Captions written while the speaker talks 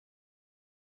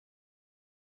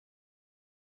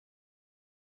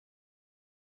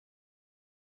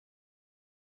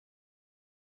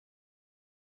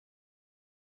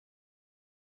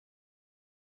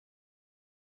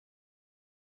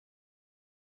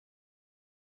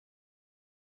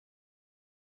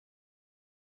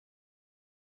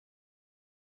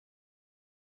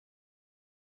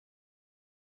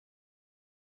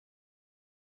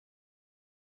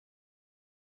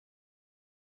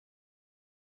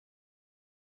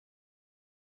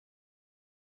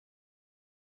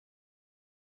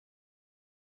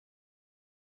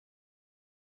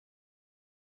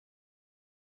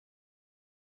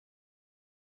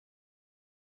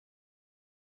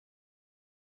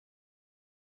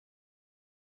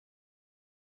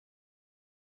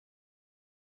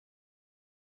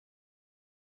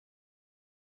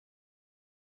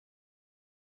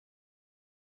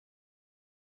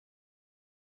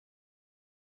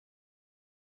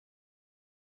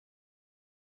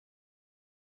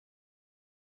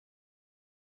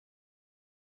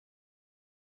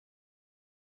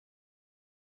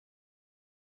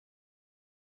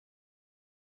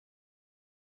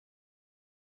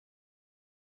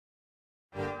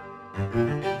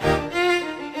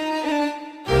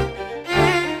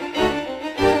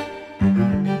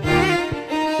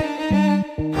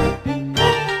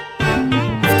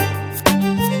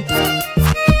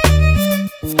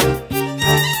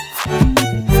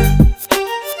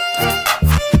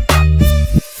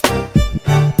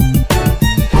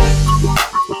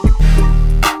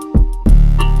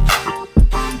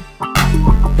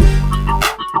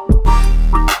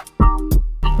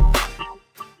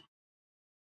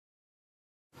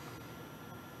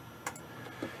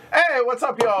What's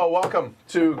up, y'all? Welcome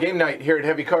to Game Night here at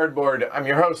Heavy Cardboard. I'm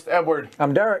your host, Edward.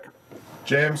 I'm Derek.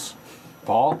 James.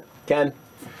 Paul. Ken.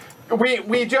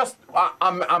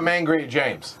 I'm angry at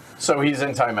James, so he's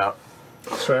in timeout.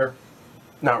 Fair.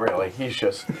 Not really. He's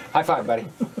just. High five, buddy.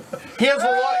 He has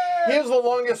the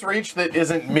longest reach that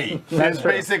isn't me. That's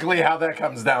basically how that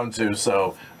comes down to.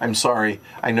 So I'm sorry.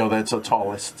 I know that's the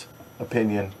tallest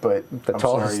opinion, but the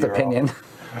tallest opinion.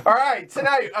 All right,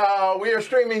 tonight we are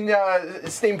streaming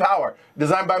Steam Power,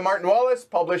 designed by Martin Wallace,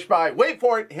 published by, wait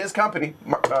for it, his company,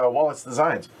 Wallace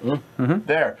Designs.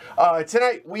 There.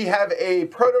 Tonight we have a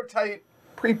prototype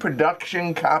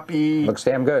pre-production copy. Looks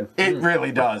damn good. It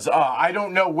really does. I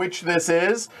don't know which this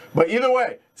is, but either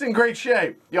way, it's in great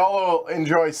shape. Y'all will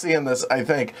enjoy seeing this, I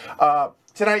think.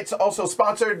 Tonight's also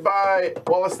sponsored by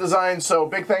Wallace Designs, so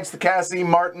big thanks to Cassie,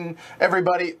 Martin,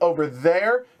 everybody over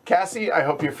there. Cassie, I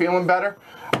hope you're feeling better.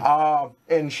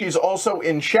 And she's also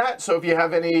in chat, so if you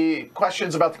have any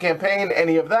questions about the campaign,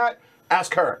 any of that,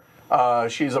 ask her.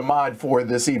 She's a mod for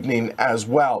this evening as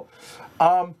well.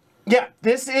 Yeah,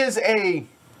 this is a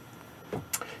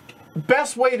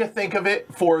best way to think of it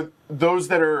for those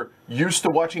that are used to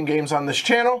watching games on this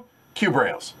channel, cube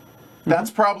rails.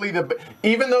 That's probably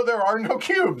even though there are no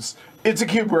cubes, it's a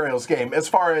cube rails game as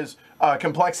far as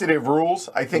complexity of rules.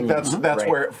 I think that's right.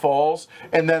 Where it falls,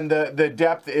 and then the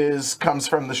depth comes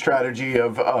from the strategy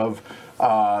of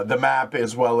the map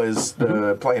as well as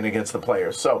the playing against the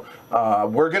players. So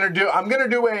I'm gonna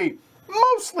do a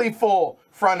mostly full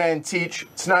front end teach.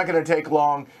 It's not going to take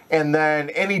long, and then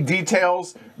any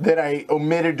details that I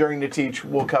omitted during the teach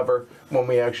we'll cover when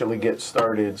we actually get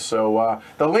started. So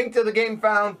the link to the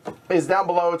Gamefound is down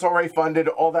below. It's already funded,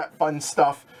 all that fun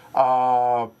stuff.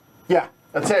 Yeah,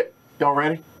 that's it. Y'all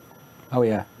ready? Oh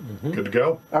yeah. Good to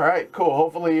go. All right, cool.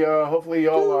 Hopefully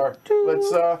y'all are.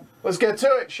 Let's get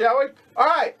to it, shall we? All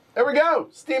right, there we go.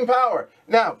 Steam Power.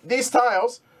 Now these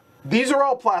tiles. These are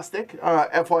all plastic,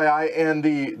 FYI, and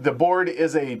the board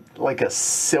is a faux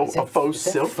silk.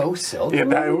 Faux silk? Yeah,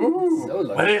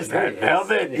 what is that?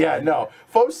 Velvet? Yeah, no,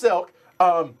 faux silk.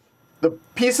 The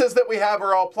pieces that we have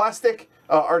are all plastic.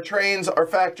 Our trains, our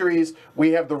factories.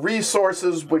 We have the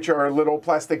resources, which are little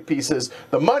plastic pieces.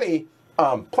 The money,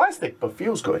 plastic, but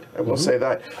feels good. I will say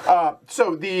that.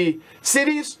 So the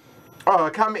cities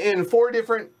come in 4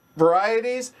 different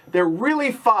varieties. They're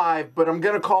really 5, but I'm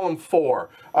going to call them 4.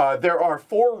 There are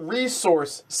 4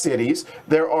 resource cities.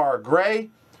 There are gray,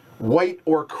 white,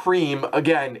 or cream.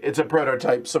 Again, it's a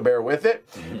prototype, so bear with it.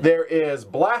 There is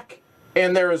black,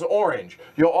 and there is orange.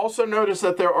 You'll also notice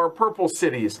that there are purple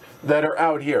cities that are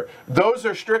out here. Those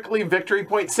are strictly victory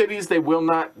point cities. They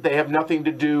have nothing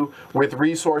to do with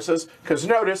resources, because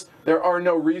notice there are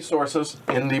no resources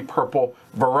in the purple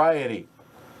variety.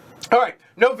 All right,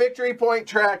 no victory point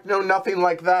track, no nothing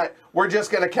like that. We're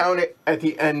just going to count it at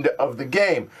the end of the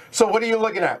game. So what are you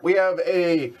looking at? We have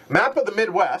a map of the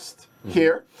Midwest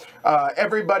here.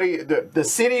 Everybody, the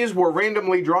cities were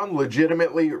randomly drawn,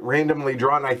 legitimately randomly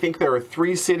drawn. I think there are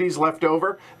 3 cities left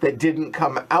over that didn't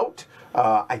come out.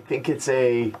 I think it's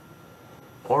a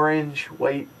orange,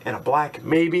 white, and a black,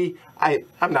 maybe.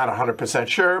 I'm not 100%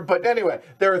 sure, but anyway,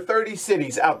 there are 30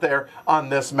 cities out there on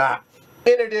this map.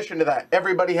 In addition to that,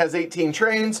 everybody has 18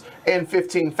 trains and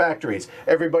 15 factories.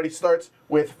 Everybody starts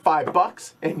with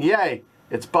 $5, and yay,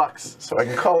 it's bucks, so I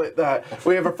can call it that.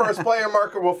 We have a first player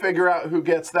marker. We'll figure out who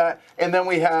gets that. And then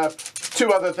we have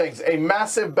 2 other things. A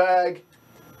massive bag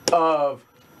of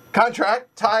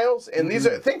contract tiles, and these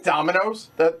are, think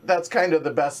dominoes. That's kind of the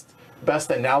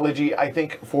best analogy, I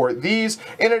think, for these.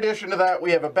 In addition to that, we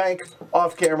have a bank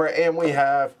off camera, and we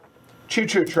have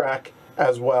choo-choo track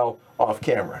as well off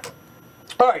camera.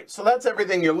 All right, so that's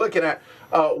everything you're looking at.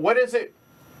 What is it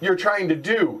you're trying to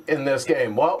do in this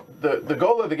game? Well, the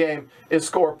goal of the game is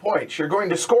score points. You're going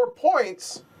to score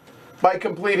points by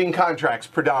completing contracts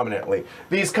predominantly.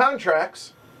 These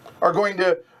contracts are going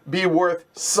to be worth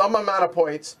some amount of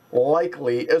points,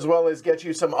 likely, as well as get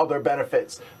you some other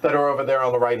benefits that are over there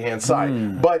on the right-hand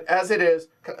side. But as it is,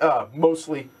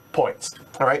 mostly points.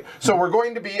 All right, so we're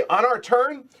going to be on our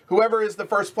turn. Whoever is the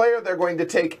first player, they're going to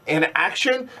take an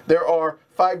action. There are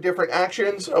 5 different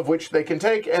actions of which they can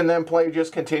take, and then play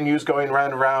just continues going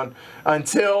round and round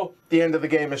until the end of the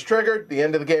game is triggered. The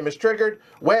end of the game is triggered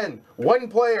when one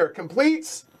player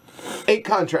completes 8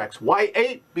 contracts. Why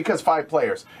 8? Because 5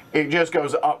 players. It just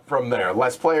goes up from there.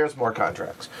 Less players, more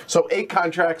contracts. So 8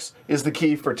 contracts is the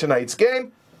key for tonight's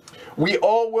game. We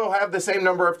all will have the same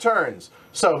number of turns.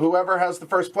 So whoever has the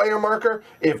first player marker,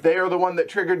 if they are the one that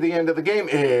triggered the end of the game,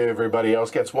 everybody else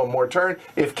gets one more turn.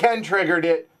 If Ken triggered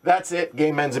it, that's it.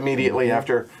 Game ends immediately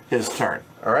after his turn.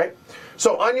 All right?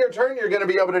 So on your turn, you're going to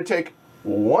be able to take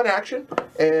 1 action,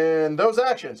 and those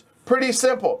actions, pretty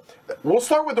simple. We'll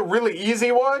start with a really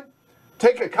easy one.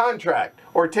 Take a contract,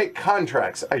 or take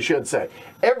contracts, I should say.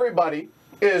 Everybody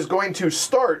is going to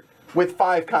start with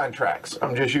 5 contracts.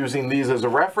 I'm just using these as a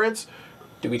reference.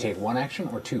 Do we take 1 action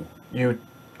or 2? You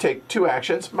take 2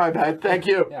 actions. My bad. Thank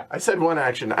you. Yeah. I said 1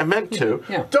 action. I meant 2.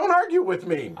 Yeah. Don't argue with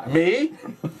me. Me?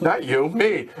 Not you.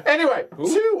 Me. Anyway,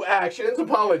 2 actions.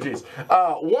 Apologies.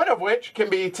 One of which can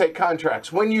be take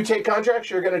contracts. When you take contracts,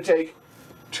 you're going to take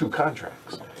 2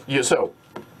 contracts. So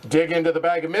dig into the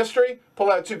bag of mystery,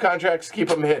 pull out 2 contracts, keep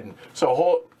them hidden.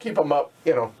 So keep them up,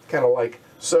 kind of like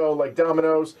so, like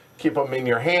dominoes. Keep them in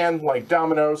your hand like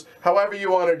dominoes. However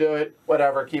you want to do it,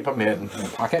 whatever, keep them in.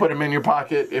 Put them in your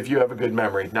pocket if you have a good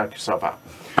memory. Knock yourself out.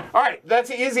 All right, that's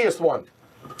the easiest one.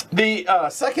 The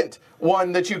second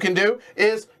one that you can do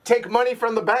is take money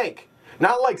from the bank.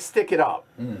 Not like stick it up,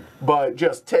 but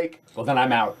just take... Well, then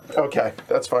I'm out. Okay,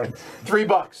 that's fine.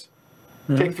 $3.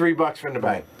 Take $3 from the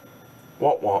bank.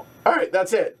 Womp womp. All right,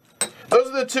 that's it. Those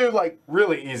are the 2, like,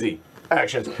 really easy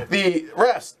actions. The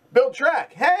rest, build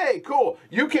track. Hey, cool.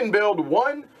 You can build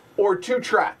 1 or 2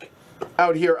 track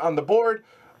out here on the board.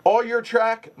 All your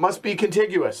track must be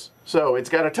contiguous, so it's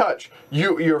got to touch.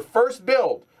 Your first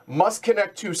build must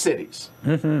connect 2 cities.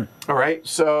 All right,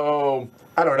 so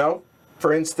I don't know.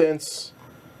 For instance,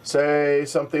 say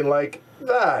something like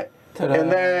that. Ta-da.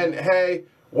 And then, hey,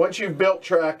 once you've built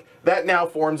track, that now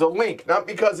forms a link. Not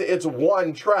because it's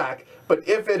 1 track, but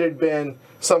if it had been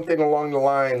something along the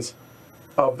lines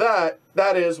of that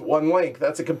is 1 link.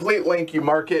 That's a complete link. You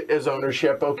mark it as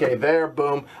ownership. Okay, there,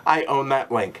 boom, I own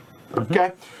that link.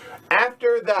 Okay?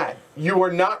 After that, you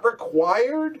are not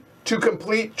required to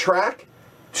complete track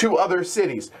to other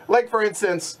cities. Like, for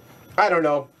instance, I don't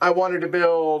know, I wanted to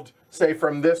build, say,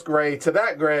 from this gray to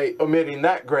that gray, omitting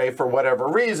that gray for whatever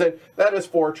reason. That is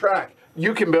 4 track.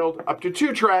 You can build up to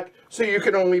 2 track, so you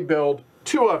can only build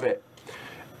 2 of it.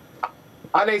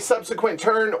 On a subsequent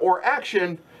turn or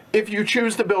action, if you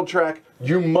choose to build track,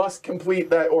 you must complete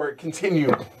that or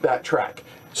continue that track.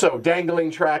 So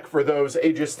dangling track for those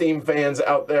Age of Steam fans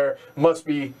out there must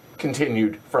be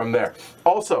continued from there.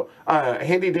 Also,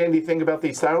 handy dandy thing about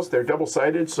these tiles, they're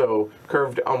double-sided, so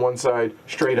curved on one side,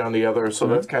 straight on the other, so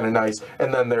that's kind of nice.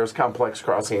 And then there's complex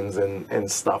crossings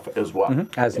and stuff as well.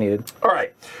 As needed. All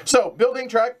right, so building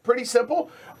track, pretty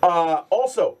simple.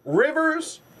 Also,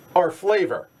 rivers are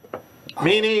flavor,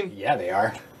 meaning... Yeah, they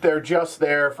are. They're just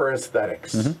there for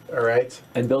aesthetics, all right?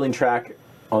 And building track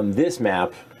on this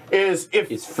map is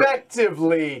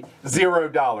effectively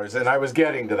 $0, and I was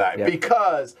getting to that,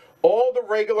 because all the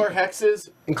regular hexes,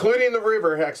 including the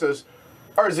river hexes,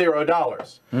 are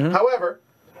 $0. However,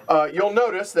 you'll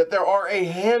notice that there are a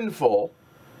handful,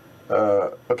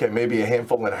 okay, maybe a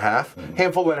handful and a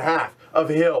half of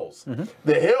hills.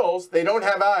 The hills, they don't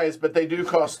have eyes, but they do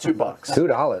cost $2.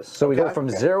 $2. So we go from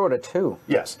 0 to 2.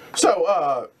 Yes.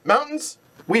 So mountains,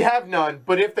 we have none,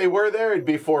 but if they were there, it'd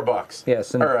be $4.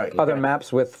 Yes, and all right. Other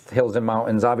maps with hills and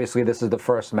mountains. Obviously, this is the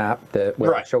first map that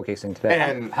we're showcasing today.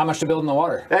 And how much to build in the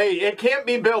water? Hey, it can't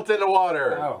be built in the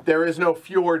water. Oh. There is no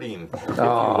fjording, if you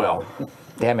will.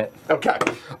 Damn it. Okay.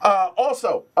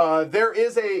 Also, there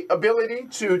is a ability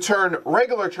to turn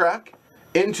regular track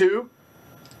into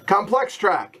complex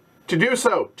track. To do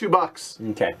so,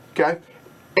 $2. Okay. Okay.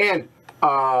 And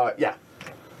yeah,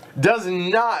 does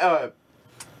not.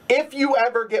 If you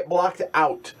ever get blocked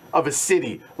out of a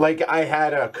city, like I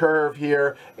had a curve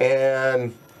here,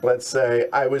 and let's say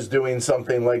I was doing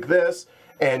something like this,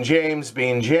 and James,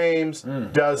 being James,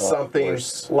 does something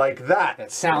like that.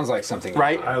 That sounds like something.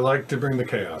 Right? I like to bring the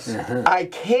chaos. I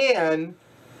can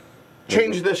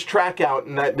change this track out,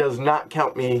 and that does not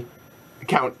count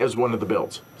as one of the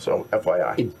builds. So,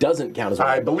 FYI. It doesn't count as one.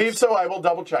 I believe so. I will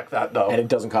double check that, though. And it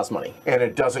doesn't cost money. And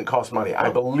it doesn't cost money. I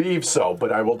believe so,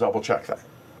 but I will double check that.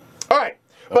 All right.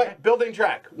 But building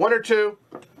track, 1 or 2,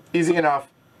 easy enough.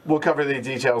 We'll cover the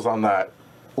details on that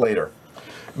later.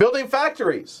 Building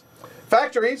factories.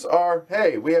 Factories are,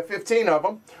 hey, we have 15 of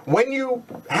them.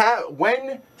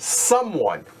 When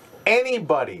someone,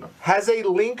 anybody, has a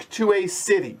link to a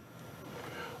city,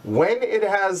 when it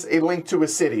has a link to a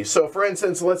city. So for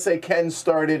instance, let's say Ken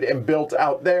started and built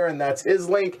out there, and that's his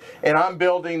link, and I'm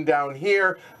building down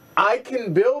here. I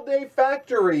can build a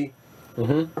factory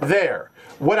there.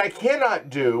 What I cannot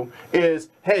do is,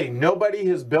 hey, nobody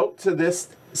has built to this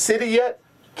city yet,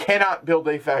 cannot build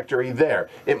a factory there.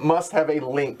 It must have a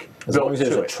link As long as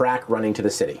there's a track running to the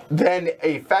city. Then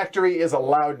a factory is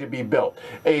allowed to be built.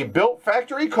 A built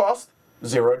factory costs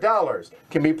 $0.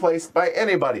 Can be placed by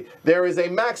anybody. There is a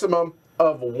maximum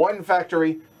of 1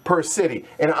 factory per city.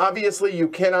 And obviously you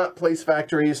cannot place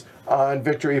factories on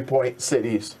Victory Point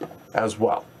cities as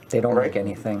well. They don't make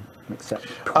anything except...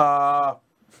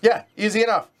 Yeah, easy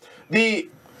enough. The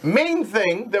main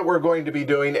thing that we're going to be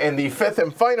doing, and the 5th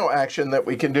and final action that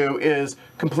we can do, is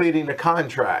completing a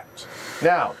contract.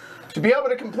 Now, to be able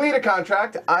to complete a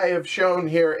contract, I have shown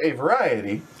here a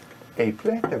variety, a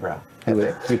plethora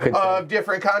of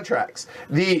different contracts.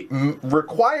 The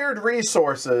required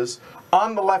resources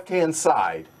on the left-hand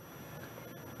side.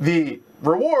 The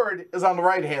reward is on the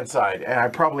right-hand side, and I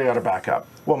probably ought to back up.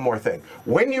 One more thing.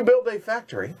 When you build a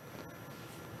factory,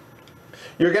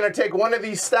 you're going to take one of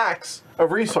these stacks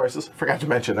of resources. Forgot to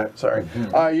mention that, sorry.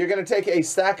 You're going to take a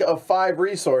stack of 5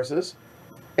 resources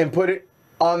and put it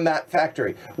on that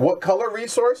factory. What color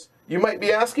resource, you might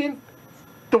be asking?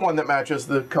 The one that matches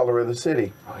the color of the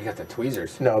city. Oh, you got the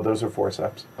tweezers. No, those are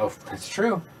forceps. Oh, that's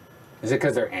true. Is it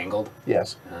because they're angled?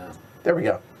 Yes. There we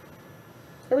go.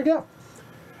 There we go.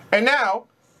 And now,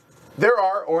 there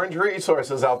are orange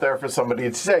resources out there for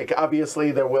somebody to take.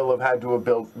 Obviously, there will have had to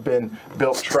have been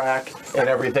built track and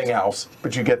everything else,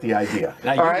 but you get the idea.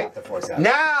 Now you got the forceps.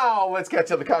 Now, let's get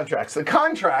to the contracts. The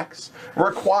contracts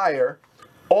require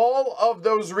all of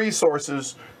those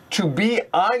resources to be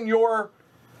on your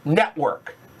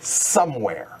network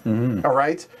somewhere. All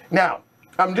right? Now,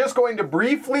 I'm just going to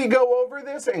briefly go over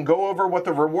this and go over what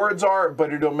the rewards are,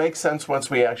 but it'll make sense once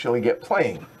we actually get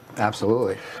playing.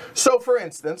 Absolutely. So, for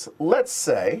instance, let's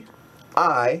say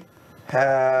I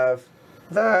have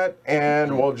that,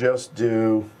 and we'll just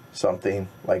do something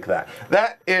like that.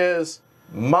 That is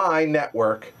my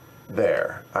network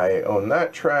there. I own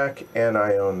that track, and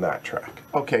I own that track.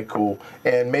 Okay, cool.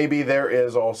 And maybe there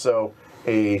is also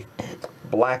a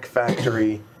black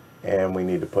factory, and we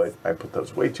need to put, I put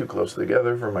those way too close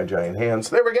together for my giant hands.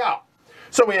 There we go.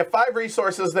 So we have 5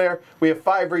 resources there. We have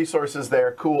 5 resources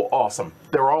there. Cool, awesome.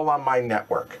 They're all on my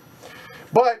network.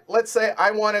 But let's say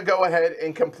I want to go ahead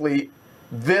and complete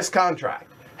this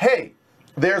contract. Hey,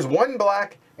 there's 1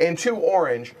 black and 2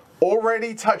 orange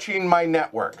already touching my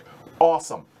network.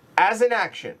 Awesome. As an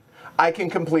action, I can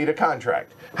complete a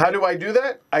contract. How do I do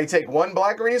that? I take 1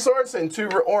 black resource and 2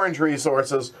 orange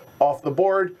resources off the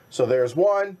board. So there's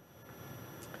 1,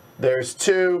 there's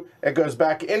 2. It goes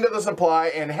back into the supply,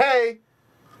 and hey,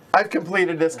 I've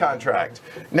completed this contract.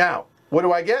 Now, what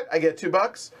do I get? I get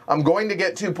 $2. I'm going to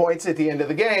get 2 points at the end of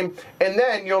the game, and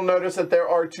then you'll notice that there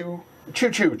are 2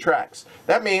 choo-choo tracks.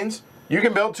 That means you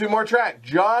can build 2 more tracks,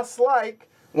 just like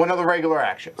one of the regular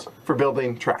actions for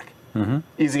building track.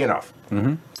 Easy enough.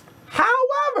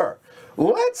 However,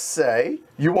 let's say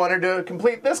you wanted to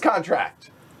complete this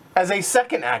contract as a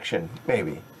second action,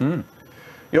 maybe.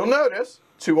 You'll notice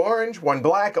 2 orange, 1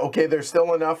 black. Okay, there's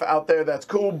still enough out there, that's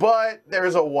cool, but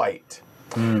there's a white.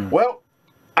 Well,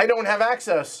 I don't have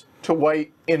access to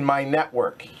white in my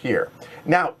network here.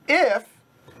 Now, if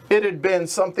it had been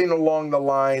something along the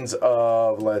lines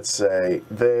of, let's say,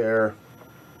 there,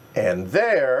 and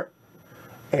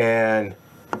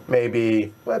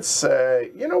maybe, let's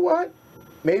say, you know what?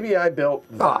 Maybe I built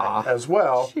that as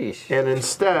well. Sheesh. And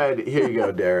instead, here you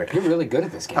go, Derek. You're really good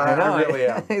at this game. I really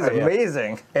am. He's I am.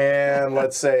 amazing. And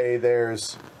let's say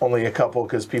there's only a couple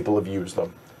because people have used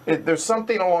them. There's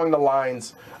something along the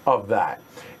lines of that.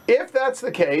 If that's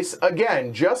the case,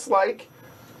 again, just like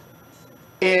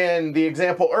in the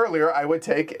example earlier, I would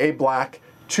take a black,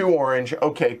 2 orange,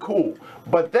 okay, cool.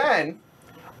 But then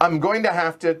I'm going to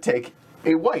have to take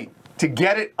a white to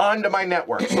get it onto my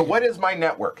network. So what is my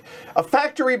network? A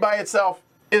factory by itself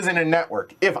isn't a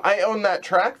network. If I own that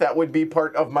track, that would be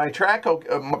part of my track,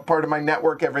 part of my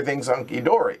network, everything's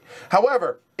hunky-dory.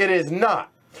 However, it is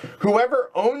not. Whoever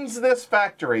owns this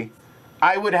factory,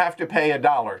 I would have to pay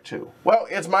 $1 to. Well,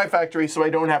 it's my factory, so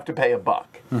I don't have to pay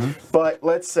 $1. But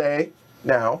let's say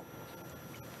now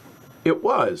it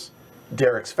was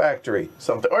Derek's factory,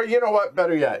 something. Or you know what,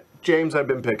 better yet, James, I've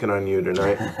been picking on you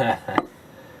tonight.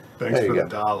 Thanks for the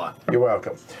dollar. You're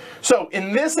welcome. So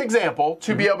in this example,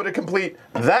 to be able to complete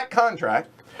that contract,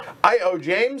 I owe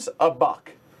James $1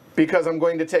 because I'm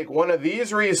going to take one of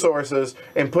these resources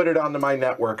and put it onto my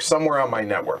network, somewhere on my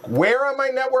network. Where on my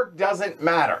network doesn't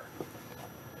matter.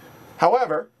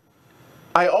 However,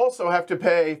 I also have to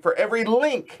pay for every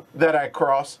link that I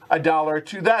cross $1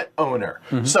 to that owner.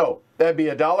 So that'd be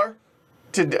 $1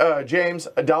 to James,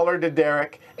 $1 to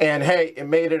Derek, and hey, it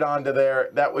made it onto there.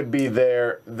 That would be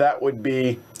there. That would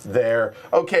be there.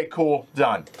 Okay, cool,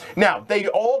 done. Now, they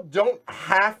all don't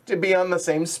have to be on the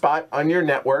same spot on your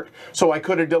network, so I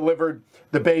could have delivered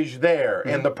the beige there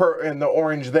and the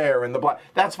orange there and the black.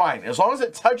 That's fine. As long as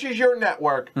it touches your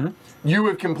network, you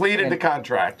have completed the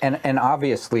contract. And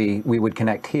obviously, we would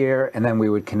connect here, and then we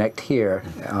would connect here.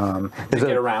 To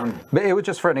get around. But it was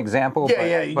just for an example.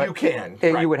 Yeah, you can.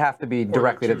 You would have to be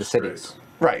directly to the cities.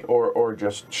 Right, or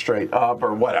just straight up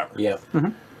or whatever. Yeah.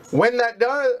 When that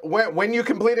does, when you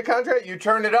complete a contract, you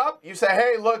turn it up. You say,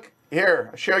 hey, look,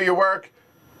 here, show your work.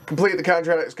 Complete the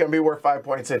contract. It's going to be worth 5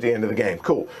 points at the end of the game.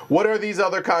 Cool. What are these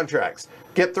other contracts?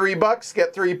 Get $3,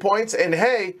 get 3 points, and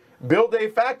hey, build a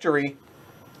factory.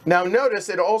 Now notice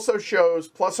it also shows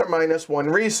plus or minus 1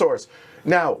 resource.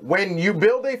 Now, when you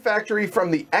build a factory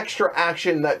from the extra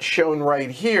action that's shown right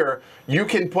here, you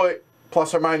can put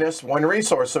plus or minus 1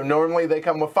 resource. So normally they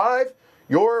come with 5.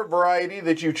 Your variety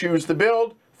that you choose to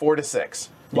build, 4 to 6.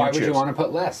 Why would you want to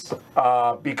put less?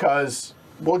 Because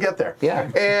we'll get there. Yeah.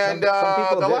 And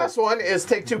the last one is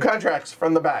take 2 contracts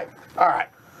from the bag. All right.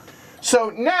 So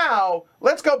now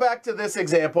let's go back to this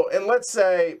example, and let's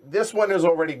say this one is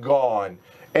already gone,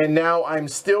 and now I'm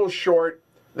still short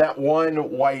that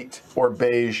 1 white or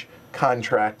beige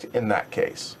contract in that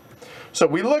case. So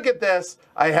we look at this.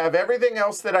 I have everything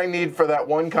else that I need for that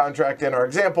 1 contract in our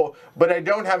example, but I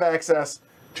don't have access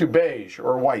to beige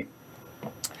or white.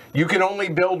 You can only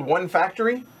build 1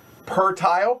 factory per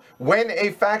tile. When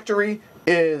a factory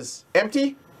is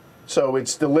empty, so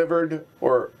it's delivered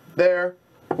or there,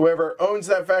 whoever owns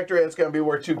that factory, that's going to be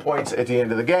worth 2 points at the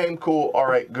end of the game. Cool. All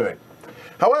right, good.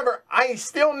 However, I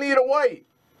still need a white.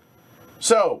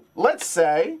 So let's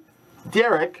say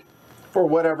Derek, for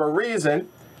whatever reason,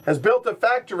 has built a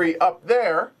factory up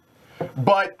there,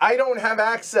 but I don't have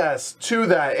access to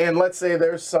that. And let's say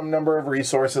there's some number of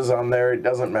resources on there. It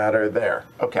doesn't matter there.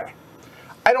 Okay.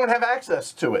 I don't have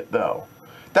access to it, though.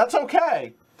 That's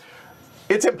okay.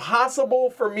 It's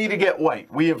impossible for me to get white.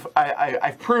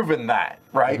 I've proven that,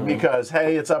 right? Because,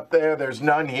 hey, it's up there. There's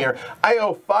none here. I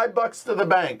owe $5 to the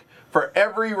bank for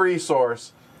every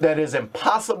resource that is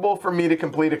impossible for me to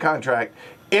complete a contract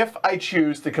if I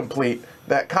choose to complete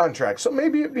that contract. So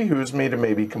maybe it behooves me to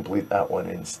maybe complete that one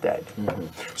instead.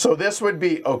 So this would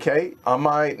be, okay, on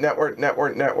my network,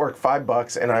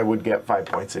 $5, and I would get 5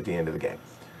 points at the end of the game.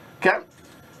 Okay?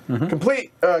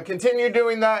 Continue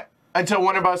doing that until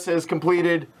one of us has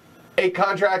completed 8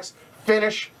 contracts,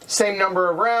 finish, same number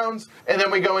of rounds, and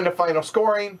then we go into final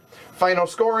scoring. Final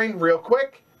scoring, real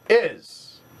quick,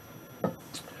 is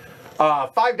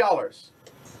 $5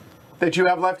 that you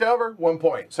have left over, 1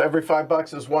 point. So every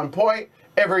 $5 is 1 point.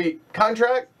 Every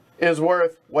contract is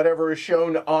worth whatever is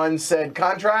shown on said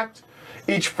contract.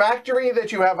 Each factory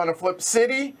that you have on a flipped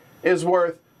city is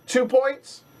worth 2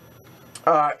 points.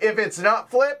 If it's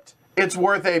not flipped, it's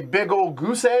worth a big old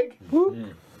goose egg.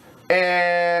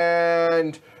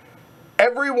 And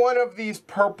every one of these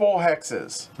purple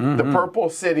hexes, the purple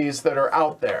cities that are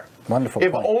out there, wonderful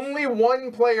if point. only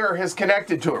 1 player has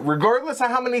connected to it, regardless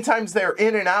of how many times they're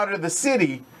in and out of the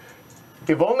city,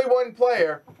 if only 1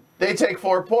 player, they take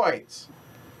 4 points.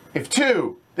 If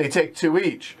 2, they take 2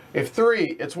 each. If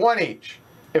 3, it's 1 each.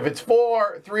 If it's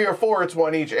 3 or 4, it's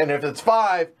 1 each. And if it's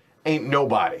 5, ain't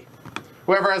nobody.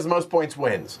 Whoever has the most points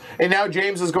wins. And now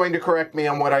James is going to correct me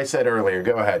on what I said earlier.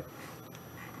 Go ahead.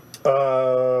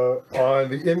 On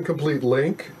the incomplete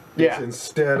link, Yeah. it's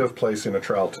instead of placing a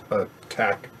track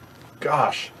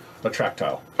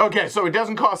tile. Okay, so it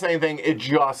doesn't cost anything. It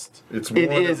just It's it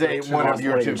one is of a the one of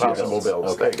your 2 possible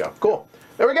builds. There you go. Cool.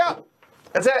 There we go.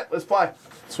 That's it. Let's play.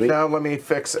 Sweet. Now let me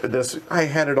fix this. I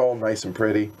had it all nice and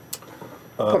pretty.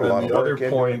 Put a lot And of the other work in.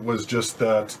 point was just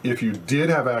that if you did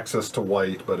have access to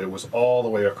white, but it was all the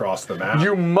way across the map,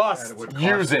 You and must it would cost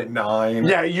use it. 9.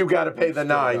 Yeah, you got to pay the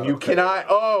 9. You cannot.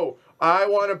 Oh, I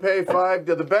want to pay 5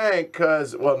 to the bank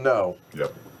because. Well, no.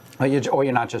 Yep. Or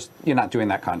you're not doing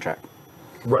that contract.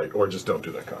 Right, or just don't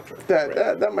do that contract.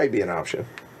 That might be an option.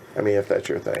 I mean, if that's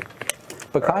your thing.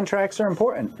 But contracts are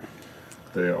important.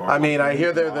 They are. I mean, I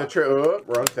hear they're the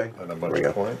wrong thing. And a There bunch we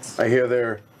of go. points. I hear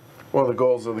they're one of the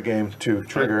goals of the game to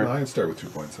trigger. I can start with 2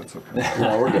 points. That's okay.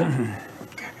 No, we're good.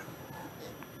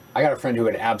 I got a friend who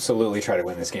would absolutely try to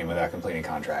win this game without completing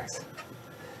contracts.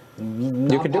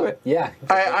 You could do it. Yeah.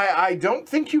 I don't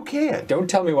think you can. Don't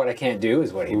tell me what I can't do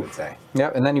is what he would say.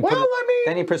 Yep, and then you Well, I mean,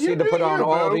 then you proceed you to do put on you,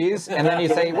 all bro. these, and then you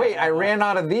say, "Wait, I ran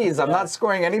out of these. I'm not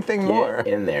scoring anything more."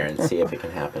 Get in there and see if it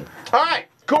can happen. All right,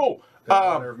 cool. in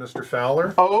honor of Mr.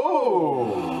 Fowler.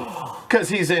 Oh, because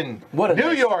he's in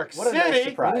New York City. Nice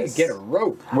surprise. Get a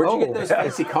rope. Where'd you get those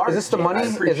fancy cards? Is this the money?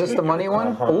 Is this the money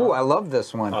one? Oh, I love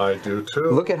this one. I do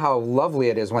too. Look at how lovely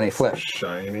it is when they flip.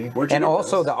 Shiny. And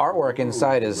also the artwork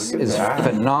inside is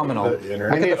phenomenal. Look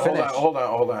at the finish. Hold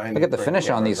on. Look at the finish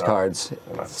on these cards.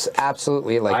 It's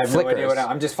absolutely like I have flickers. no idea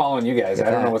I'm just following you guys. I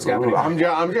don't know what's happening.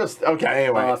 I'm just okay.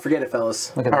 Anyway, Forget it,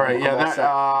 fellas. Look at all that.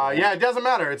 right. Yeah, it doesn't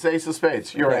matter. It's Ace of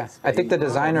Spades. You're right. I think the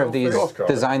designer of these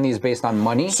designed these based on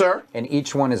money. Sir? And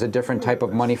each one is a different type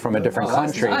of money from a different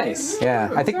country. Nice.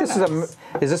 Yeah. I think this is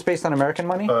this based on American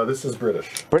money? This is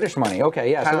British. British money.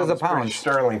 Okay, yeah. So there's a pound. British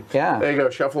sterling. Yeah. There you go.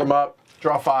 Shuffle them up.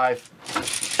 Draw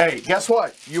 5. Hey, guess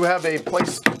what? You have a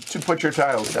place to put your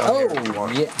tiles down here. if you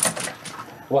want. Yeah.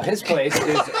 Well, his place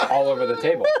is all over the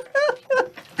table.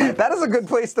 That is a good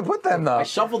place to put them, though. I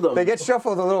shuffled them. They get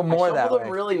shuffled a little more that Shuffled way.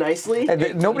 them really nicely.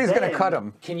 And nobody's going to cut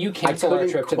them. Can you cancel our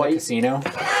couldn't trip to the quite- casino?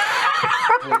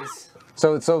 Please.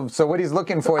 So what he's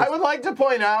looking for is I would like to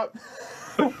point out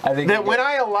I think that when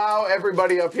I allow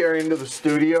everybody up here into the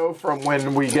studio from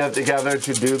when we get together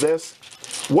to do this,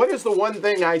 what is the one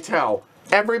thing I tell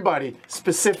everybody,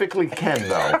 specifically Ken,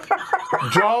 though?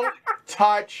 Don't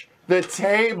touch the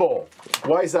table.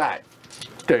 Why is that?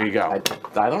 There you go.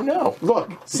 I don't know. Look,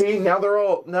 see, now they're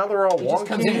all he just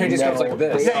comes in here and just goes like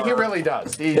this. Yeah, he really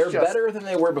does. They're better than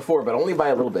they were before, but only by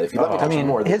a little bit. If you let me I touch mean, them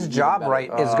more, his job right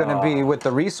is going to be with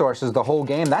the resources the whole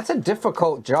game. That's a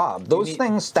difficult job. Those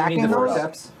things stacking the those.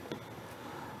 steps?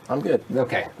 I'm good.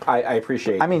 Okay. I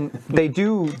appreciate. I mean, they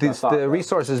do. The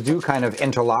resources do kind of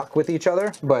interlock with each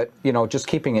other, but just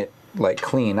keeping it like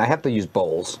clean. I have to use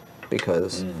bowls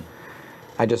because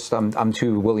I'm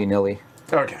too willy nilly.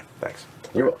 Okay, thanks.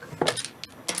 You're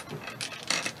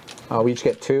welcome. We each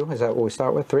get 2. Is that what we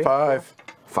start with? 3? 5.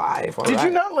 5. All Did right.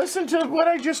 you not listen to what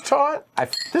I just taught?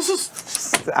 This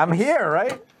is. I'm here,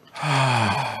 right?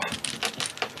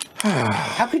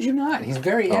 How could you not? He's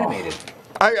very animated.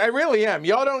 I really am.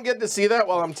 Y'all don't get to see that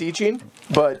while I'm teaching,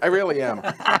 but I really am.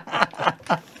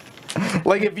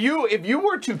 Like if you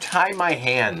were to tie my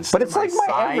hands, But to it's like my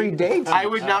side, everyday I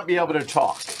would not be able to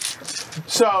talk.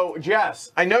 So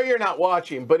Jess, I know you're not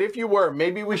watching, but if you were,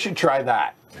 maybe we should try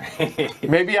that.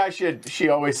 Maybe I should. She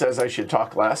always says I should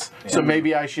talk less, so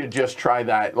maybe I should just try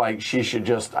that. Like I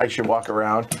should walk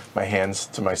around my hands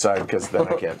to my side because then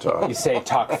I can't talk. You say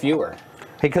talk fewer.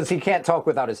 Because he can't talk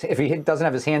without his. If he doesn't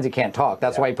have his hands, he can't talk.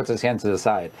 That's why he puts his hands to the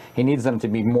side. He needs them to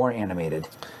be more animated.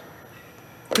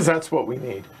 Because that's what we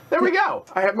need. There we go.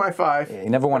 I have my 5. You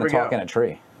never want to talk in a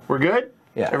tree. We're good?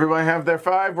 Yeah. Everybody have their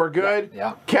 5? We're good?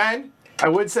 Yeah. Ken, I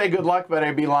would say good luck, but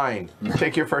I'd be lying.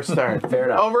 Take your first turn. Fair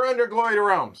enough. Over under Glory to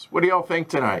Realms. What do y'all think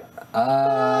tonight? 6.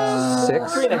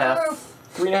 3.5.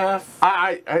 3.5.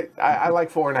 I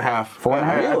like 4.5.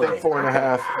 4.5? Really? I think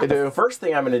 4.5. I do. The first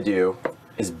thing I'm going to do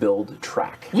is build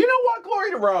track. You know what?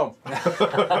 Glory to Rome.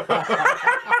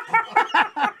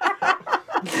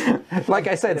 Like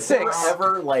I said, 6.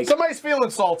 Ever like Somebody's feeling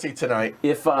salty tonight.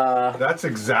 if That's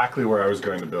exactly where I was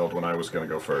going to build when I was going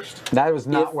to go first. That was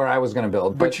not where I was going to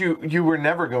build. But you were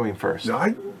never going first.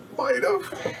 I might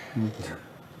have.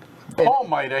 Paul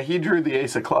might have. He drew the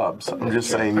ace of clubs. I'm just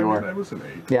saying you I were. was an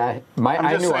 8. yeah, I'm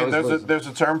just knew saying I was. there's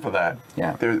a term for that.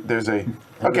 Yeah. There's a.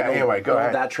 Okay, anyway, go build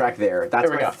ahead. that track there. That's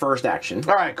There we my go. first action.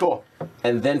 All right, cool.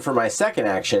 And then for my second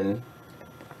action,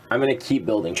 I'm going to keep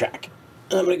building track.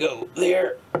 I'm going to go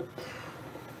there. And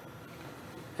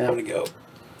I'm going to go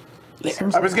there.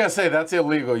 I was gonna say that's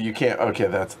illegal. You can't. Okay,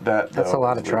 that's That's a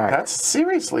lot of track. That's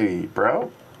seriously,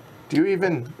 bro. Do you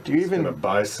even? Going to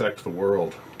bisect the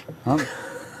world.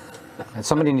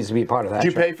 Somebody needs to be part of that. Did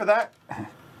you show. pay for that?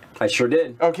 I sure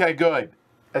did. Okay, good.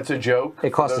 That's a joke.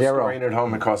 It costs Those 0. storing at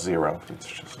home, it costs 0. It's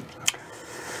just.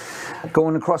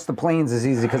 Going across the plains is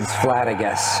easy because it's flat, I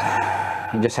guess.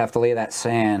 You just have to lay that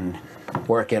sand,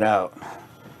 work it out,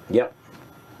 Yep.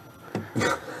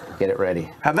 get it ready.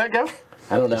 How'd that go?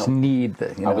 I don't know. Just need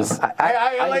the. You know, It's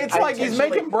like he's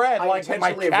making bread, I like my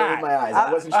intentionally averted cat. my eyes.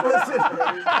 I wasn't sure.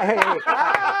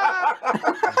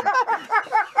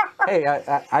 Hey,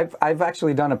 I've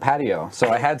actually done a patio, so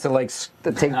I had to like take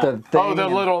the thing. Oh, the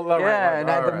and- little. Yeah, and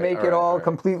I had to make it all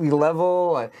completely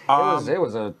level. It was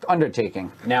an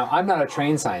undertaking. Now, I'm not a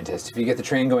train scientist. If you get the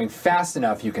train going fast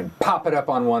enough, you can pop it up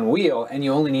on one wheel, and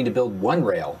you only need to build one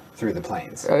rail through the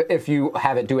plains. If you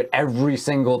have it do it every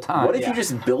single time. What if you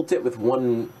just built it with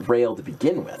one rail to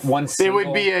begin with? One It single,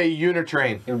 would be a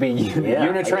unitrain. It would be Yeah,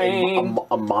 Unitrain.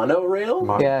 A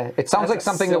monorail? Yeah, it sounds like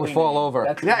something that would fall over.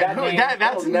 That's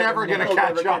Oh, never gonna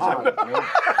catch on.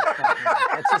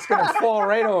 It's just gonna fall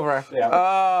right over.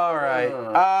 All right.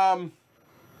 All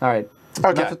right.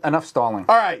 Okay. Enough stalling.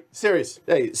 All right, serious.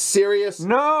 Hey, serious.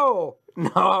 No.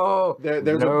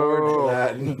 There's a board for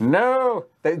that. No.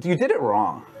 You did it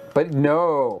wrong. But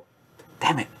no.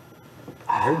 Damn it.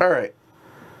 All right.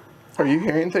 Are you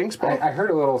hearing things, Paul? I heard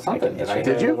a little something. Did I hear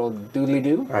Did you? a little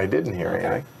doodly-doo? I didn't hear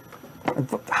anything.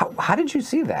 How did you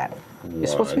see that? You're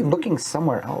supposed to be looking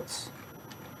somewhere else.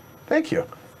 Thank you.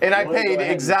 And I wanna go paid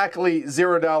ahead exactly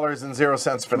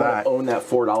 $0.00 for that. Own that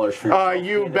 $4 for yourself.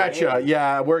 You betcha.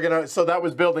 Yeah, we're gonna. So that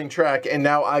was building track, and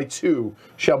now I too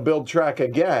shall build track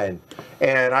again,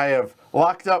 and I have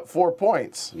locked up 4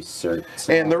 points. You sir.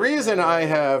 And the reason I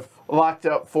have locked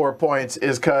up 4 points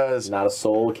is because Not a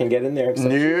soul can get in there. Except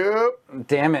nope.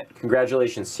 Damn it.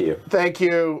 Congratulations to you. Thank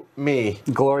you, me.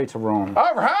 Glory to Rome.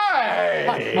 All right.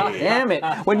 Damn it.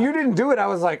 When you didn't do it, I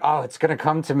was like, oh, it's going to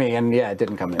come to me. And yeah, it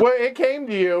didn't come in. Well, it came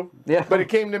to you. Yeah. But it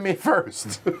came to me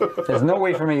first. There's no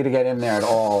way for me to get in there at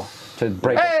all to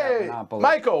break up that Hey, monopoly.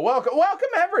 Michael, welcome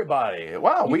everybody.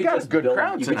 Wow, we You got could a just good build-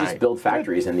 crowd You could tonight. just build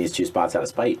factories in these 2 spots out of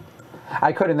spite.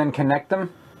 I could and then connect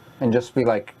them and just be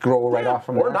like, grow right off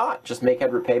from Or there. not. Just make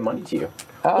Edward pay money to you.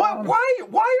 Why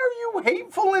are you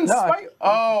hateful and No, spite?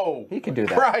 Oh, He could do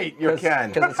that. right, you 'Cause-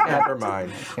 can. 'cause it's Never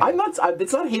mind. I'm not.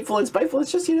 It's not hateful and spiteful.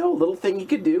 It's just, a little thing you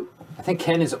could do. I think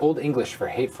Ken is Old English for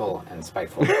hateful and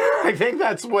spiteful. I think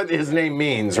that's what his name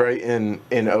means, right? In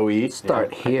OE. Start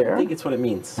I here. think it's what it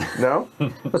means. No.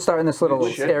 Let's start in this little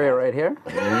area right here.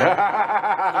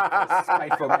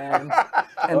 Spiteful man.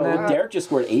 And then Derek just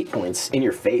scored 8 points in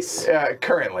your face.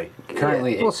 Currently.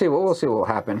 Currently, we'll see what will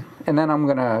happen. And then I'm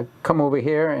gonna come over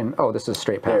here and this is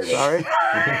straight pass. There it is. Sorry.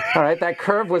 All right, that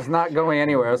curve was not going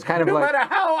anywhere. It was kind of No like matter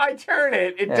how I turn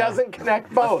it, it doesn't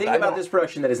connect both. The thing about this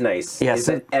production that is nice Yes, is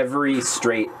that every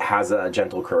straight has a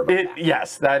gentle curve.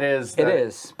 Yes, that is. it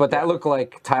is, but that looked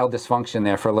like tile dysfunction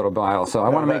there for a little while. So I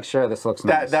want to that- make sure this looks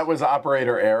nice. That was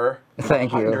operator error.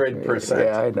 Thank you. 100%.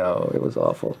 Yeah, I know it was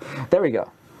awful. There we go.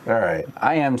 All right.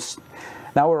 I am.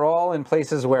 Now we're all in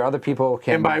places where other people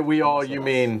can. And by we all, you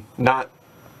mean not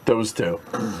those two.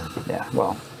 Yeah.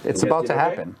 Well, it's You guys about to doing okay?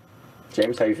 happen.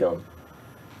 James, how you feeling?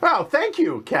 Wow, thank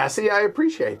you, Cassie. I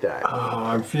appreciate that.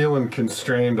 I'm feeling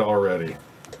constrained already.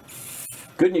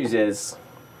 Good news is,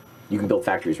 you can build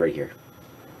factories right here.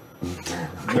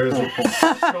 There's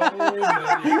so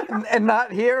many. And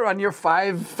not here on your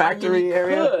 5 factory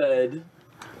area. Good.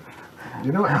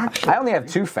 Actually, I only have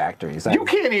 2 factories. You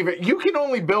can't even. You can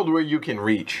only build where you can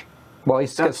reach. Well,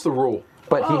 he's That's the rule.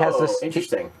 but he has Oh, this.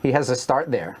 interesting. He has a start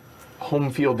there.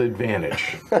 Home field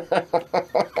advantage.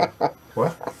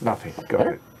 what? Nothing. Go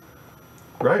ahead.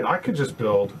 Right, I could just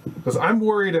build, because I'm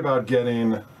worried about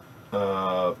getting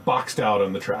boxed out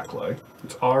on the track lay.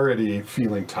 It's already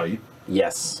feeling tight,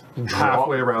 Yes.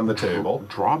 halfway around the table.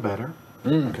 Draw better.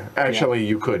 Okay. Actually,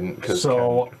 you couldn't because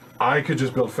So I could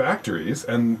just build factories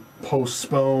and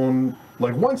postpone,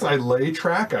 like once I lay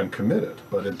track, I'm committed.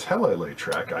 But until I lay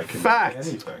track, I can Fact. do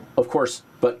anything. Of course,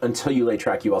 but until you lay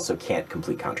track, you also can't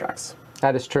complete contracts.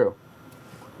 That is true.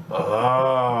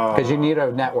 Because you need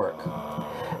a network.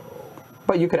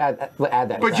 But you could add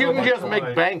that. But you can just My-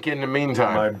 make bank in the My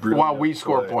meantime brilliant while we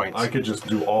score play. points. I could just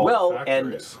do all Well, the and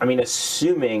factories. I mean,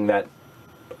 assuming that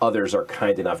others are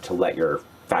kind enough to let your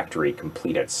factory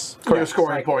complete its You're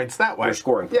scoring points that way. You're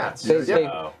scoring Yes. points.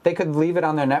 They could leave it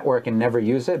on their network and never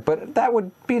use it, but that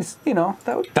would be,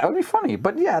 that would be funny.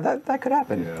 But yeah, that could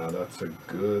happen. Yeah, that's a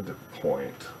good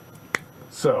point.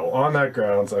 So, on that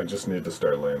grounds, I just need to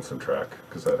start laying some track,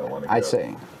 because I don't want to I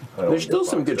see. There's still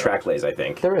some good track lays, I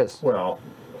think. There is. Well,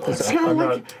 It's kind of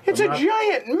like it's a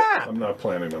giant map. I'm not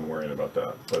planning on worrying about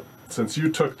that. But since you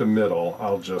took the middle,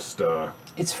 I'll just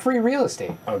it's free real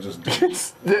estate. just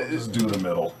do the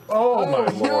middle. Oh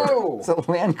my lord! No! It's a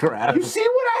land grab. You see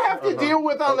what I have to deal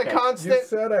with on the You constant?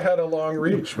 said I had a long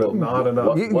reach, but not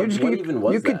enough. What even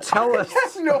was you could that? tell us. I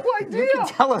have no idea.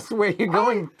 Tell us where you're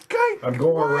going. I'm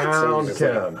going around Just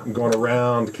Ken. I'm going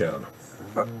around Ken.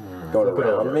 Going Flip it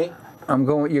around over. me? I'm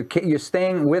going. You're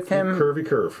staying with him. Curvy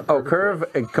curve. Oh, curve,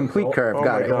 a complete curve. Oh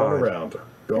Got my it. God.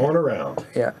 Going around.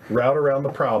 Yeah. Route around the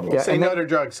problem. Yeah. Say And no then- to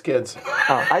drugs, kids.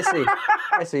 Oh, I see.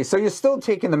 I see. So you're still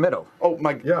taking the middle, Oh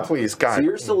my, Yeah. please, So God.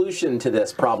 your solution to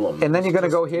this problem and then you're going to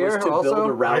go was here to build also.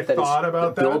 a route I that is thought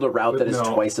about build that, a route but that is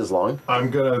no. twice as long. I'm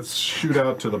gonna shoot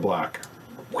out to the black,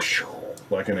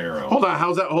 like an arrow. Hold on,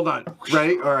 how's that? Hold on.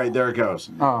 Ready? All right, there it goes.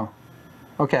 Oh,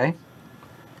 okay.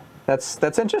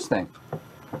 That's interesting.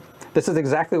 This is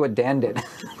exactly what Dan did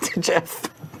to Jeff.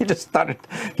 He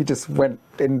just went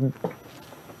in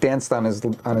danced on his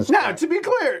Now, to be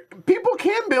clear, people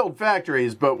can build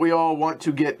factories, but we all want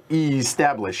to get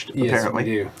established, Yes, apparently. we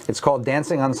do. It's called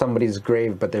dancing on somebody's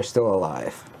grave, but they're still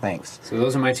alive. Thanks. So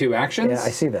those are my 2 actions. Yeah, I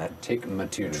see that. Take my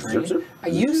 2 Zip, train. zip.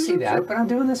 You see that, but I'm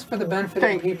doing this for the benefit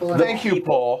of people. Thank you,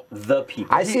 Paul. The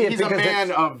people. I see it He's a because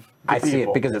man of the I see it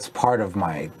people. because it's part of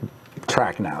my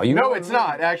track now. You No, it's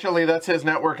not. Actually, that's his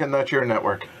network and that's your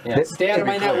network. Yeah, stay out of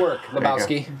my network,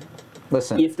 Lebowski.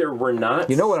 Listen. If there were not,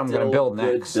 You know what I'm gonna still build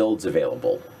good next. builds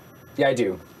available, Yeah, I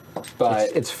do. But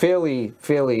It's fairly.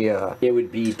 it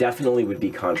would be definitely would be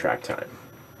contract time.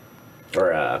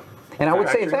 Or And I would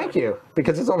say thank you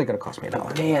because it's only going to cost me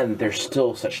 $1. man, there's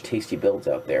still such tasty builds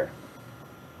out there.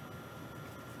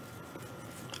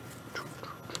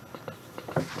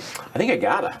 I think I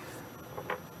gotta.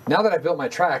 now that I've built my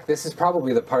track, this is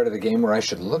probably the part of the game where I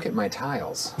should look at my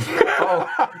tiles.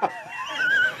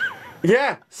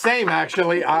 Yeah, same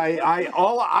actually.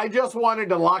 I just wanted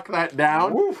to lock that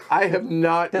down. I have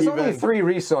not. There's even... only 3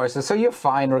 resources, so you're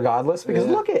fine regardless. Because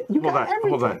look it, you Hold got on. everything.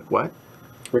 Hold on. What?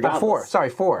 Regardless. 4. Sorry,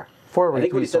 4. 4 I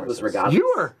think what he said was regardless.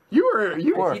 You were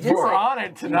did say- on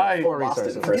it tonight. 4 Lost it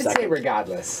resources. for a Did say second.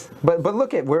 regardless. But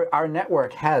look at our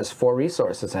network has 4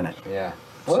 resources in it. Yeah.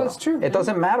 Well, that's true. It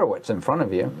doesn't matter what's in front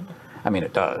of you. I mean,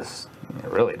 it does. It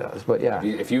really does. But yeah.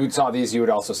 If you saw these, you would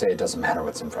also say it doesn't matter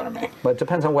what's in front of me. But it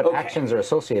depends on what Okay. actions are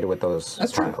associated with those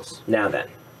That's true. tiles. Now then,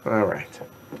 All right.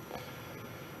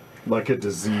 Like a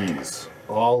disease,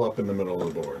 all up in the middle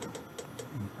of the board.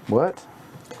 What?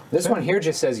 This one here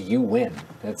just says you win.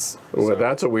 That's. Well,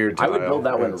 that's a weird I tile. would build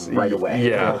that one That's- right away.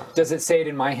 Yeah. Does it say it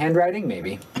in my handwriting?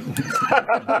 Maybe. It's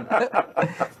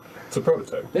a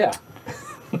prototype. Yeah.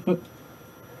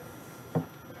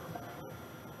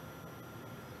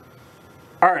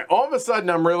 All right. All of a sudden,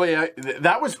 I'm really.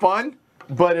 That was fun,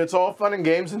 but it's all fun and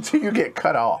games until you get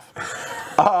cut off.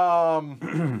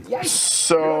 Yikes.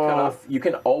 So. Cut off, you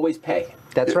can always pay.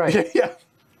 That's right. Yeah.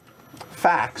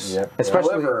 Facts. Yep.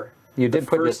 Especially, However, you did the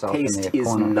put first yourself in taste the is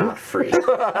corner. not free.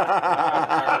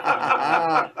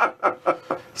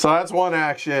 So that's one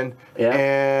action. Yeah.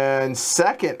 And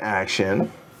second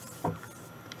action.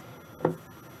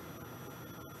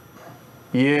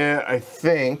 Yeah, I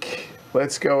think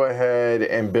let's go ahead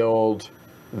and build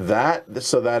that.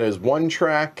 So that is 1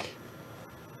 track.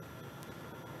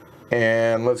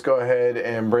 And let's go ahead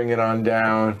and bring it on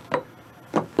down.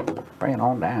 Bring it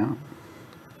on down.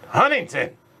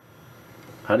 Huntington.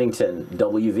 Huntington,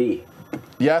 WV.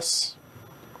 Yes.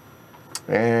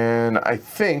 And I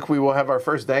think we will have our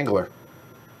first dangler.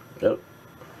 Yep.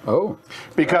 Oh.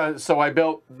 Because, so I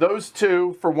built those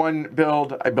 2 for 1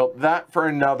 build, I built that for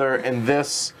another, and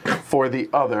this for the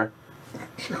other.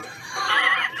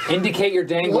 Indicate your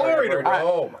dangler. Edward.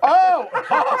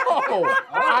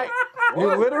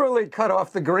 You literally cut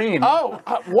off the green. Wow!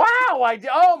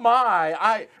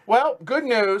 Well, good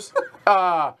news.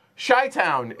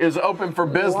 Chi-Town is open for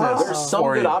business. There's some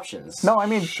for good you. options. No, I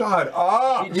mean, Shut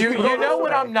up! You know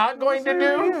what I'm not going to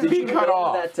do? Be cut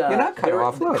off. That, You're not cut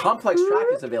off, look. Complex track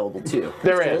is available too.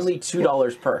 There It's is. only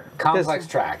 $2 per. Complex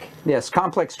track. yes,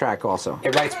 complex track also.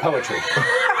 It writes poetry.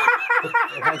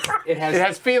 It has It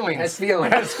has feelings. It has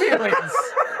feelings. It has feelings.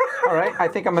 All right, I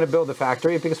think I'm going to build a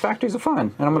factory because factories are fun.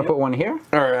 And I'm going to put one here.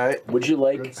 All right. Would you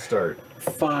like Good start.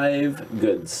 5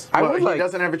 goods? I Well, would he like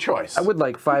doesn't have a choice. I would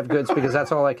like 5 goods because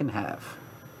that's all I can have.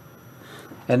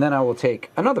 And then I will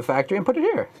take another factory and put it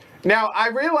here. Now, I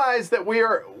realize that we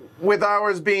are, with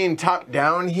ours being top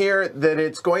down here, that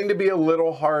it's going to be a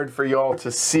little hard for y'all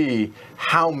to see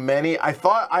how many. I've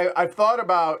thought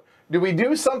about, do we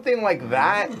do something like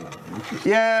that?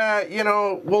 Yeah, you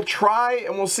know, we'll try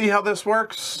and we'll see how this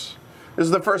works. This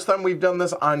is the first time we've done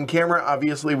this on camera.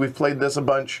 Obviously, we've played this a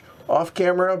bunch off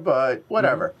camera, but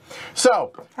whatever.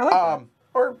 So, I like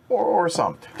that. or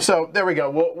some. So there we go.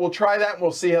 We'll try that and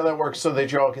we'll see how that works so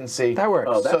that y'all can see. That works.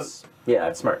 Oh, that's yeah,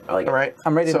 that's smart. I like All it. right.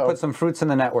 I'm ready to So- put some fruits in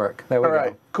the network. There we All go.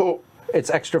 right. Cool. It's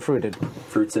extra fruited.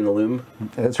 Fruits in the loom,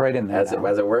 It's right in there. as it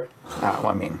now. were. Oh,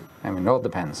 I mean, it all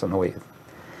depends on the weight.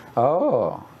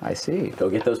 Oh, I see. Go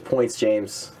get those points,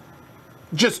 James.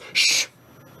 Just shh.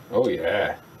 Oh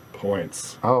yeah.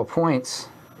 Points. Oh, points.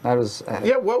 That was.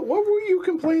 Yeah. What were you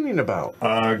complaining about?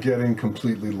 Getting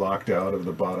completely locked out of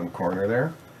the bottom corner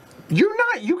there. You're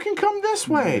not. You can come this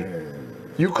way.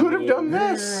 You could have done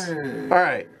this. All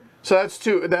right. So that's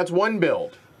 2. That's 1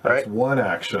 build. Right. That's 1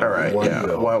 action. All right, One yeah,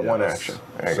 build, one yes. action.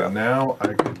 There you So go. now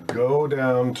I could go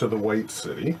down to the White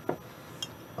City.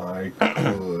 I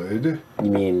could. You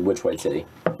mean which White City?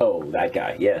 Oh, that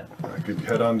guy. Yeah. I could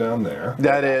head on down there.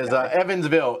 That is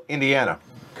Evansville, Indiana.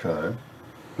 Okay.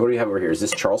 What do we have over here? Is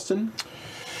this Charleston?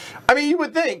 I mean, you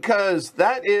would think, because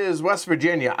that is West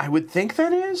Virginia. I would think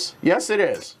that is. Yes, it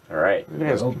is. All right. It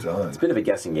is. Well done. It's a bit of a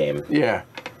guessing game. Yeah.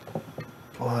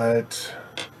 But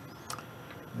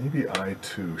maybe I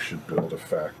too should build a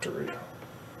factory.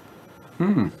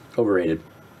 Overrated.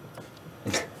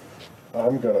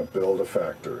 I'm gonna build a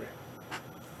factory.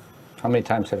 How many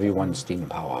times have you won Steam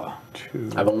Power?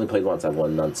 2. I've only played once. I've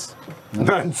won nonce.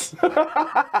 Nuns.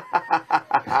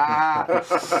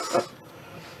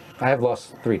 I have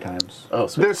lost 3 times. Oh,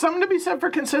 sweet. There's something to be said for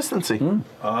consistency.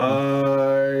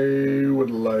 I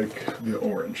would like the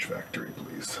orange factory,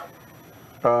 please.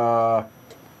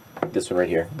 This one right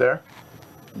here. There.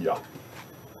 Yeah.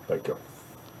 Thank you.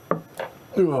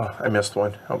 Ooh, I missed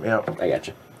one. Help me out. I got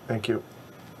you. Thank you.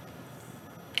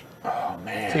 Oh,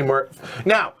 man. Teamwork.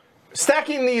 Now,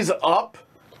 stacking these up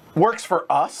works for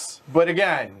us, but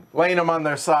again, laying them on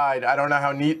their side, I don't know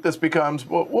how neat this becomes.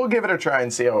 We'll give it a try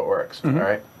and see how it works. All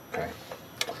right? Okay.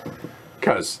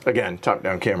 Because, again,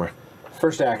 top-down camera.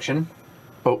 First action.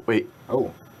 Oh, wait.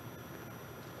 Oh.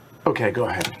 Okay, go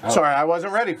ahead. Sorry, I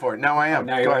wasn't ready for it. Now I am.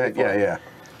 Now you're go ready ahead. for it. Yeah.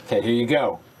 Okay, here you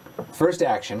go. First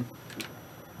action.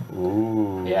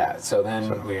 Ooh. Yeah, so then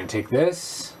we're going to take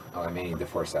this. Oh, I may need the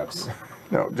forceps.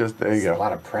 No, just there you It's a go.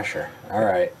 lot of pressure. All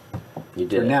right. You For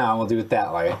did it. now, we'll do it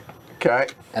that way. Okay.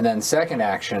 And then second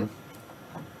action.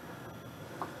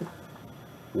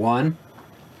 1,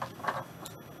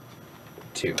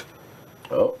 2.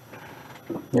 Oh.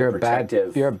 You're a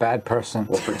protective. bad person.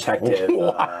 Well, protective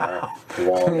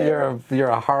wall there. You're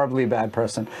a horribly bad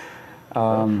person.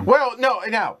 Well, no,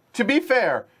 now, to be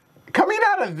fair, coming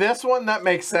out of this one, that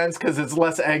makes sense because it's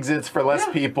less exits for less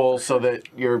people so that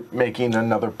you're making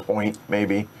another point,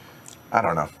 maybe. I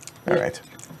don't know. All right.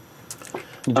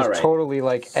 You just All right. totally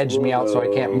like edged me out so I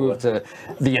can't move to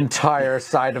the entire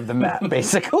side of the map,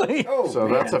 basically. So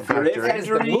that's a factory. That is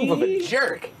the move of a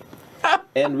jerk.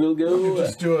 And we'll go.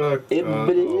 Just do a.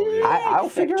 I'll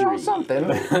figure out something.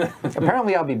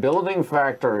 Apparently, I'll be building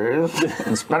factories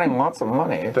and spending lots of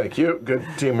money. Thank you. Good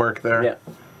teamwork there. Yeah.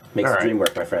 Makes All the right. dream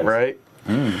work, my friends. Right?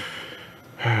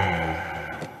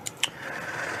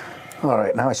 All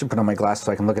right, now I should put on my glasses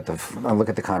so I can look at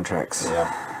the contracts.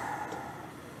 Yeah.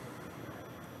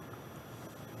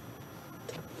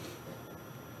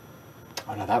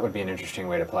 Oh, no, that would be an interesting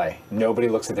way to play. Nobody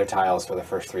looks at their tiles for the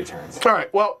first 3 turns. All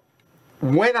right. Well,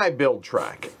 when I build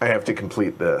track, I have to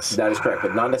complete this. That is correct,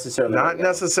 but not necessarily. Not right now.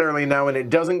 necessarily now, and it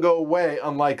doesn't go away,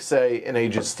 unlike, say, an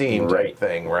Age of Steam type Right.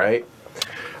 thing, right?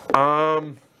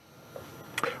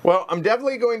 Well, I'm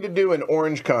definitely going to do an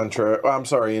orange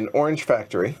an orange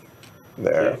factory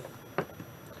there.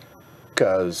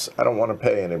 Because I don't want to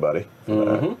pay anybody for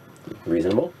that.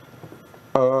 Reasonable.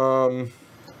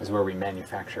 Is where we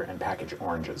manufacture and package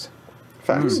oranges.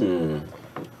 Facts.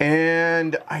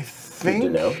 And I Good to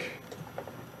think know.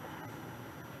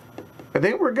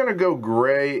 we're gonna go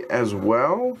gray as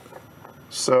well.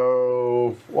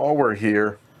 So while we're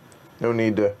here, no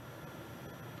need to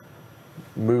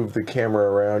move the camera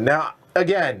around. Now,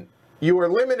 again, you are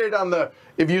limited on the.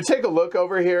 If you take a look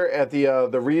over here at the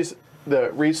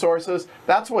resources,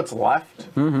 that's what's left.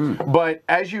 But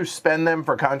as you spend them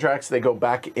for contracts, they go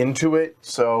back into it.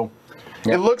 So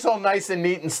it looks all nice and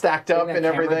neat and stacked up Bring and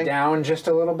that camera everything. down just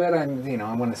a little bit. I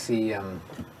want to see.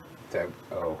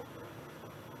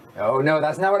 Oh no,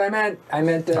 that's not what I meant. I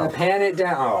meant pan it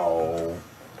down. Oh.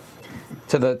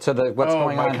 To the what's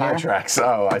going my on contracts.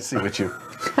 Oh, I see what you.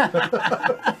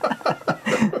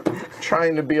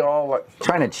 Trying to be all like. here?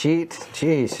 Trying to cheat?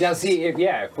 Jeez. Now see,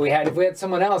 if we had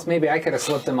someone else, maybe I could have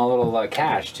slipped them a little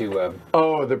cash to.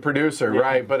 Oh, the producer,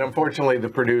 right? But unfortunately, the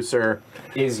producer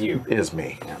Is you? is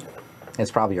me. Yeah.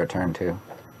 It's probably your turn too.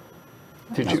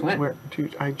 Did That's you? what?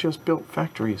 Dude, I just built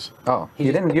factories. Oh,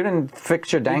 you didn't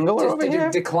fix your dangler Just over here?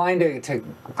 declined to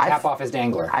tap off his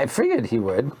dangler. I figured he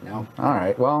would. No. All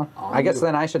right. Well, I guess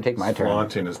then I should take my turn.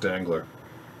 Flaunting his dangler.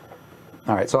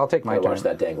 All right. So I'll take my I turn. watch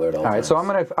that dangler at all. All right. times. So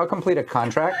I'll complete a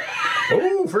contract.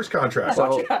 Oh, first contract. So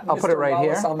I'll put it Mr. right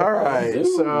here. Wallace on the All phone. right,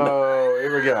 so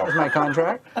here we go. My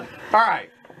contract. All right,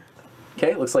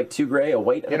 Okay, looks like 2 gray, a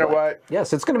white. And you a know black. what?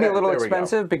 Yes, it's going to be a little There we go.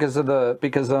 expensive because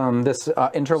this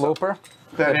interloper.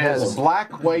 That has- is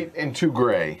black, white, and 2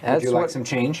 gray. Would That's you like what- some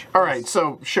change? All right,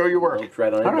 so show your work. Looked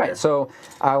right on All in there. right, so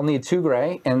I'll need 2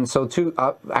 gray, and so 2.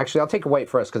 Actually, I'll take white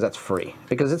first because that's free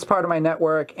because it's part of my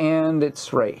network and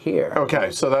it's right here. Okay,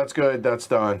 so that's good. That's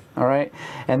done. All right,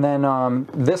 and then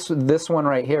this one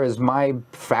right here is my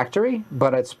factory,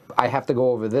 but I have to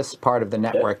go over this part of the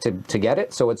network to get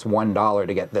it. So it's $1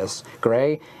 to get this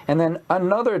gray, and then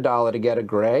another $1 to get a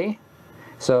gray.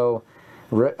 So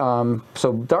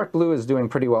dark blue is doing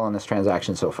pretty well on this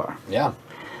transaction so far. Yeah.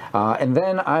 And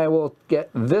then I will get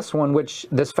this one, which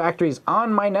this factory's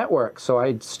on my network, so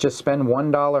I just spend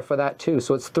 $1 for that too.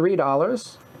 So it's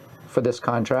 $3 for this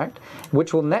contract,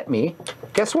 which will net me,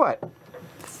 guess what?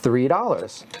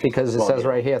 $3, because it says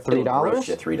right here $3. It'll gross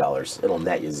you $3. It'll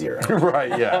net you 0.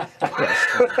 Right, yeah.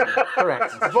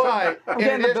 Correct. But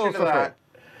in addition to that,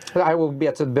 I will be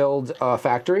able to build a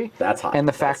factory. That's hot. And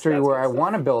the That's factory where good I stuff.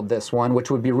 want to build this one, which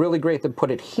would be really great to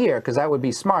put it here, because that would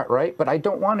be smart, right? But I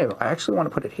don't want to. I actually want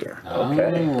to put it here.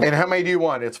 Okay. and how many do you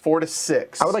want? It's 4 to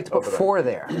 6. I would like to put 4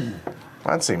 there.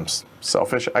 That seems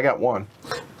selfish. I got 1.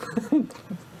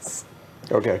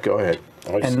 Okay, go ahead.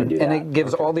 I was just gonna do And that. it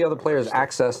gives all the other players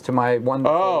access to my one.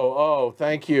 Oh,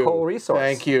 thank you. Coal resource.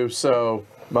 Thank you so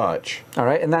much. All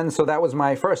right, and then so that was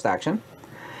my first action.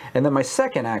 And then my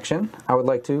second action, I would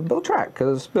like to build track,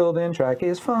 because building track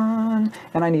is fun,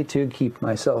 and I need to keep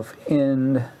myself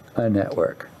in a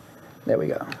network. There we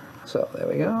go. So there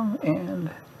we go, and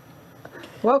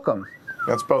welcome.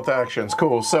 That's both actions.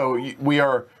 Cool. So we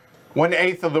are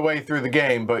 1/8 of the way through the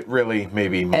game, but really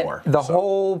maybe more. And the So-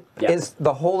 whole Yeah. is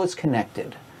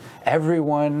connected.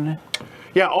 Everyone.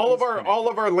 Yeah, all of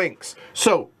our links.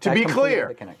 So to I be completed clear,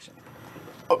 the connection.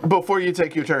 before you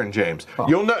take your turn, James,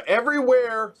 you'll know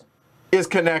everywhere is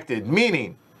connected.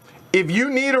 Meaning, if you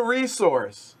need a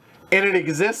resource and it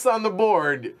exists on the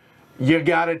board, you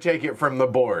got to take it from the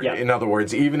board. Yeah. In other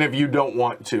words, even if you don't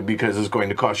want to, because it's going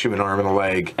to cost you an arm and a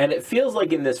leg. And it feels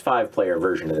like in this 5-player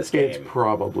version of this game, It's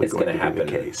probably it's going going to to be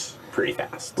happen the case. pretty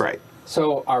fast. Right.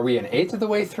 So are we an 1/8 of the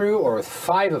way through, or with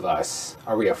 5 of us,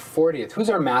 are we a 40th? Who's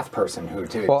our math person who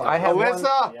to? Well, I have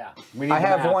Alyssa! Yeah, we need I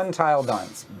have math. 1 tile done.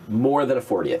 More than a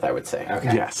 40th, I would say.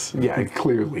 Okay. Yes. Yeah,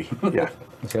 clearly. Yeah.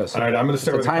 Okay, so All right, I'm going to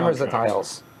start the with timer's the contract.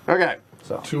 tiles. Okay.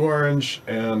 So 2 orange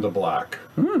and a black.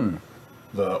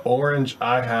 The orange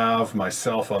I have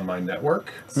myself on my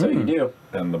network, So you do.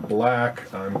 and the black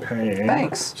I'm paying.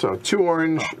 thanks. So 2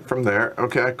 orange from there.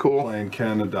 Okay, cool. Playing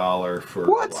Ken $1 for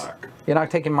What? black. You're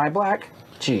not taking my black?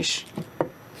 Jeesh.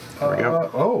 There we go.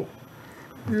 Oh,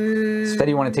 Instead,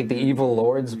 you want to take the evil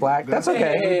lord's black? That's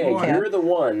okay. Hey, You can. you're the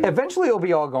one. Eventually, it'll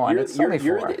be all gone. It's only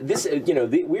 4. This,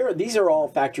 these are all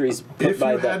factories put If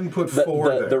by you the, hadn't put the, 4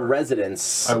 the, there, the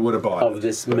residents I would have bought of it.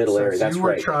 this But middle area. since That's you were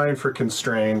right. trying for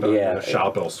constrained, I'm Yeah. going to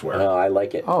shop elsewhere. I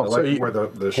like it. Oh, I so like you- where the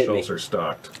hit me. shelves are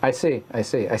stocked. I see. I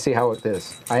see how it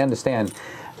is. I understand.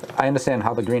 I understand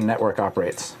how the green network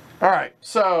operates. All right.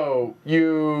 So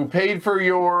you paid for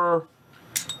your.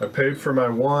 I paid for my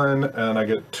 1, and I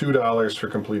get $2 for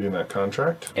completing that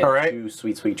contract. And all right. 2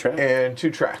 sweet track. And 2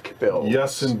 track bills.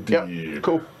 Yes, indeed. Yep.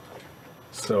 Cool.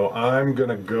 So I'm going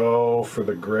to go for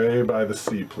the gray by the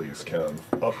sea, please, Ken.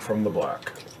 Up from the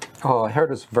black. Oh, I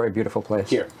heard it's a very beautiful place.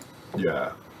 Here.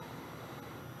 Yeah.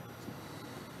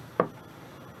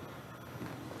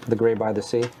 The gray by the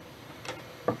sea.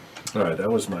 All right, that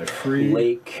was my free.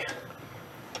 Lake.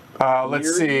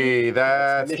 Let's Erie? see.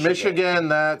 That's Michigan. Michigan.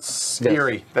 That's Yes.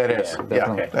 Erie. That is. Yeah, Yeah,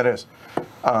 definitely. that is.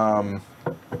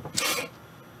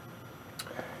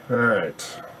 All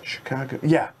right. Chicago.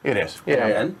 Yeah, it is. Yeah.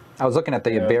 And I was looking at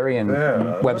the Iberian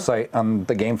yeah. website on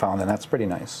the Gamefound, and that's pretty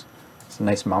nice. It's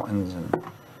nice mountains and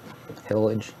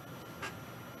hillage.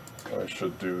 I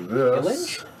should do this.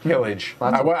 Village? Hillage.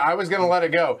 I was going to let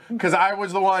it go because I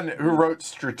was the one who wrote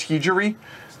strategery.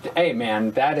 Hey,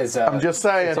 man, that is. I'm just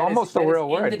saying. It's almost a that is real in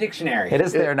word. the dictionary. It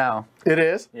is there now. It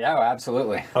is. Yeah,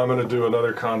 absolutely. I'm going to do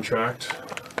another contract.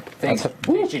 Thanks,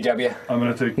 GW. I'm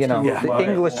going to take You know, 2 of the my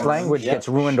English orange, language Yep. gets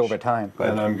ruined over time.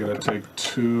 and I'm going to take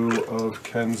 2 of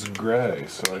Ken's gray.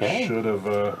 So Okay.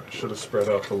 I should have spread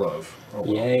out the love. Oh,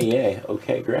 well. Yay.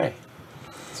 Okay, Gray.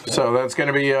 So that's going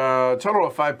to be a total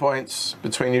of 5 points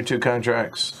between your 2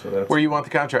 contracts. So that's- Where you want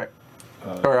the contract?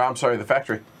 Or I'm sorry, the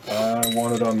factory. I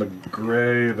want it on the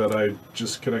gray that I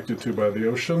just connected to by the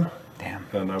ocean, Damn.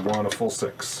 and I want a full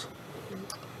 6.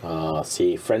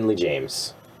 See, friendly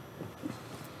James.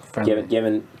 Friendly.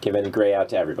 Giving Gray out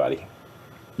to everybody.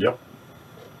 Yep.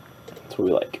 That's what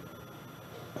we like.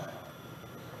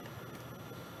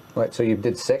 What, so you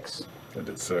did 6? I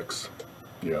did 6.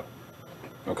 Yeah.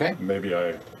 Okay. Maybe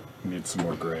I need some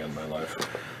more gray in my life.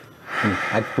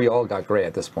 We all got gray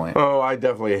at this point. Oh, I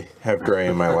definitely have gray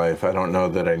in my life. I don't know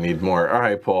that I need more. All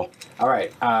right, Paul. All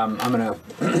right. I'm going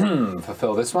to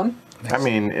fulfill this one. I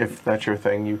mean, if that's your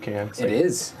thing, you can. It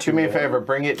is. Do me a favor,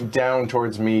 bring it down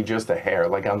towards me just a hair,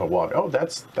 like on the water. Oh,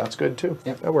 that's good too.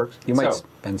 Yep. That works. You might So-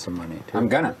 spend some money too. I'm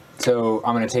gonna. So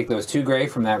I'm gonna take those 2 gray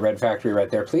from that red factory right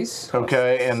there, please.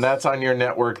 Okay, and that's on your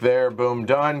network there. Boom,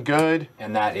 done. Good.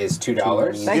 And that is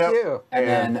 $2. Thank Yep. you. And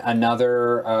then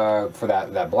another for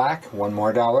that black, $1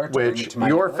 more to bring it Which to my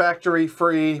your network. factory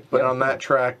free, but Yep. on that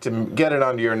track to get it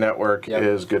onto your network Yep.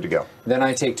 is good to go. Then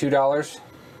I take $2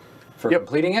 for Yep.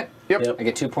 completing it. Yep. I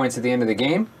get 2 points at the end of the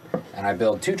game, and I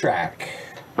build 2 track.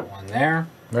 1 there,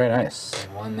 Very nice.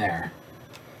 and 1 there.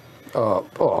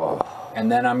 Oh. And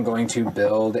then I'm going to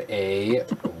build a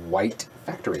white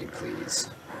factory, please.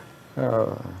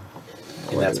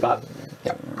 In that spot.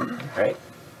 Yep. Right.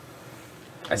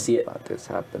 I see it. About this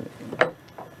happening.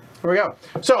 Here we go.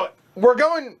 So we're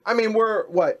going. I mean, we're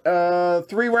what?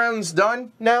 3 rounds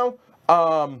done now.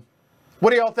 What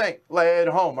do y'all think at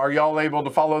home? Are y'all able to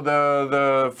follow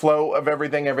the flow of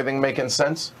everything? Everything making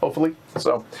sense? Hopefully.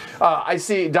 So I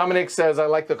see Dominic says I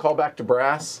like the callback to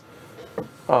brass.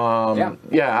 Yeah.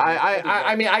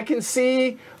 I mean, I can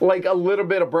see like a little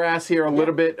bit of brass here, a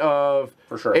little bit of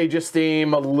For sure. Age of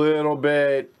Steam, a little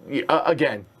bit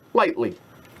again, lightly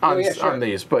on, yeah, sure. on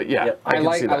these, but yeah, Yep. I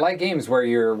can see that. I like games where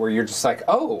you're just like,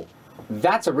 oh,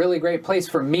 that's a really great place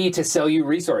for me to sell you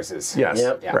resources. Yes,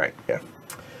 Yep. Yeah. right, yeah.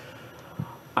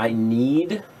 I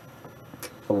need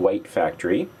a white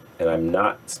factory, and I'm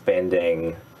not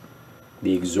spending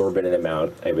the exorbitant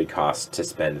amount it would cost to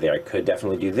spend there. I could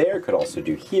definitely do there, could also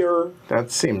do here.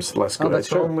 That seems less good. that's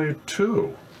It's only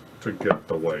 2 to get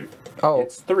the white. Oh.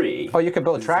 It's 3. Oh, you could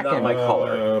build It's track not in. my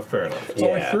color. Fair enough. It's Yeah.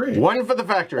 only 3. One for the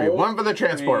factory, one for the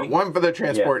transport, 3. one for the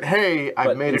transport. Yeah. Hey, I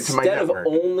But made it to my instead network.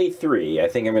 of only 3, I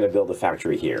think I'm going to build a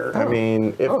factory here. I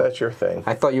mean, if that's your thing.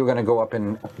 I thought you were going to go up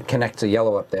and connect to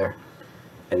yellow up there.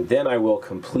 And then I will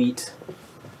complete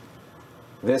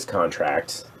this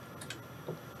contract,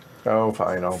 Oh,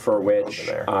 fine. I'll for which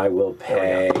over there. I will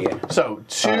pay. So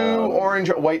 2 orange,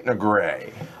 a white, and a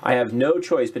gray. I have no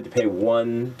choice but to pay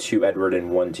 1 to Edward and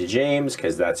 1 to James,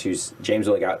 because that's who's. James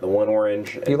only got the 1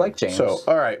 orange. You like James? So,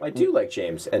 all right. I do like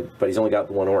James, but he's only got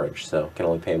the 1 orange, so can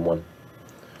only pay him 1.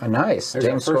 Oh, nice. There's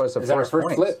James our scores the is that our first first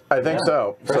point. flip? I think Yeah.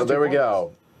 so. So First there 2 we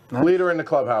go. Leader in the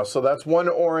clubhouse. So that's 1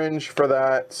 orange for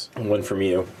that. 1 from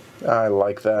you. I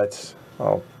like that.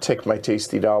 I'll take my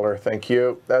tasty dollar. Thank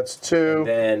you. That's 2.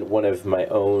 Then 1 of my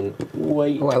own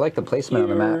white. Oh, I like the placement on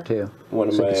the map here, too. 1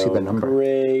 of So you my can see the own number.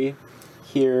 gray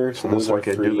here. So Almost those like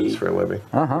are I do this 3. for a living.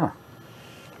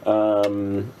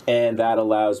 And that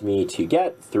allows me to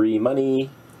get 3 money.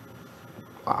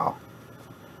 Wow.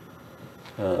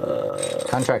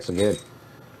 Contracts are good.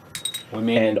 We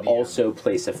made And it, also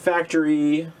place a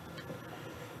factory.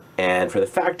 And for the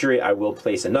factory, I will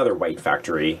place another white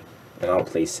factory. And I'll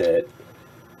place it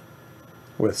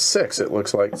With 6, it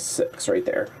looks like. 6 right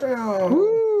there.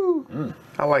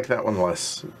 I like that one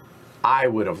less. I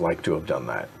would have liked to have done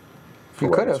that. For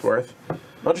You what could it's have. worth.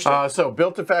 Interesting. So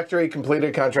built a factory,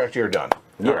 completed contract, you're done.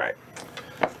 Yeah.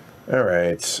 All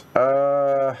right.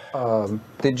 All right.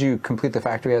 Did you complete the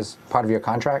factory as part of your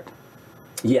contract?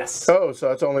 Yes. Oh, so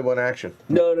that's only 1 action.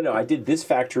 No. I did this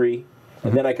factory,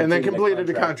 and then I completed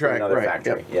the for contract, another right,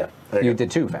 factory. yep. Yeah. You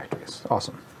did 2 factories.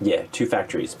 Awesome. Yeah, 2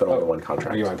 factories, but only 1 Oh,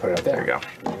 contract. you want to put it up there? There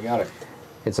you go. You got it.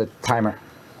 It's a timer.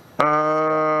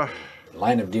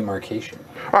 Line of demarcation.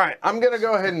 All right, I'm going to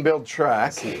go ahead and build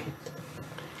track.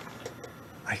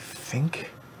 I think.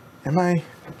 Am I?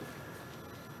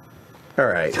 All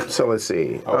right, so let's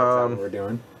see. Oh, is that what we're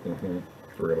doing?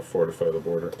 We're going to fortify the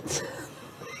border.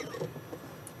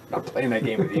 Not playing that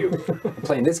game with you. I'm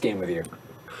playing this game with you.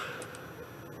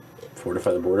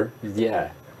 Fortify the border.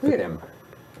 Yeah. Look at him.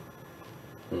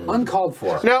 Uncalled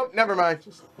for. No, never mind.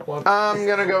 I'm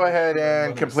going to go ahead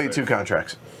and complete 2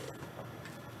 contracts.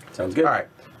 Sounds good. All right,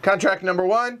 contract number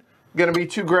 1, going to be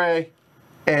 2 gray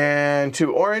and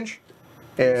 2 orange.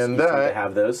 And You seem that, to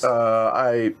have those.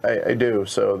 I do.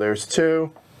 So there's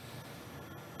 2.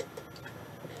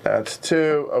 That's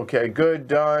 2. Okay, good,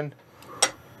 done.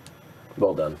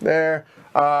 Well done. There.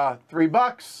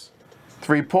 $3,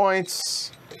 3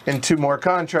 points, and 2 more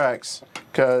contracts.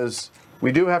 Because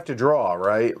we do have to draw,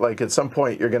 right? Like at some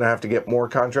point, you're going to have to get more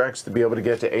contracts to be able to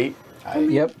get to 8.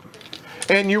 Yep.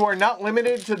 And you are not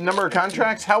limited to the number of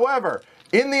contracts. However,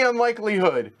 in the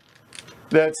unlikelihood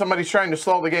that somebody's trying to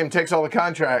stall the game, takes all the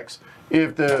contracts,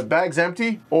 if the bag's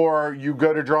empty or you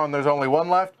go to draw and there's only 1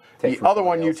 left, Take the from other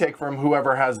one somebody you else. take from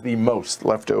whoever has the most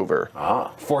left over.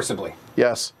 Forcibly.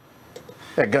 Yes.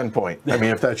 At gunpoint. I mean,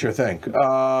 if that's your thing.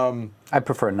 I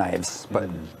prefer knives, but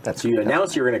that's So you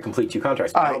announced you were going to complete 2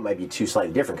 contracts, but now it might be 2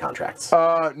 slightly different contracts.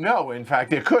 No, in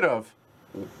fact, it could have.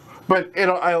 but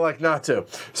I elect not to.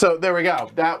 So there we go.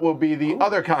 That will be the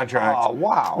other contract. Oh,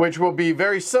 wow. Which will be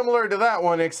very similar to that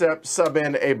one, except sub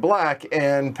in a black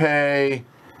and pay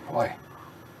Boy.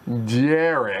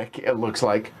 Derek, it looks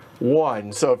like,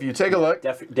 1. So if you take a look.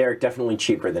 Derek definitely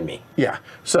cheaper than me. Yeah.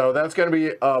 So that's going to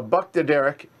be a buck to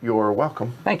Derek. You're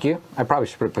welcome. Thank you. I probably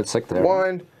should have put 6 there.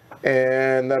 1,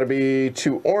 and that'll be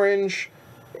 2 orange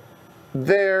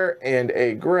there, and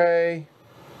a gray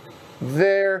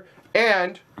there.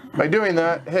 And by doing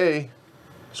that, hey,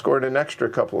 scored an extra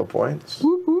couple of points.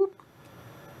 Whoop, whoop.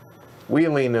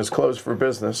 Wheeling is closed for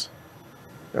business.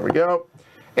 There we go.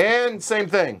 And same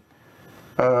thing.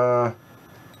 $3.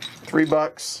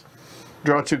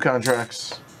 Draw 2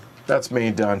 contracts. That's me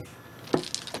done.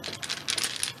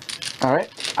 All right.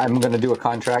 I'm going to do a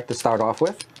contract to start off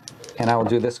with, and I will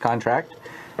do this contract.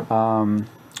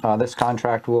 This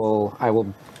contract I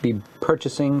will be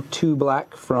purchasing 2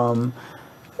 black from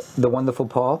the wonderful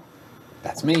Paul.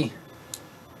 That's me.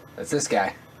 That's this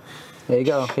guy. There you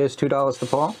go. Here's $2 to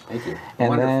Paul. Thank you. And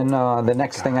Wonderful. then the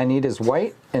next thing I need is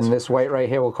white, and this white right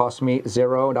here will cost me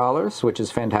 $0, which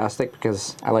is fantastic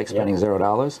because I like spending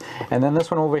 $0. And then this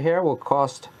one over here will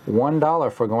cost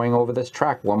 $1 for going over this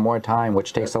track one more time,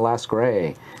 which takes the last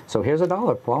gray. So here's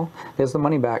 $1, Paul. There's the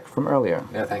money back from earlier.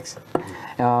 Yeah, thanks.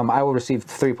 I will receive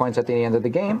 3 points at the end of the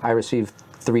game. I receive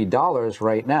 $3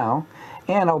 right now,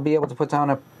 and I'll be able to put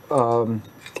down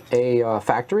a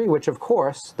factory, which of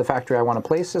course the factory I want to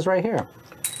place is right here.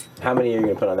 How many are you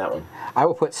going to put on that one? I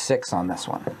will put 6 on this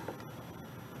one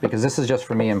because this is just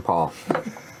for me and Paul.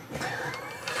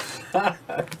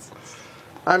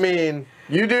 I mean,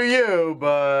 you do you,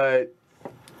 but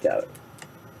Got it.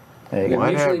 There you go.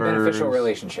 Mutually Whatever. beneficial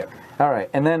relationship. All right,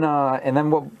 and then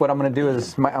what I'm going to do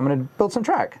is I'm going to build some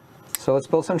track. So let's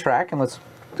build some track, and let's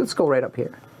go right up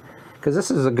here because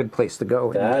this is a good place to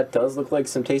go. That does look like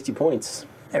some tasty points.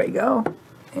 There we go,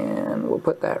 and we'll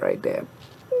put that right there.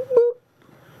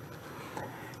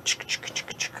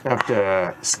 up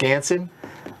to Skansen.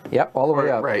 Yep, all the way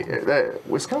up. Right,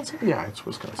 Wisconsin? Yeah, it's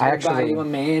Wisconsin. I Buy actually, you a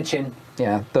mansion.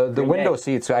 yeah, the window Renee.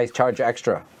 seats I charge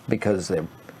extra because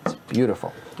it's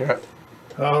beautiful. Yeah.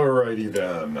 Alrighty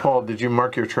then. Paul, did you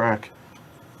mark your track?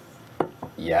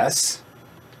 Yes.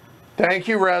 Thank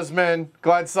you, Resman.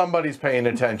 Glad somebody's paying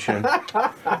attention.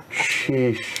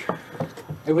 Sheesh.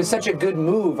 It was such a good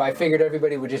move, I figured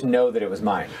everybody would just know that it was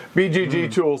mine.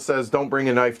 BGG Tool says, don't bring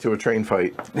a knife to a train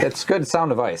fight. It's good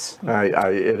sound advice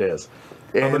It is.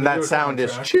 And gonna that do a sound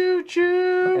is contract.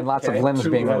 choo-choo. and lots Okay. of limbs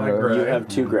 2 being black, removed. gray. You have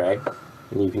 2 gray,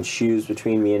 and you can choose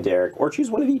between me and Derek, or choose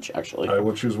one of each, actually. I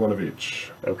will choose one of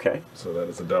each. Okay. So that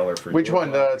is $1 for you. Which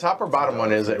one, the top or bottom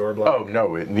one is it? Your black. Oh,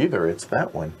 no, neither. It's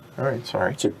that one. All right,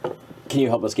 sorry. So, can you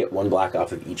help us get 1 black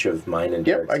off of each of mine and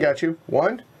Yep, Derek's? I got you.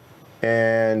 1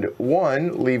 and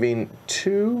 1, leaving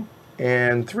 2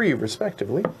 and 3,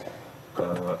 respectively.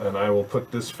 And I will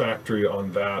put this factory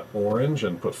on that orange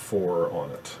and put 4 on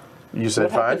it. You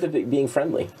said What happened 5? to it being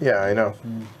friendly? Yeah, I know.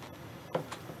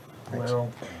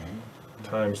 Well,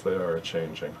 times they are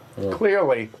changing.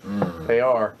 Clearly, they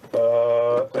are.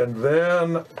 And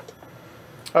then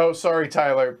Oh, sorry,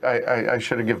 Tyler. I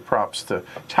should have given props to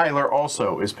Tyler.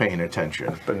 Also is paying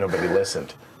attention, but nobody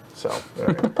listened. So, all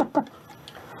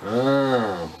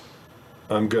right.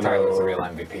 I'm going Tyler's the real to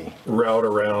MVP. route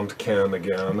around Ken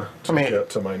again to I mean- get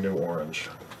to my new orange.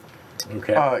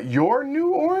 Okay. Your new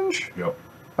orange? Yep.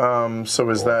 So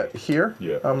is that here?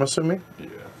 Yeah. I'm assuming. Yeah.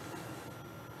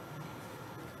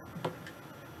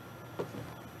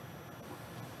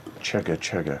 Chugga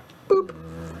chugga. Boop.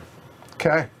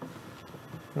 Okay.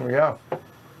 There we go.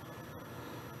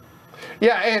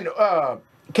 Yeah, and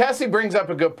Cassie brings up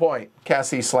a good point.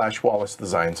 Cassie / Wallace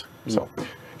Designs. So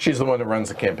she's the one that runs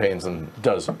the campaigns and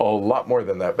does a lot more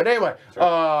than that. But anyway,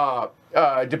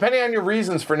 depending on your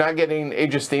reasons for not getting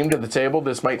Age of Steam to the table,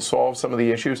 this might solve some of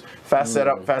the issues. Fast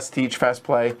setup, fast teach, fast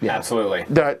play. Yeah, absolutely.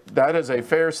 That is a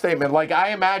fair statement. Like I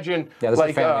imagine, Yeah, this is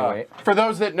like family weight. for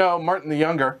those that know Martin the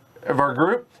Younger of our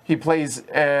group, he plays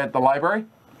at the library.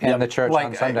 And the church Like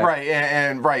on Sunday. right,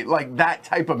 and right, like that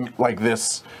type of like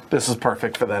this. This is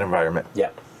perfect for that environment. Yeah.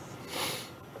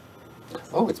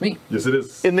 Oh, it's me. Yes, it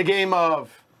is. In the game of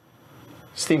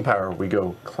Steam Power, we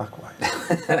go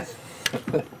clockwise.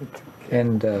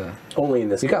 And Only in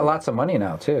this. you got lots of money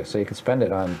now too, so you can spend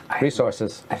it on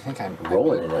resources. I think I'm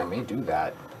Rolling in it. I may do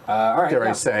that. All right. Dare I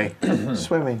yeah. say,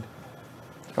 swimming.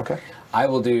 Okay. I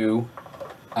will do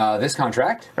this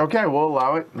contract. Okay, we'll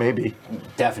allow it. Maybe.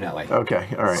 Definitely. Okay.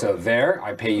 All right. So there,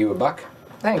 I pay you $1.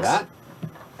 Thanks. For that.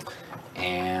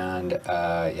 And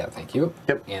Yeah, thank you.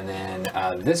 Yep. And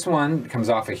then this one comes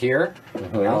off of here.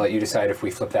 I'll let you decide if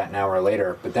we flip that now or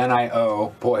later. But then I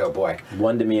owe, boy, oh boy.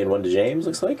 One to me and one to James,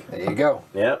 looks like. There you go.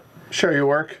 Yep. Show your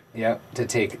work. Yep, to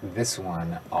take this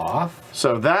one off.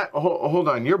 So that, hold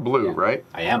on, you're blue, right?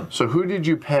 I am. So who did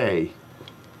you pay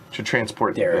to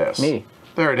transport Derek. this? Me.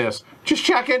 There it is. Just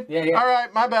checking. Yeah. All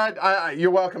right, my bad.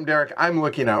 You're welcome, Derek. I'm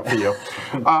looking out for you.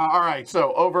 All right,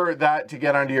 so over that to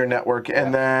get onto your network,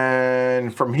 and then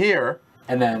from here.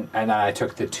 And then I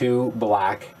took the 2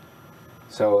 black.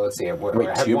 So let's see. Wait,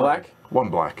 I had 2 one. black? 1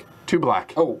 black. 2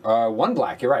 black. Oh, 1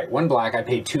 black. You're right. 1 black. I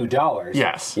paid $2.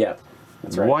 Yes. Yep.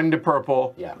 That's right. 1 to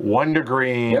purple. Yeah. 1 to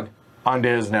green. Yep. Onto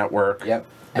his network. Yep.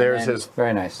 And There's then- his.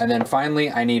 Very nice. And then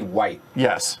finally, I need white.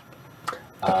 Yes.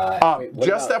 Wait, what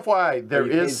Just about- FYI, there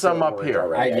you paid is some for up orange here.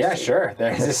 already. Yeah, see. sure.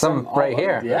 There's some all right over-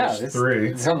 here. Yeah, There's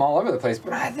 3. some all over the place.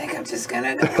 But I think I'm just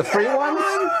gonna go. The free ones?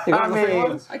 You I got the free mean-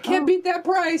 ones? I can't beat that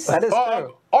price. That is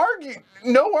true.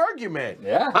 No argument.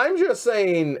 Yeah. I'm just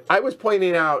saying, I was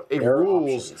pointing out a There are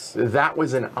rules options. that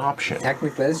was an option.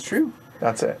 Technically, that's true.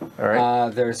 That's it. All right.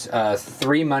 There's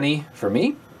 3 money for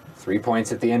me, 3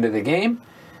 points at the end of the game,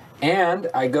 and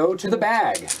I go to the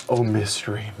bag. Oh,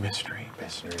 mystery. Mystery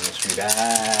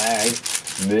bag.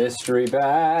 Mystery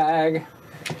bag.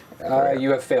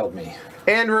 You have failed me.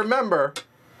 And remember,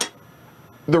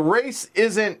 the race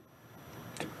isn't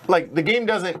like the game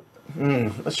doesn't.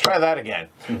 Let's try that again.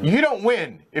 You don't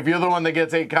win if you're the one that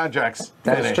gets 8 contracts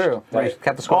That finished. is true. Right.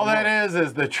 Kept the score. All that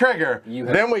is the trigger. You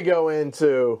have- Then we go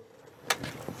into.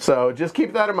 So just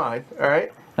keep that in mind. All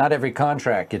right. Not every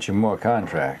contract gets you more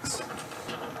contracts.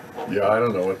 Yeah, I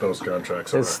don't know what those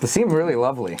contracts They are. seem really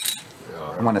lovely.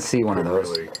 I want to see one of those.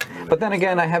 Really, But then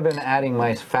again, I have been adding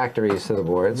my factories to the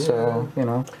board, so, you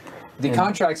know. The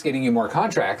contracts getting you more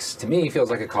contracts, to me,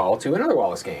 feels like a call to another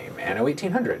Wallace game, Anno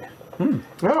 1800.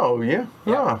 Oh yeah.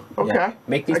 Yeah. Oh, okay. Yeah.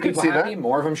 Make these I can people see happy, that.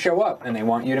 more of them show up, and they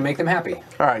want you to make them happy.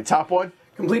 All right. Top one.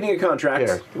 Completing a contract.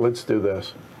 Here. Let's do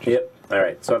this. Yep. All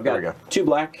right. So I've There we got go. 2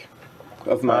 black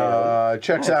of my own.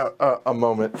 Checks out a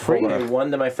moment. Free. Hold on. And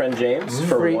 1 to my friend James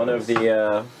for Free. one of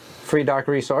the Free dark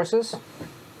resources.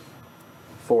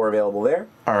 4 available there.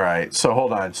 All right. So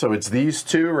hold on. So it's these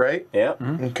 2, right? Yep.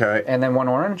 Okay. And then 1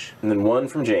 orange. And then 1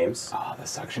 from James. Oh, the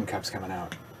suction cup's coming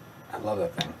out. I love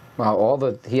that thing. Wow,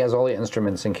 he has all the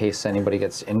instruments in case anybody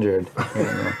gets injured. You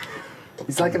know.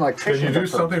 He's like an electrician. Can you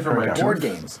do but something for my board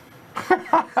tooth? games?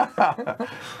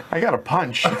 I got a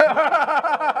punch. It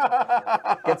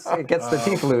gets the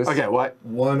teeth loose. Okay. What?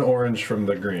 1 orange from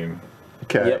the green.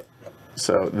 Okay. Yep.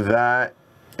 So that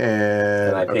and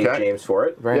And I paid okay. James for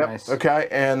it. Very Yep. nice. Okay.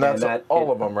 And that's And that,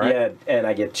 all of them, right? Yeah, and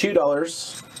I get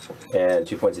 $2 and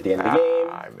 2 points at the end of the game.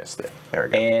 I missed it. There we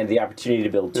go. And the opportunity to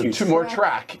build 2 more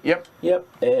track. Yep. Yep,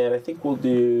 and I think we'll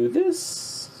do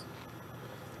this.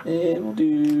 And we'll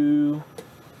do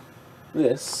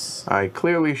this. I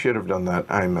clearly should have done that.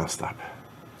 I messed up.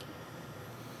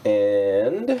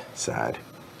 And Sad.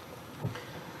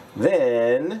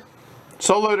 then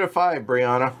Solo to 5,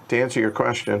 Brianna, to answer your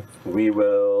question. we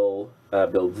will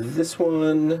build this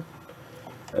one.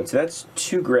 And so that's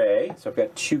 2 gray. So I've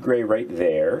got 2 gray right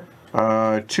there.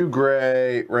 2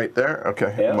 gray right there.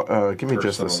 Okay. Yeah. Give me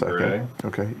just a Personal second.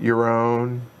 Okay. Your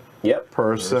own Yep.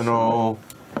 personal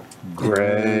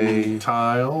gray.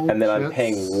 Tile. And then I'm chips,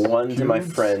 paying 1 to my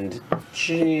cubes. friend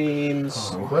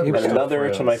James. I'm glad You we're And still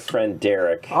another to my friends. friend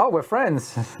Derek Oh, we're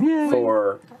friends. Yay.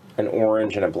 for an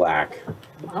orange and a black.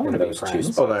 I want to be those 2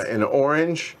 friends. Hold spots. on. An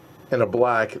orange and a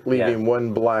black, leaving Yeah.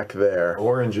 1 black there.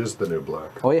 Orange is the new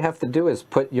black. All you have to do is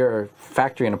put your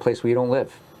factory in a place where you don't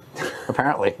live.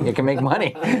 Apparently, you can make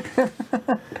money.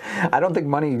 I don't think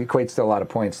money equates to a lot of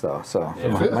points, though. So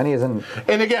money isn't.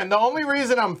 And again, the only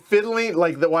reason I'm fiddling,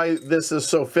 why this is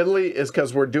so fiddly, is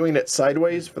because we're doing it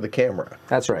sideways for the camera.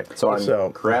 That's right. So I'm So-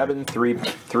 grabbing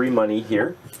three money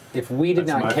here. If we did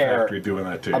That's not my care factory doing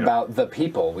that to you. about the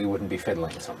people, we wouldn't be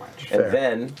fiddling so much. And Fair.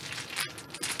 then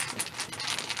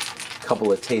a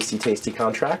couple of tasty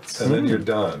contracts. And then you're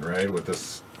done, right? With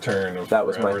this turn of That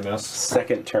was my foreverness.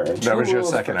 second turn. That was your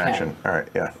rules second for action. Ken. All right,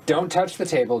 yeah. Don't touch the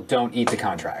table. Don't eat the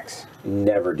contracts.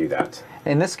 Never do that.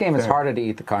 In this game, it's harder to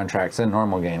eat the contracts than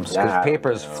normal games because Yeah,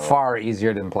 paper is far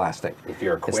easier than plastic. If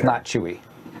you're a It's quitter. not chewy.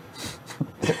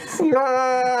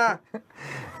 Ah,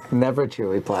 Never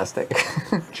chewy plastic.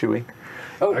 Chewy.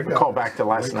 Oh, I got Call back to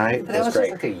last night. that was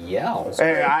great. just like a yell.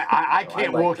 Hey, I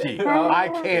can't liked Wookiee. it. I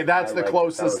can't. That's I the liked it.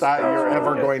 closest That was you're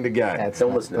ever good. going to get. That's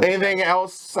Don't listen to me. Anything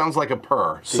else sounds like a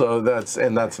purr. So that's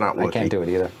not Wookiee. I can't do it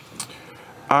either.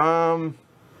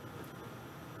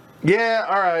 Yeah.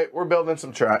 All right. We're building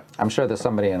some track. I'm sure there's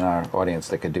somebody in our audience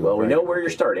that could do it. Well, we right. know where you're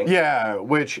starting. Yeah.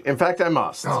 Which, in fact, I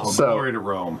must. Oh, so glory to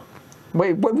Rome.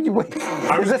 Wait, what would you wait?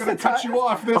 I was going to cut you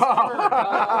off this turn.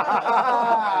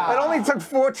 It only took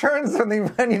 4 turns when you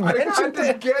mentioned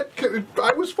it.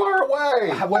 I was far away.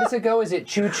 What does it go? Is it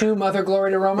choo choo, mother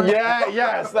glory to Roma? Yeah,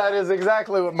 yes, that is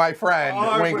exactly what my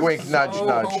friend. Wink, wink, nudge, I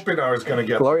nudge. was hoping I was going to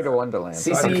get Glory to Wonderland.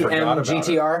 CCM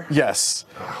GTR. Yes.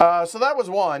 So that was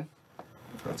one,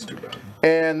 That's too bad.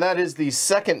 and that is the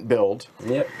second build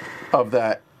Yep. of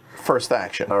that first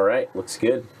action. All right. Looks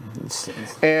good.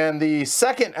 And the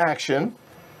second action.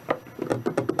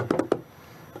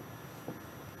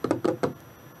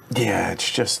 Yeah, it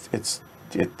just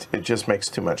makes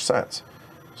too much sense.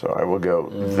 So I will go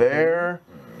there,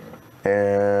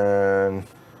 and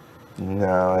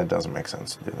no, it doesn't make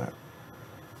sense to do that.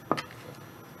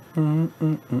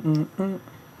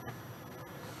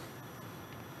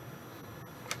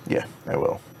 Yeah, I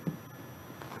will.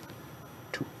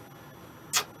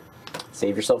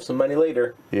 Save yourself some money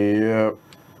later. Yep.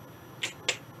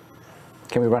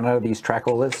 Can we run out of these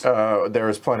trackolas? There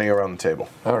is plenty around the table.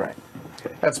 All right.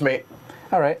 That's me.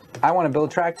 All right. I want to build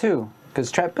track too,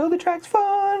 because build a track's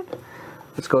fun.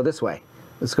 Let's go this way.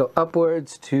 Let's go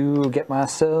upwards to get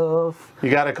myself You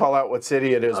got to call out what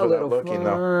city it is a without little looking,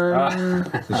 though.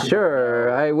 fun.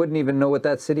 Sure. I wouldn't even know what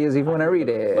that city is even when I read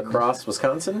it. Lacrosse,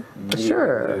 Wisconsin.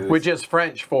 Sure. Which is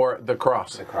French for the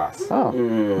cross. Across. Oh,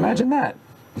 imagine that.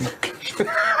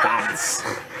 Facts.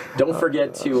 Don't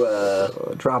forget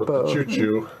to. Drop a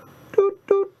Choo-choo. doot,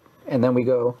 doot, and then we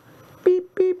go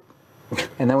beep beep,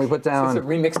 and then we put Is it down.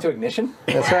 remixed to Ignition?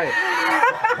 That's right.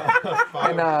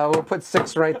 And we'll put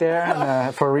 6 right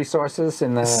there for resources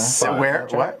in the. So where?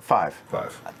 What? 5.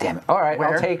 5. Damn it! All right,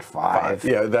 Where? I'll take 5.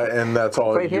 Yeah, and that's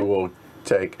all Right you here? will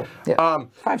take. Yeah. 5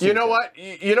 You seems know good. what?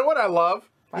 You know what I love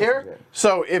here? good.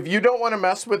 So if you don't want to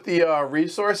mess with the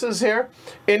resources here,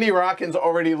 Indy Rockin's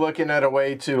already looking at a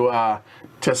way to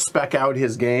spec out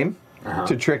his game,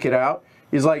 to trick it out.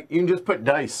 He's like, you can just put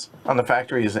dice on the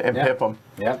factories and pip them.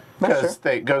 Yep. Because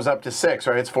it goes up to 6,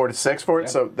 right? It's 4 to 6 for it,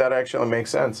 so that actually makes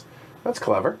sense. That's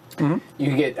clever. You get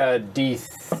you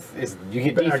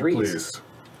get Bag, D3s please.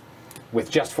 with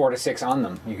just 4 to 6 on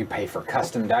them. You could pay for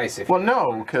custom dice if. Well,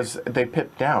 no, because they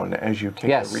pip down as you take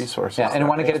Yes. the resources. Yeah, and I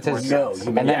want to get it to. No, and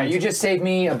Yeah, then you just saved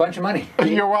me a bunch of money.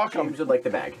 You're welcome. James would like the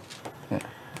bag.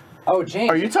 Oh, James.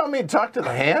 Are you telling me to talk to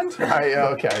the hand?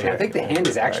 Okay. I think the hand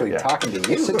is actually Yeah. talking to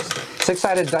you.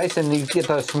 6-sided dice, and you get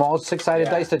the small 6-sided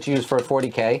dice that you use for a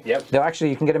 40K. Yep. They'll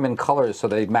actually, you can get them in colors, so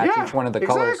they match each one of the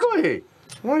colors. Exactly.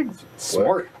 Like,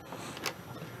 Smart.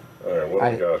 All right, what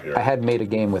do we got here? I had made a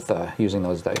game with using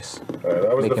those dice. All right,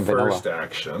 that was making the vanilla. first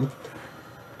action.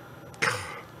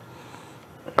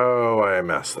 oh, I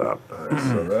messed up. All right,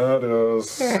 so that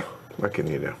is... What can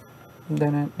you do?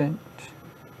 Dun, dun,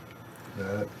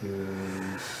 That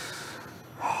is...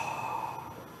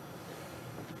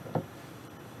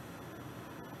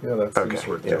 Yeah, that seems Okay,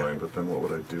 worth yeah. doing, but then what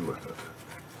would I do with it?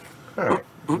 All right.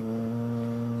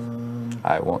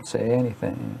 I won't say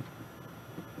anything.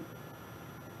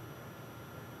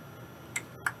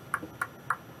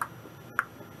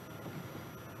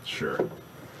 Sure.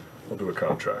 We'll do a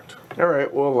contract. All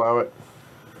right, we'll allow it.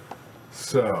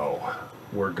 So,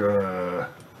 we're gonna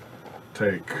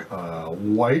take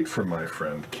white from my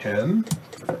friend Ken.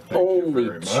 Thank you Only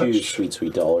very 2 much.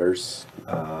 sweet dollars.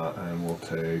 And we'll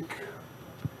take...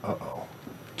 Uh-oh.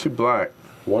 2 black.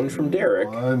 1 from Derek.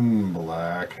 One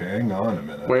black. Hang on a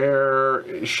minute. Where?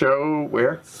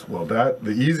 Well,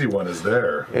 the easy one is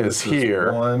there. Is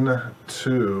here. 1,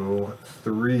 2,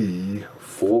 3,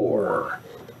 4.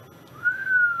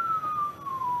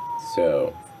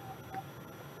 So,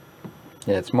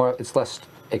 Yeah, it's less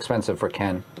expensive for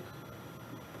Ken.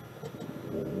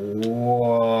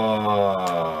 Wow.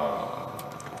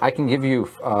 I can give you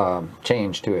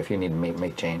change too if you need to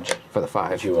make change for the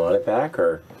 5. do you want it back,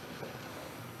 or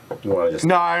you want to just...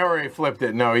 No, I already flipped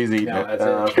it. No, he's eating No, it.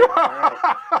 that's it.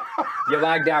 You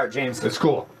lagged out, James. It's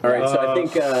cool. All right, so I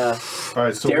think All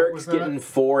right, so what Derek's was that? getting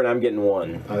 4 and I'm getting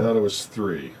 1. I thought it was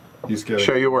 3. He's getting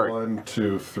Show your work. 1,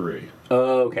 2, 3.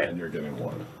 Oh, okay. And you're getting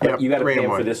 1. Yep, You got to 3 pay and him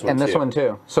for 1. this one And this too. one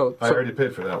too. So, I already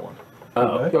paid for that one.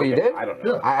 Oh, Didn't I? Oh, you okay. did? I don't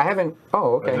know. Yeah. I haven't.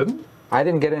 Oh, okay. I didn't? I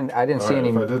didn't get in. I didn't see Alright, any.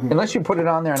 if I didn't- Unless you put it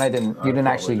on there and I didn't. You didn't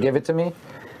actually probably give it to me.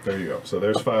 There you go. So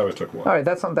there's 5. I took 1. All right,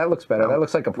 that looks better. That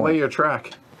looks like a Lay point. your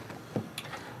track.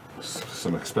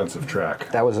 Some expensive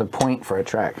track. That was a point for a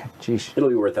track. Jeez. It'll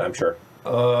be worth it, I'm sure.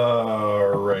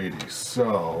 Alrighty.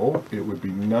 So it would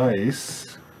be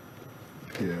nice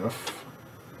if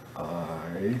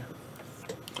I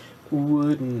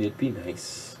Wouldn't it be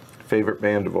nice? Favorite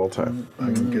band of all time.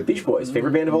 can get Beach Boys,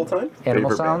 favorite band of all time? Animal Favorite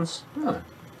band. sounds.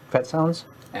 Pet Sounds.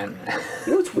 And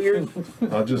You know what's weird?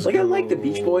 I'll just Like, I go like the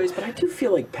Beach Boys, but I do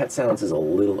feel like Pet Sounds is a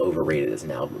little overrated as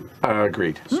an album.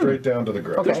 Agreed. straight down to the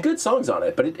ground. Okay. There's good songs on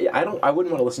it, but I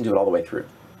wouldn't want to listen to it all the way through.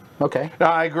 Okay. No,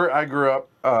 I grew up.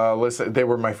 Listen, they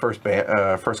were my first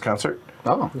first concert.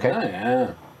 Oh, okay. oh,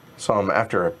 yeah. Saw them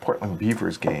after a Portland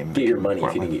Beavers game. Get your money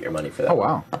if you can get your money for that. Oh,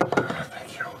 wow.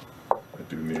 Thank you. I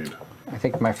do need I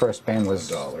think my first band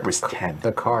was It was 10.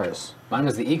 the Cars. Mine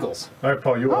was the Eagles. All right,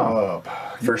 Paul, you up.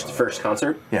 First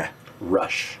concert? Yeah.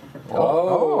 Rush.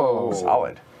 Oh.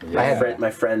 Solid. My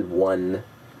friend won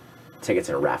tickets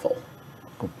in a raffle.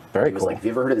 Very He was cool. like, have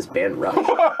you ever heard of this band Rush?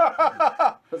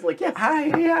 I was like, yeah.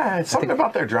 Yeah. Something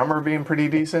about their drummer being pretty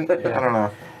decent. I don't know.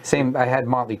 Same, I had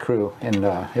Motley Crue, and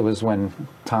it was when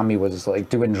Tommy was like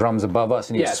doing drums above us,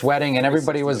 and he was Yeah, sweating, and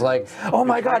everybody was like, "Oh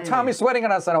my God, Tommy's sweating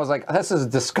on us!" And I was like, "This is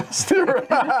disgusting. Am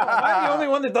I the only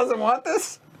one that doesn't want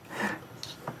this?"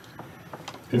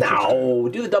 No,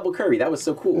 do the double curvy. That was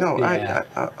so cool. No, Yeah.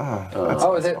 that's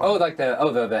Is it? Oh, like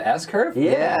the S curve?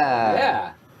 Yeah.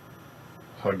 Yeah.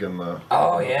 Hugging the.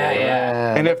 Oh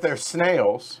yeah. And if they're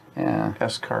snails, Yeah.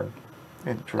 S-card.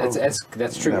 It drove.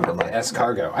 That's true. Never mind.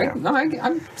 Escargot.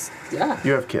 I'm yeah.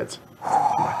 You have kids.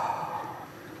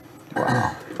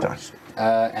 Wow. Done.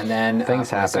 And then Things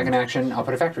for the happen. second action, I'll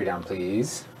put a factory down,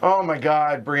 please. Oh my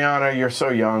God, Brianna, you're so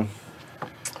young.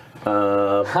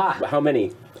 How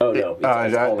many? Oh, no.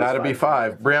 It's always That'd be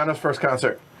 5. Brianna's first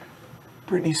concert.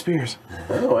 Britney Spears.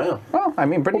 Oh, wow. Well, I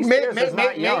mean, Britney Spears is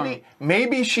not young.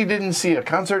 Maybe she didn't see a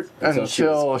concert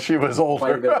until she was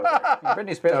Quite a bit older. older.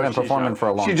 Britney Spears has been performing for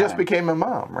a long She time. just became a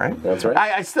mom, right? That's right.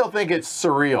 I still think it's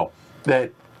surreal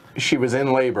that she was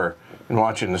in labor and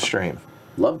watching the stream.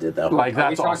 Loved it, though. Like, Are that's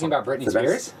we talking awesome. about Britney The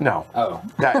best. Spears? No. Oh.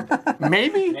 That,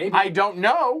 maybe. Maybe. I don't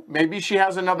know. Maybe she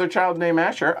has another child named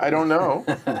Asher. I don't know.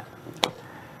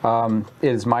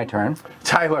 It is my turn.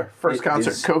 Tyler, first It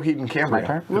concert, is Coheed and Cambria. my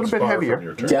turn? A little bit Far from heavier.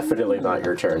 your turn. Definitely not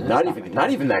your turn. Not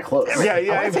even that close. Yeah,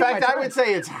 yeah. In take fact, my I turn. would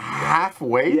say it's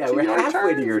halfway. Yeah, to we're your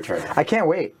halfway turn. to your turn. I can't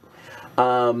wait.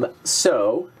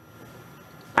 So,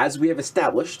 as we have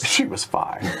established, She was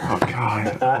 5. Oh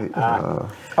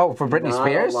God. Oh, for Britney Not a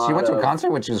Spears? She lot went to a of-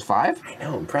 concert when she was 5? I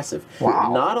know, impressive.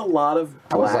 Wow. Not a lot of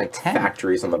I was black like 10.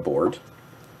 factories on the board.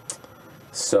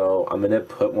 So I'm gonna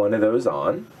put one of those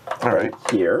on All right.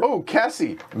 here. Oh,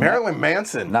 Cassie, Marilyn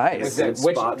Manson. Nice. Good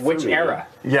spot for Which me. era?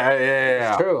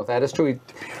 Yeah. True. That is true.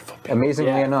 He,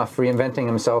 amazingly Yeah. enough, reinventing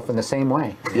himself in the same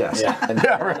way. Yes. And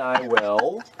then I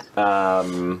will,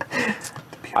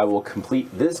 I will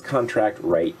complete this contract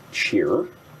right here,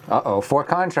 Uh-oh, 4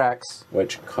 contracts.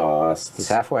 which costs He's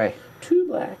halfway. 2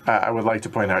 black. I would like to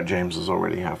point out James was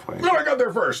already halfway. No, I got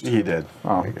there first. He did.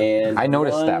 Oh, And I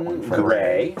noticed that one first.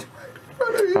 gray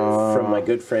from my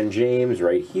good friend James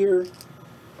right here.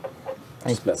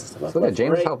 Just messing stuff up look at left James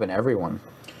and right. helping everyone.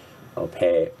 I'll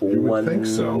pay would think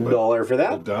so, but $1 for The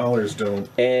that. dollars don't.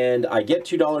 And I get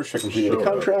 $2 for completing the Show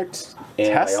up. contract. And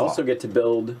Tesla. I also get to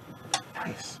build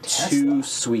Nice. 2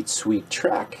 sweet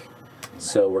track.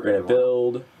 So we're going to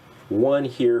build 1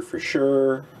 here for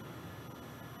sure.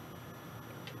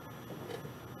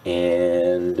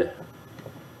 And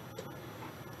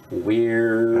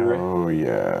where Oh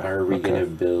yeah. are we Okay. going to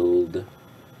build the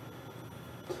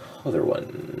other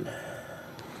one?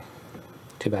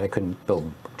 Too bad I couldn't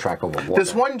build track over water.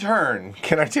 This one turn,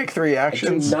 can I take 3 I do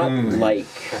actions? not like.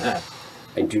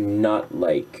 I do not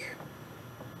like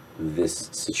this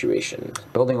situation.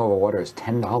 Building over water is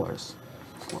 $10.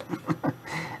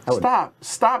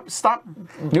 Stop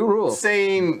New rules.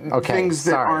 saying Okay, things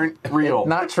that sorry. aren't real.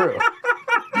 Not true.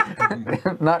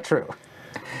 Not true.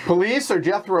 Police or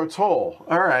Jethro Tull?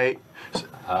 All right.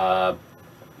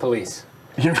 Police.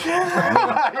 yeah,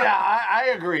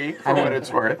 I agree for what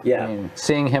it's worth. Yeah. I mean,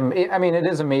 seeing him, I mean, it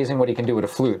is amazing what he can do with a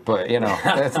flute, but, you know,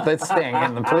 that's Sting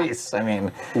and the Police. I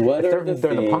mean, What if are they're, the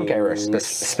they're the punk era things-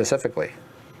 specifically.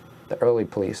 The early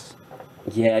Police.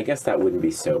 Yeah, I guess that wouldn't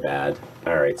be so bad.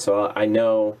 All right, so I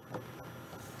know.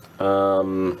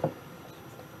 All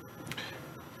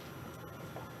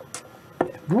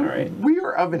right. We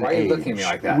are of an Why are age. you looking at me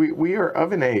like that? We are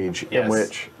of an age in Yes.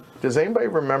 which. Does anybody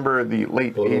remember the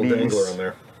late A little dangler 80s in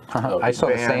there. I saw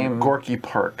the band same. Gorky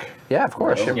Park? Yeah, of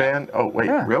course. Russian band? Oh, wait,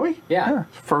 Yeah. really? Yeah.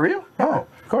 For real? Oh,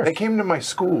 of course. They came to my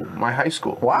school, my high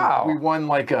school. Wow. We won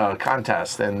like a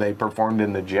contest and they performed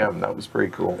in the gym. That was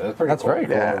pretty cool. That's pretty That's cool. very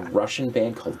cool. Yeah. A Russian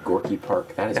band called Gorky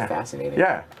Park. That is fascinating.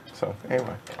 Yeah. So,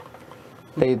 anyway.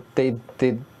 They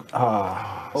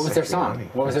What was their song?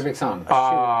 What was their big song?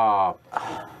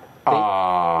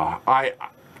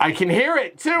 I can hear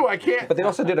it too. I can't. but they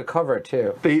also did a cover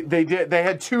too. They did. They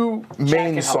had 2 main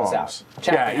can help us songs. out.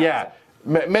 Chat Yeah, can help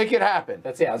yeah. Make it happen.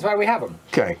 That's why we have them.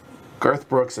 Okay. Garth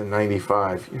Brooks in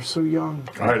 95. You're so young.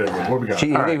 All right, Edwin, what do we got?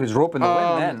 Gee, he was roping the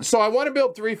wind then. So I want to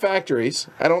build 3 factories.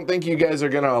 I don't think you guys are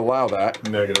going to allow that.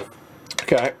 Negative.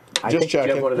 Okay. Just Do you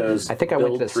checking. have one of those? I think I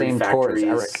went to the build 3 same tour as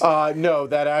factories? Eric. No,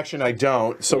 that action I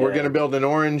don't. So we're Yeah. going to build an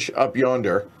orange up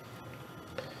yonder.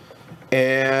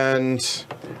 And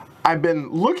I've been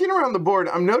looking around the board.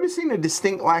 I'm noticing a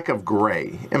distinct lack of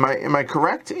gray. Am I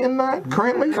correct in that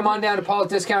currently? Come on down to Paul's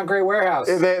Discount Gray Warehouse.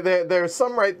 There's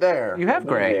some right there. You have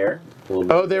gray. There. A little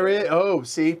bit. Oh, there is. Oh,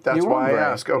 see, that's You want why I gray.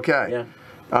 ask. Okay.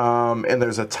 Yeah. And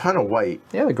there's a ton of white.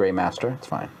 Yeah, the gray master. It's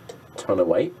fine. Ton of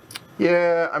white.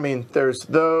 Yeah, I mean, there's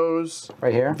those.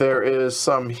 Right here? There is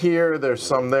some here. There's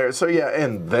some there. So yeah,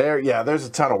 and there. Yeah, there's a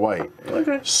ton of white.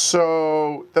 Okay.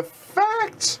 So the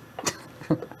fact.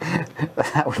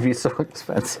 That would be so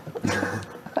expensive.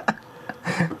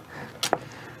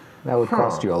 That would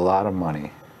cost you a lot of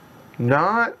money.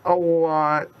 Not a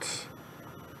lot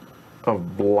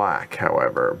of black,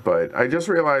 however, but I just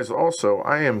realized also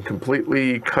I am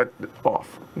completely cut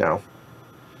off now.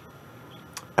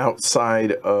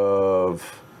 Outside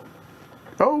of...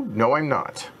 Oh, no, I'm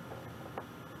not.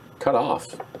 Cut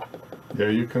off. Yeah,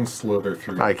 you can slither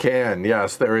through. I can,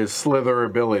 yes. There is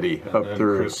slitherability up and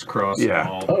through... crisscross. Yeah. And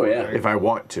all Oh, the yeah. way. If I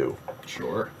want to.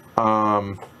 Sure.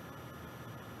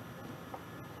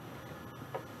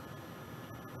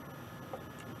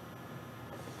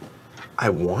 I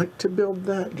want to build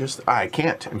that, just... I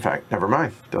can't, in fact. Never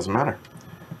mind. Doesn't matter.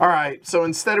 All right, so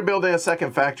instead of building a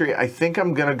second factory, I think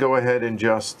I'm going to go ahead and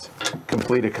just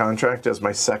complete a contract as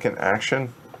my second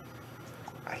action.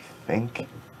 I think.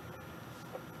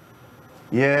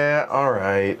 Yeah, all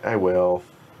right, I will.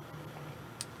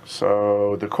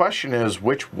 So the question is,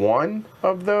 which one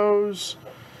of those?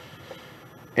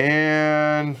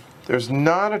 And there's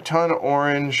not a ton of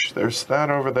orange. There's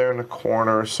that over there in the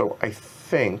corner, so I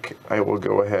think I will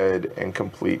go ahead and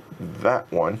complete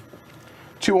that one.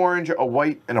 2 orange, a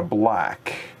white, and a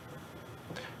black.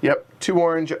 Yep, 2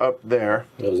 orange up there.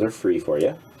 Those are free for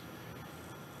you.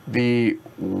 The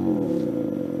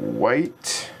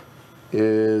white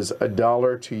is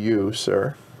 $1 to you,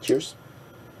 sir, Cheers.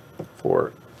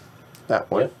 for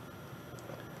that one. Yep.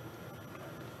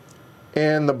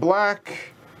 And the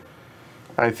black,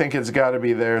 I think it's got to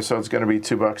be there, so it's going to be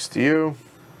 $2 to you.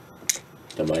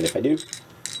 Don't mind if I do.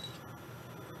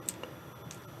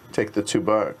 Take the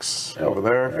 $2 Oh, over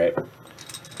there. All right.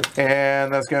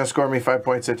 And that's going to score me 5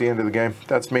 points at the end of the game.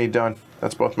 That's me done.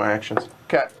 That's both my actions.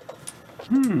 Okay.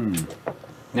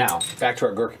 Now, back to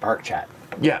our Gorky Park chat.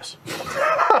 Yes.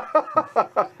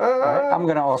 I'm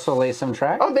going to also lay some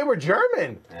track. Oh, they were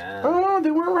German. Yeah. Oh,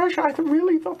 they weren't Russian. I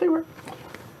really thought they were.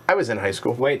 I was in high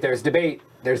school. Wait, there's debate.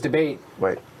 There's debate.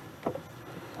 Wait.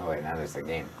 Oh, wait, now there's the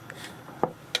game.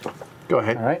 Go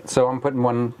ahead. All right, so I'm putting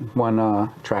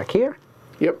one track here.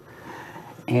 Yep.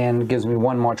 And gives me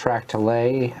one more track to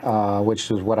lay,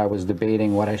 which is what I was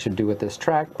debating what I should do with this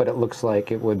track, but it looks like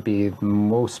it would be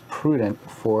most prudent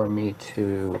for me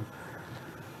to...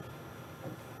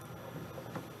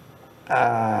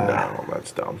 No,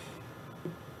 that's dumb.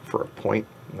 For a point,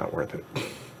 not worth it.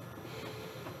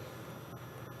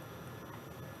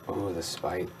 Oh, the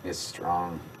spite is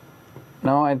strong.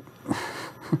 No, I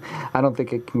don't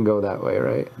think it can go that way,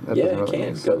 right? That Yeah, doesn't it really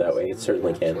can make go that sense. way. It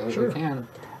certainly can. Absolutely can.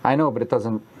 I know, but it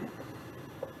doesn't...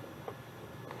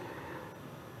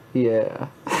 Yeah.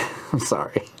 I'm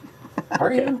sorry.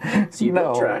 Are you? So you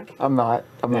build track. I'm not.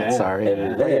 I'm not Yeah. sorry.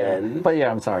 And then... But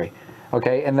yeah, I'm sorry.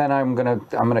 Okay, and then I'm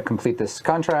gonna complete this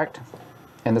contract,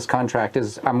 and this contract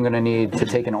is I'm gonna need to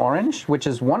take an orange, which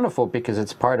is wonderful because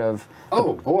it's part of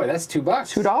Oh boy, that's $2.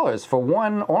 $2 for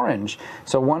one orange.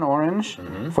 So one orange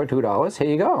for $2. Here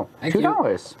you go, Thank you.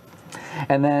 $2.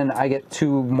 And then I get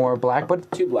 2 more black,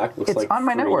 but 2 black looks it's like on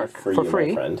my free network for for you, free.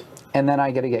 my friend. And then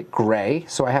I got to get gray,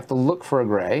 so I have to look for a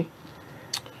gray.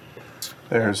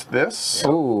 There's this.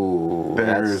 Ooh,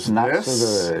 There's that's not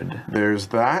this. so good. There's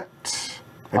that.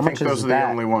 I How think much those is are that?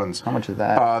 the only ones. How much is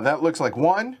that? That looks like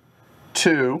 1,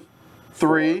 2,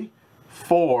 3,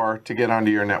 4 to get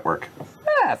onto your network.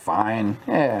 Yeah, fine.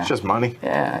 Yeah. It's just money.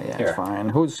 Yeah, Here. it's fine.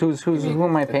 Who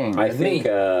am I paying? I Me. think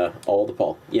all to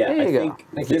Paul. Yeah, There I you go. think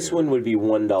Thank this you. one would be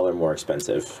 $1 more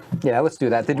expensive. Yeah, let's do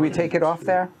that. Did we take it off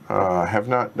there? Have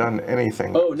not done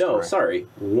anything. Oh no, sorry.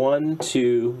 1,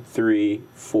 2, 3,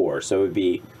 4. So it would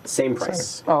be same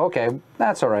price. Oh, okay.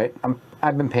 That's all right.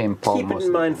 I've been paying Paul Keep it most in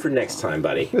of mind for next time,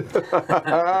 buddy.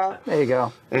 There you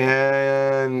go.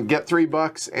 And get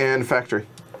 $3 and factory.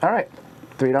 All right.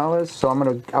 $3. So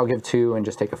I'll give 2 and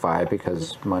just take a 5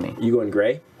 because money. You going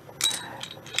gray?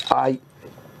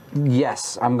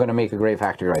 Yes, I'm gonna make a gray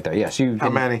factory right there. Yes, you How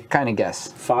can many? kind of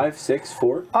guess. 5, 6,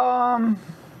 4.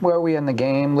 Where are we in the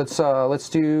game? Let's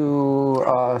do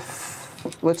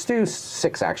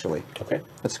 6 actually. Okay.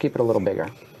 Let's keep it a little bigger.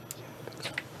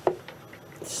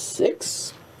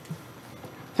 6.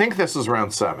 I think this is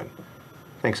round 7.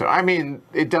 I think so. I mean,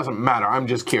 it doesn't matter. I'm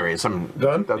just curious. I'm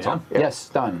Done? That's Yeah. all. Yeah. Yes,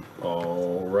 done.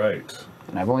 All right.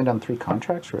 And I've only done 3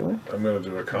 contracts, really? I'm going to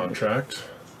do a contract.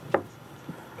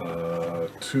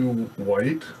 2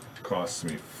 white costs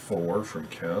me 4 from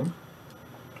Ken.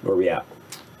 Where are we at?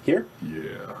 Here?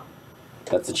 Yeah.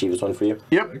 That's the cheapest one for you?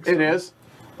 Yep, Think it so. is.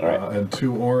 All right. And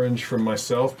 2 orange from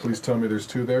myself. Please tell me there's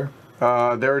 2 there.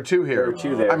 There are 2 here. There are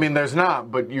 2 there. I mean, there's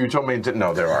not, but you told me to.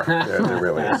 No, there are. There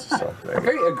really is. So, there you go.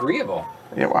 Very agreeable.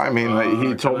 Yeah, well, I mean, he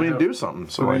can told I me to have do something,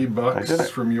 so I $3 did it.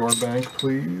 from your bank,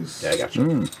 please. Yeah, I got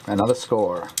you. Another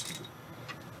score.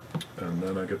 And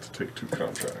then I get to take 2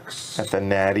 contracts. At the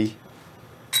Natty,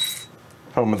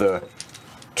 home of the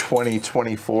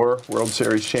 2024 World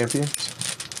Series champions.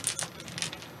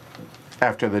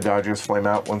 After the Dodgers flame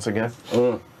out once again.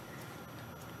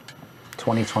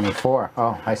 2024.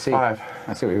 Oh, I see. 5.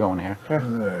 I see where you're going here.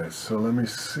 Okay, so let me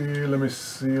see.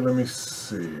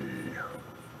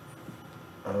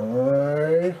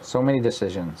 So many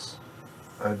decisions.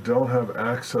 I don't have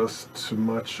access to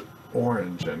much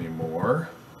orange anymore.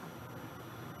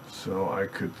 So I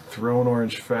could throw an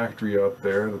orange factory out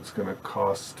there that's going to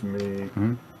cost me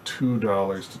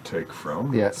 $2 to take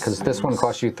from. Yeah, because this one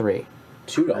costs you 3.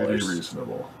 Pretty $2.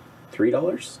 reasonable.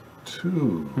 $3?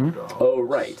 $2. Oh,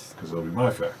 right. Because it'll be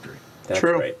my factory. That's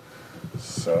True. right.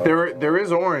 So There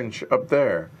is orange up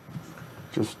there.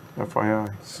 Just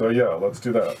FYI. So yeah, let's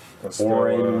do that. Let's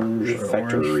Orange throw an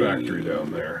factory. orange factory down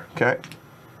there. Okay.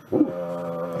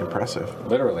 Impressive.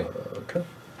 Literally. Okay.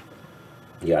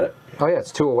 You got it? Oh yeah,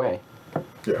 it's 2 away.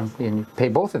 Yeah. And you pay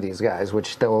both of these guys,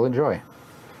 which they'll enjoy.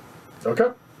 Okay.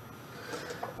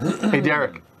 Hey,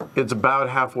 Derek, it's about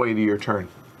halfway to your turn.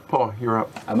 Paul, you're up.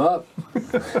 I'm up.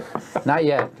 Not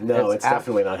yet. No, it's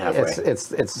definitely not halfway.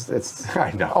 It's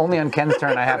I know. only on Ken's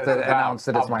turn I have to announce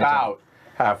that it's my turn. About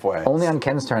halfway. Only on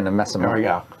Ken's turn to mess him There up. we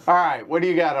go. All right, what do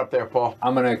you got up there, Paul?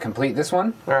 I'm going to complete this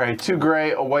one. All right, 2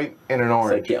 gray, a white, and an It's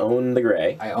orange. like you own the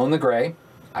gray. I own the gray.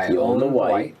 I You own own the the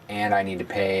white. white. And I need to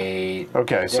pay...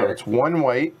 Okay, so Derek. it's 1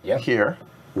 white Yep. here.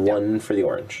 1 for the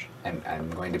orange. And I'm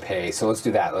going to pay... So let's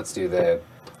do that. Let's do the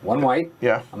 1 white.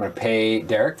 Yeah. I'm going to pay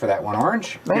Derek for that 1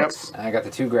 orange. Thanks. And I got the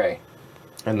 2 gray.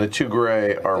 And the 2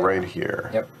 gray are there. right here.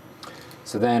 Yep.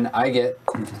 So then I get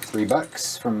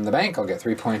 $3 from the bank. I'll get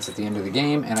 3 points at the end of the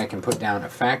game, and I can put down a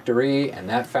factory, and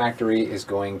that factory is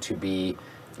going to be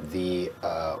the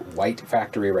white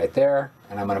factory right there,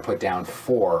 and I'm going to put down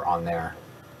 4 on there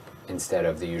instead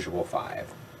of the usual 5.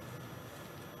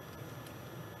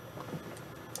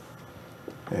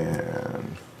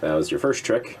 And That was your first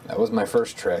trick. That was my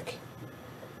first trick.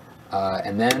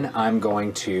 And then I'm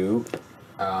going to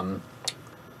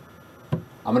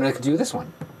do this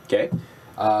one. Okay.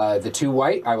 The 2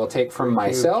 white I will take from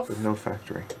myself, with no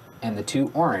factory. and the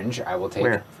 2 orange I will take.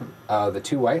 Where? The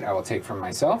 2 white I will take from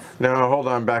myself. No, hold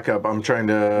on, back up. I'm trying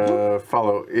to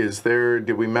follow.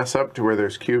 Did we mess up to where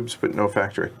there's cubes but no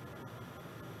factory?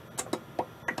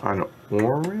 On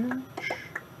orange?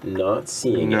 Not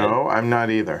seeing No, I'm not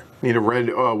either. Need a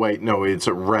red. Oh, wait, no, it's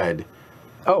a red.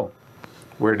 Oh,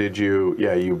 Where did you?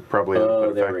 Yeah, you probably it. put Oh,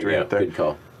 a there we factory go. up there. Good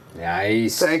call.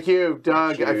 Nice. Thank you,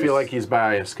 Doug. I Cheers. feel like he's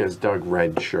biased because Doug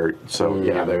red shirt. So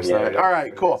yeah, there's yeah, that. yeah. All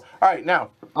right, cool. All right, now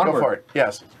go Onward. for it.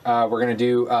 Yes. We're going to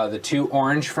do the 2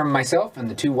 orange from myself and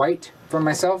the 2 white from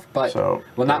myself, but, So,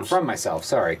 well, not those- from myself,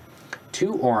 sorry.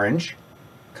 2 orange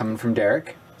coming from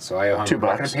Derek, so I'm not going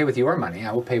 $2. to pay with your money,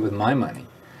 I will pay with my money.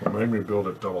 It made me build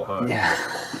it double high. Yeah.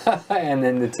 And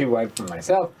then the 2 white from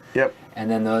myself, Yep. and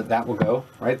then that will go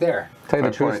right there. tell you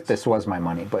the 5 truth, points. this was my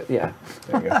money, but yeah,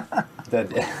 There you go. That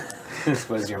this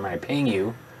was your money, paying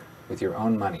you with your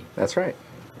own money. that's right.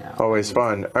 Now, Always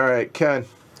fun. All right, Ken.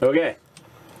 Okay.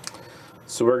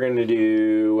 So we're going to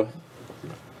do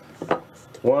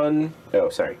 1. Oh,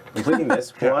 sorry. Completing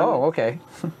this. 1, Oh, okay.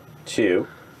 2.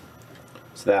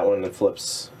 So that one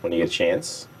flips when you get a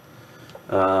chance.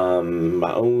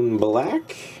 My own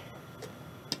black.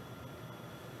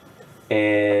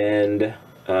 And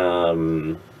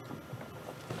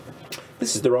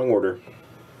this is the wrong order.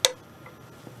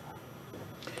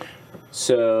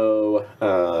 So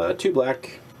 2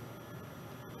 black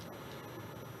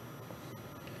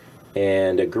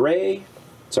and a gray.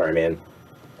 Sorry, man.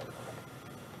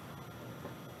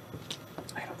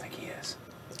 I don't think he is.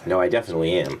 No, I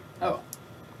definitely am. Oh.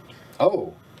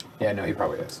 Oh. Yeah, no, he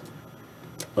probably is.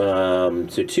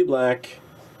 So 2 black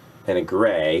and a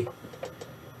gray.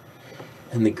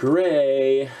 And the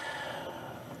gray,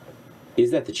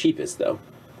 is that the cheapest though?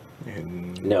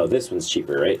 And No, this one's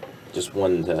cheaper, right? Just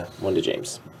one to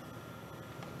James.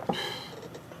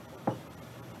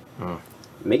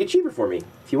 Make it cheaper for me.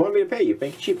 If you want me to pay you,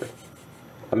 make it cheaper.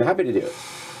 I'm happy to do it.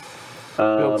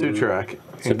 build 2-track.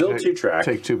 So build 2-track.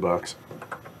 Take $2.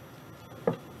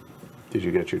 Did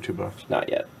you get your $2? Not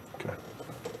yet. Okay.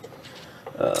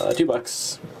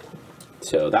 $2.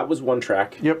 So that was 1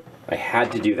 track. Yep. I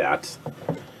had to do that.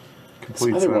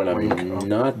 Complete This other that one link. I'm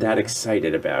not that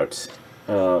excited about,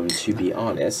 to be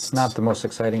honest. Not the most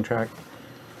exciting track.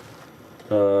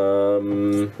 I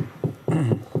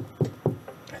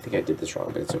think I did this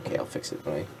wrong, but it's okay. I'll fix it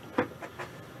when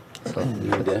I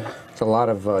need to. It's a lot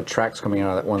of tracks coming out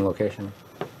of that one location.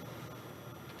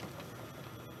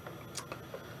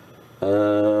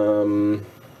 All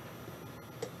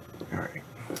right.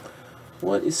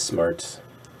 What is smart?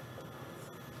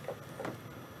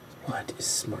 What is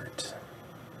smart?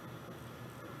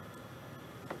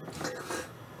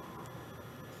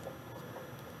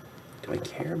 Do I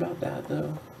care about that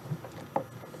though?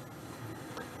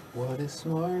 What is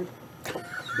smart?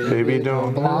 Baby,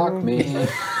 don't block me.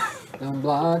 Don't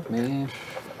block me.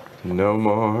 No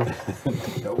more.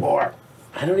 No more.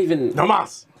 I don't even. No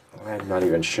mas. I'm not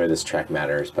even sure this track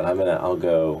matters, but I'll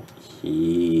go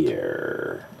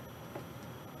here.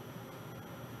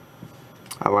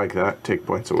 I like that. Take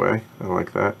points away. I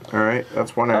like that. All right,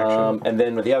 that's one action. And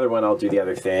then with the other one, I'll do the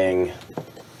other thing.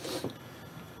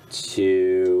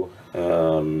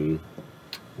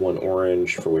 One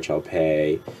orange, for which I'll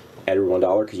pay Edward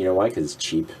 $1, because you know why? Because it's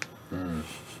cheap.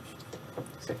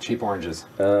 Say cheap oranges.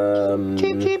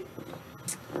 Cheap.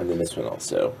 And then this one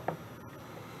also.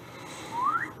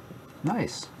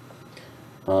 Nice.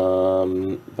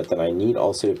 But then I need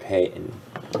also to pay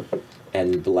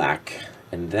and black,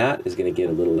 and that is going to get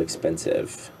a little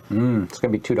expensive. It's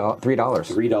gonna be $3.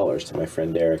 $3 to my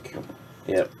friend Derek.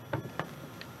 Yep.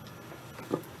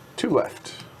 2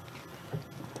 left.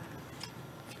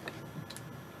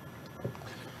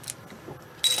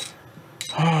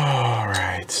 All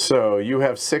right. So you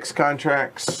have 6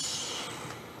 contracts,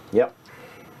 Yep.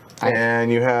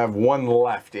 and you have 1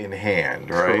 left in hand,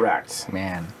 right? Correct.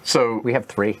 Man, So we have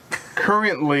 3.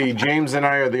 currently, James and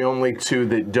I are the only 2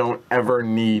 that don't ever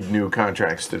need new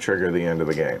contracts to trigger the end of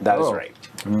the game. That is Oh. right.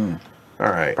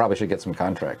 All right. Probably should get some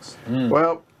contracts.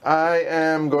 Well, I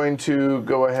am going to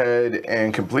go ahead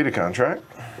and complete a contract.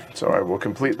 So I will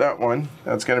complete that one.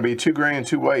 That's going to be 2 gray and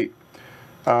 2 white.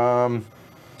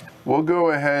 We'll go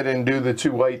ahead and do the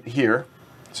 2 white here.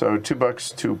 So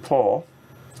 $2 to Paul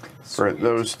for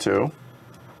those 2.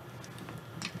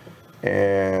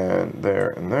 And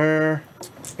there and there.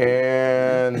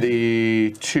 And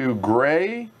the 2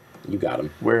 gray, You got him.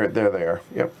 where there they are.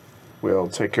 Yep. We'll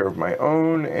take care of my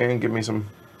own and give me some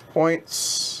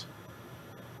points.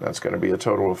 That's going to be a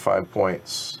total of 5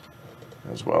 points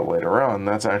as well later on.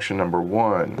 That's action number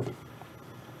 1.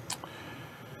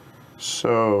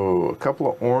 So a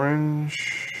couple of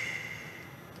orange,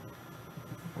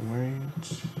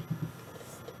 white,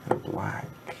 and black.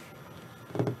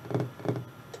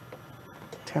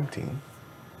 Tempting,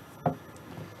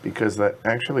 because that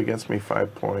actually gets me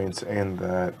 5 points and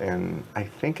that, and I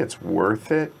think it's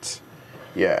worth it.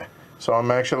 Yeah. So I'm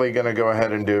actually going to go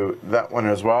ahead and do that one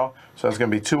as well. So it's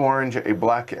going to be 2 orange, a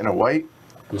black, and a white.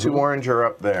 2 orange are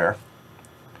up there.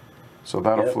 So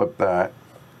that'll flip that.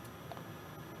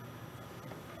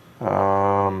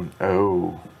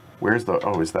 Oh, where's the,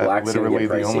 oh, is that Black's gonna literally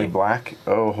get the only pricey. black?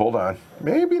 Oh, hold on.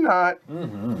 Maybe not.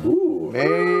 Ooh.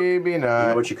 Maybe You not.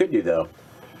 know what you could do though?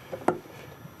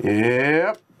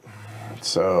 Yep.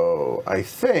 So I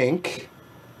think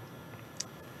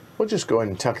we'll just go ahead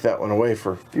and tuck that one away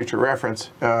for future reference.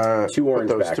 2 orange put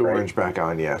those back, 2 right? orange back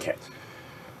on, yeah. Okay.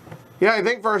 Yeah, I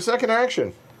think for our second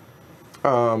action,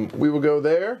 we will go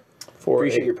there for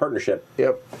Appreciate your partnership.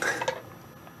 Yep.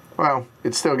 Well,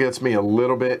 it still gets me a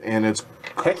little bit, and it's,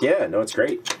 Heck yeah, no, it's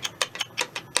great.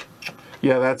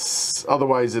 yeah, that's,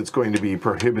 otherwise it's going to be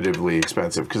prohibitively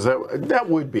expensive, because that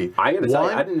would be. I gotta tell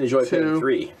you, I didn't enjoy paying 2,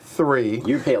 3. 3.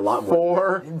 You pay a lot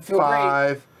more. 4, feel great.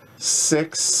 5,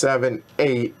 6, 7,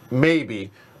 8,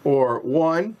 maybe. Or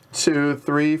 1, 2,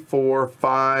 3, 4,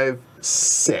 5,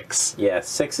 6. Yeah,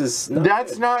 6 is not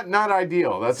That's good. not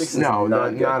ideal. That's 6 is no,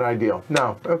 not good. not ideal.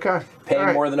 No. Okay. Paying All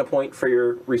right. more than a point for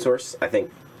your resource. I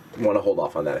think you want to hold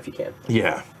off on that if you can.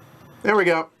 Yeah. There we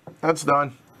go. That's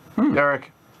done.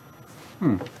 Derek.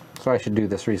 So I should do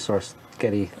this resource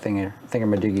getty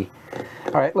thingamadoogie.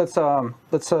 All right, let's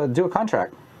do a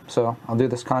contract. So I'll do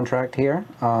this contract here.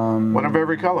 One of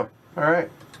every color. All right.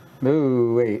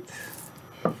 Ooh, wait.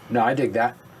 No, I dig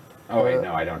that. Oh wait,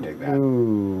 no, I don't dig that.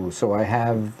 Ooh, so I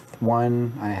have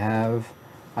one. I have.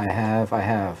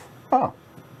 Oh,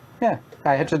 yeah.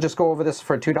 I had to just go over this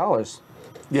for $2.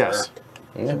 Yes.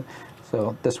 Yeah.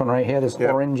 So this one right here, this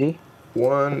orangey.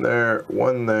 One there,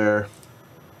 one there.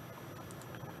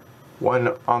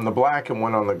 One on the black and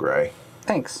one on the gray.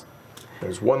 Thanks.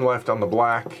 There's one left on the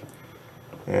black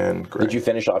and gray. Did you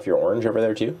finish off your orange over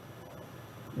there too?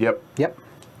 Yep. Yep.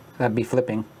 That'd be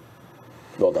flipping.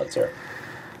 Well done, sir.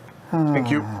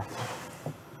 Thank you.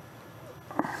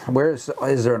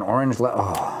 Is there an orange left?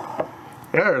 Oh,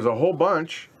 Yeah, there's a whole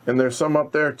bunch, and there's some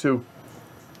up there too.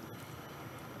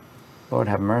 Lord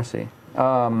have mercy.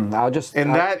 I'll just.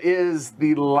 And that is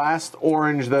the last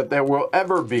orange that there will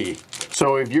ever be.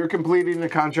 So if you're completing the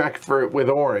contract with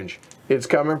orange, it's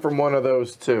coming from one of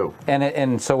those two.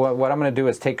 And so what I'm going to do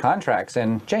is take contracts,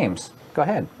 and James, go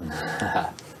ahead.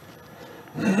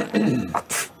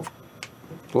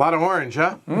 A lot of orange,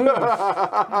 huh?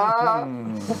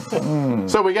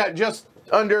 So we got just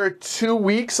under 2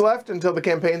 weeks left until the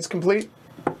campaign's complete.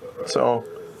 So,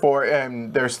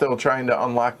 and they're still trying to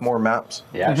unlock more maps.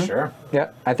 Yeah, sure. Yeah,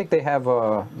 I think they have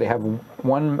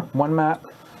one map,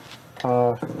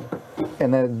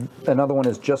 and then another one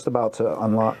is just about to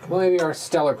unlock. Well, maybe our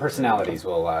stellar personalities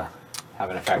will have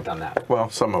an effect on that. Well,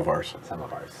 some of ours, Some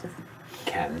of ours.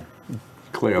 Ken.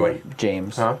 clearly.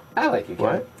 James. Huh? I like you, Ken.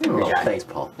 What? You're a good guy. Thanks,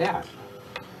 Paul. Yeah.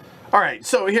 All right,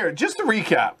 so here, just to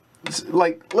recap,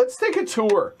 let's take a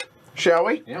tour, shall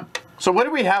we? Yeah. So what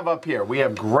do we have up here? We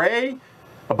have gray,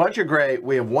 a bunch of gray.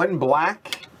 We have one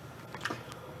black.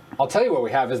 I'll tell you what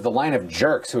we have is the line of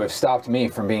jerks who have stopped me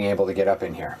from being able to get up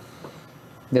in here.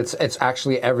 It's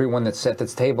actually everyone that's at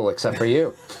this table except for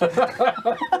you.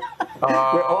 We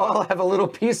all have a little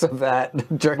piece of that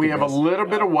jerkiness. We have a little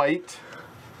bit of white.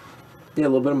 Yeah, a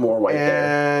little bit more white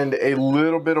there. And a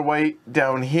little bit of white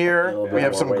down here. little bit We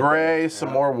have more some white gray, there.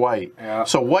 some more white. Yeah.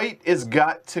 So white has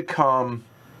got to come.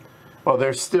 Well,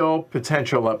 there's still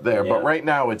potential up there, but Yeah. right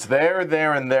now it's there,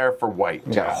 there, and there for white.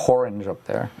 We got orange up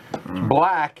there.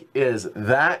 Black is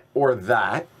that or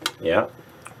that. Yeah.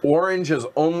 Orange is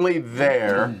only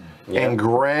there, Yeah. and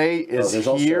gray is there's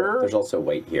here. there's also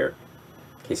white here,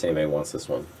 in case anybody wants this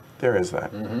one. There is that.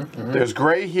 There's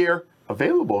gray here,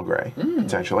 available gray,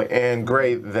 potentially, and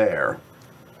gray there.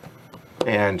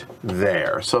 And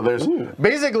there. So there's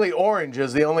basically orange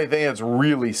is the only thing that's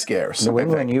really scarce. New I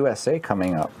England, think. USA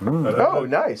coming up. Oh,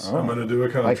 nice. I'm going to do a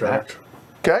contract.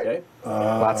 Okay.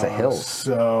 Lots of hills.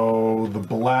 So the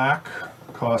black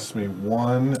costs me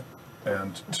 1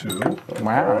 and 2.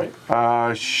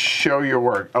 Wow. Show your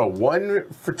work. Oh, one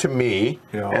to me,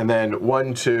 Yeah. and then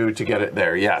 1, 2 to get it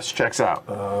there. Yes, checks out.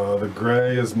 The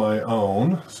gray is my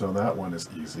own, so that one is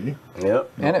easy.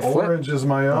 Yep. And it flipped. Orange is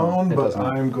my own, it but doesn't.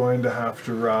 I'm going to have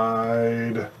to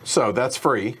ride So that's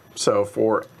free. So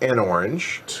for an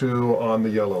orange. 2 on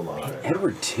the yellow line.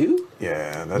 Edward 2?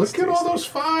 Yeah, that's Look at all tasty. those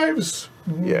 5s.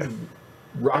 Yeah.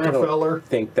 Rockefeller. I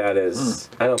think that is.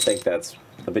 I don't think that's.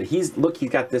 But he's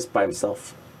got this by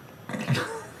himself.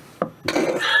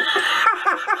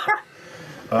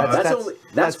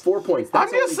 That's 4 points. I'm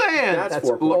That's just only- saying. That's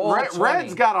 4 points. all Red's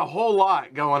 20. got a whole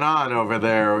lot going on over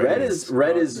there. Red is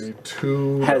Me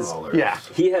 $2. Yeah.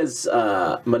 he has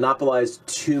monopolized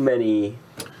too many.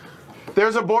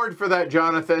 There's a board for that,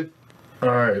 Jonathan. All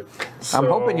right. I'm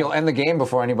hoping you'll end the game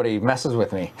before anybody messes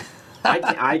with me.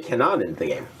 I cannot end the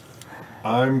game.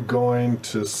 I'm going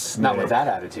to snake. Not with that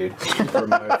attitude. For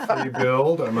my free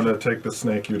build, I'm going to take the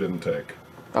snake you didn't take.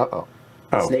 Uh-oh.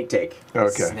 Oh. Snake take.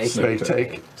 Okay. Snake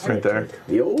take. Right there.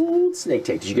 The old snake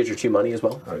take. Did you get your 2 money as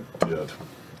well? I did.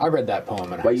 I read that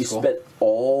poem in high Well, you school. spent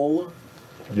all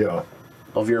Yeah.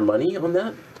 of your money on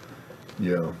that?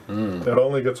 Yeah. It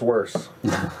only gets worse.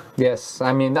 Yes,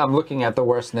 I mean, I'm looking at the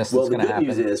worstness Well, that's the going to good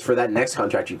news happen. is for that next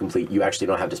contract you complete, you actually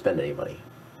don't have to spend any money.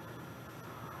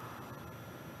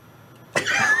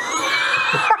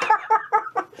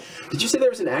 Did you say there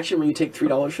was an action when you take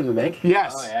 $3 from the bank?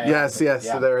 Yes. Oh, yeah, yeah. Yes. Yes.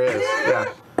 Yeah. There is.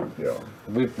 Yeah. Yeah.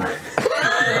 We-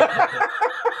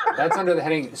 That's under the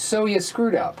heading, so you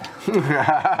screwed up.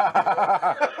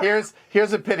 Here's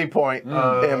a pity point.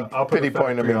 I'll put pity a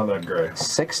point to factory me. on that gray.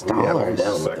 $6. Down with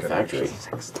the Second factory.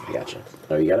 action. I gotcha.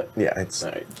 Oh, you got it? Yeah. It's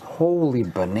All right. Holy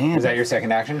banana. Is that your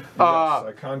second action? Yes,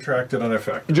 I contracted an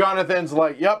effect. Jonathan's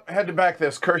like, yep, had to back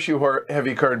this. Curse you,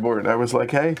 heavy cardboard. I was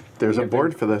like, hey, there's a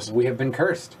board for this. We have been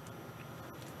cursed.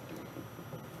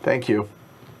 Thank you.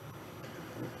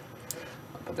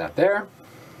 I'll put that there.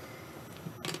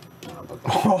 I'll put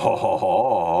that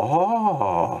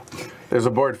Oh, there's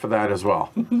a board for that as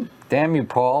well. Damn you,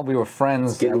 Paul. We were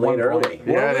friends. Getting at one late point. early.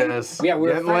 Yeah, it is. Yeah, we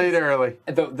were getting friends. late early.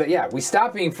 yeah, we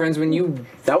stopped being friends when you.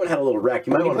 That one had a little wreck.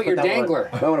 You might When you want to put your that dangler.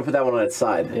 One, might want to put that one on its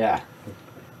side. Yeah.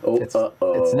 Oh,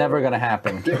 It's never gonna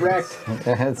happen. Get wrecked.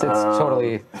 It's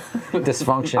totally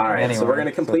dysfunction. All right, anyway, so we're going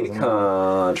to complete so a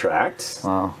contract.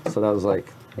 wow, so that was like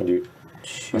And do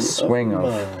a swing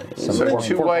of some So points.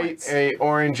 2 white, a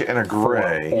orange, and a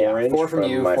gray. orange 4 from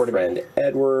you, my 4 to me. friend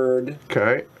Edward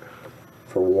Okay,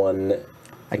 for 1.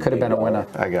 I could have been a winner.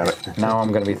 I got it. Now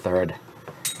I'm gonna be third.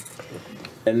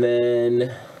 And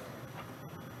then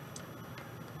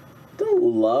don't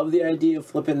love the idea of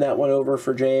flipping that one over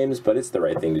for James, but it's the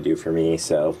right thing to do for me.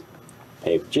 So,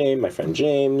 hey, James, my friend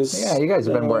James. Yeah, you guys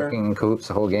have been there. working in cahoots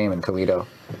the whole game in Toledo.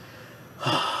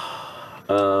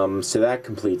 So that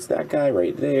completes that guy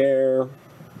right there.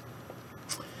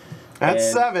 That's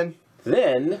And 7.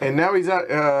 Then And now he's at,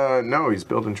 no, he's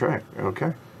building track.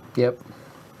 Okay. Yep.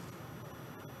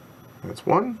 That's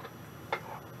 1.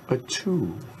 A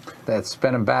 2. That's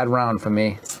been a bad round for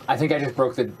me. I think I just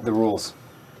broke the rules.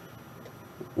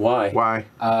 why? Why?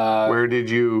 Where did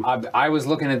you? I was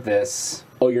looking at this.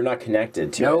 Oh, you're not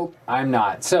connected to Nope, I'm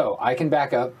not. So I can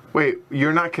back up. Wait,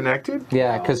 you're not connected?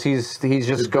 Yeah, because he's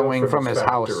just going from his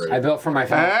house. factory. I built for my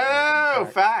family. Oh,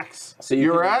 facts. it. So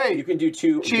you're can, right. You can do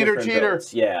 2 Cheater, different cheater.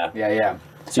 builds. Yeah. Yeah.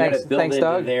 So you Thanks- gotta build thanks, into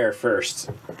Doug. there first.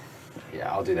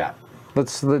 Yeah, I'll do that.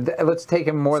 Let's take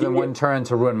him more So than you one get- turn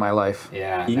to ruin my life.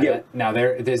 Yeah. You can get- now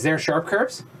is there sharp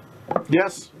curves?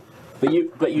 Yes. But you're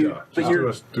Why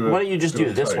Why don't you just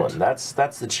do this one? That's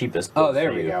the cheapest. Oh, build there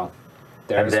for we you. go. and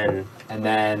There's, then and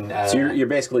then so you're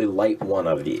basically light one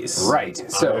of these. right.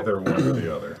 So Either one or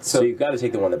the other. So you've got to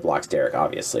take the one that blocks Derek.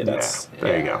 Obviously, that's Yeah,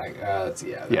 there you go. Let's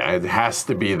see, Yeah, it has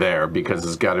to be there because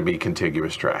it's got to be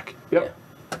contiguous track. Yep.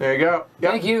 There you go.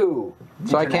 Yep. Thank you.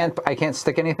 So I can't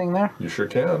stick anything there? You sure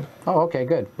can, Oh, okay,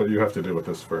 good. but you have to deal with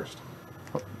this first.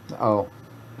 Oh,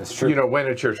 That's true. You know when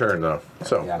it's your turn though.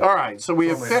 So Yeah. all right. So we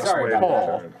have Only fixed Sorry about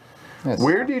Paul. yes.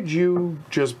 Where did you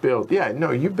just build? Yeah,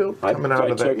 no, you built coming out I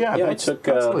of there. took- Yeah, yeah, I that's, took,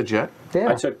 that's uh, legit. Yeah.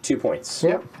 I took 2 points.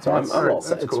 Yep. So I'm all Alright, set.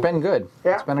 that's It's cool. been good.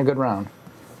 Yeah. It's been a good round.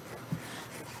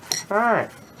 All right.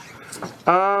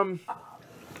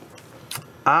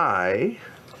 I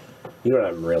You know what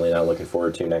I'm really not looking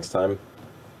forward to next time?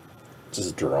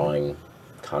 Just drawing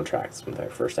contracts with my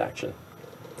first action,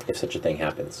 if such a thing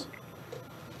happens.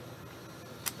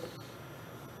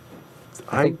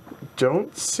 I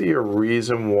don't see a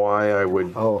reason why I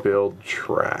would Oh. build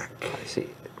track. I see.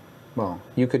 Well,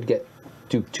 you could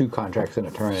do 2 contracts in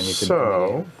a turn, and you could.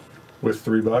 So With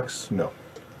 $3? No.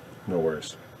 No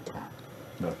worries.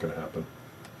 Not gonna happen.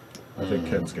 I think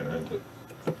Ken's gonna end it.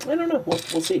 I don't know. We'll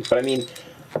see. But I mean,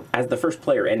 as the first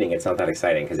player ending, it's not that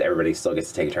exciting because everybody still gets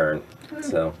to take a turn.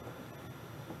 So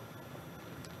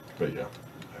But yeah,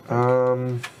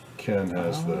 um, Ken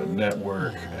has the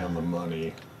network and the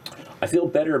money. I feel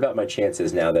better about my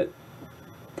chances now that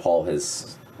Paul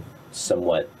has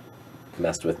somewhat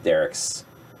messed with Derek's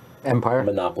Empire.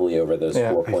 monopoly over those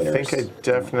Yeah. 4 I pointers. think I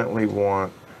definitely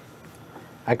want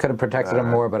I could have protected him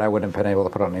more, but I wouldn't have been able to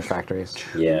put on any factories.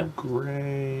 Yeah.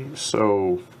 gray.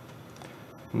 So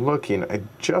I'm looking. I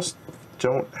just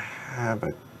don't have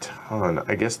a ton.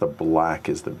 I guess the black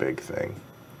is the big thing.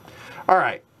 All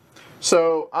right.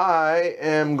 So I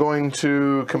am going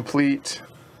to complete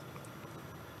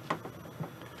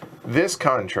this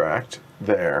contract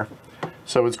there.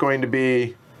 So it's going to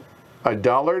be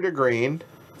 $1 to green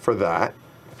for that.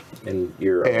 And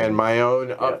you're And my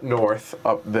own up Yeah. north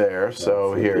up there.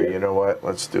 So for here, you. you know what?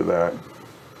 Let's do that.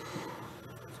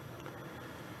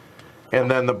 And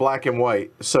then the black and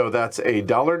white. So that's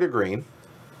 $1 to green.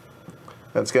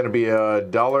 That's going to be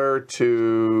 $1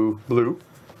 to blue.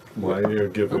 Why are you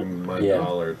giving my Yeah.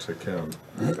 dollar to Ken?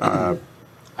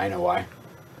 I know why.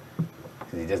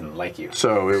 'Cause he doesn't like you.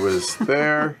 So it was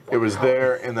there, it was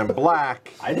there, and then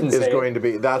black I didn't is say going it. to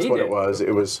be. That's He what did. it was.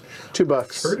 It was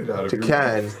 $2 Heard it out of to your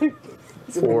Ken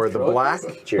for the black.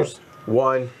 Cheers.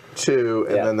 1, 2,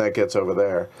 and Yeah. then that gets over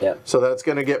there. Yeah. So that's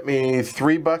going to get me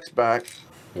 $3 back.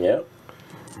 Yep.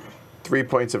 3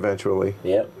 points eventually,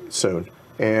 Yep. soon.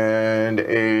 And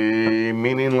a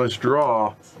meaningless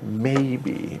draw,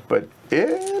 maybe, but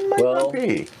it might Well, not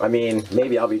be. I mean,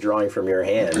 maybe I'll be drawing from your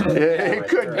hand. It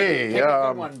could be. Pick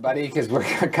a good one, buddy, because we're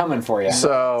coming for you.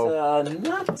 So,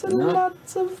 Lots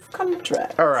of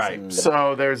contracts. all right.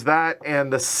 So there's that,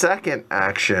 and the second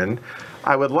action,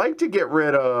 I would like to get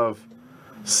rid of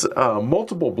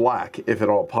multiple black, if at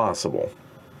all possible.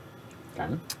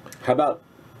 Okay. How about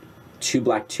 2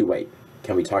 black, 2 white?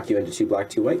 Can we talk you into 2 black,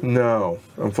 2 white? No,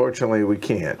 unfortunately, we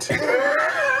can't.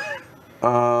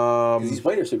 These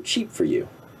white are so cheap for you.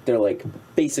 They're like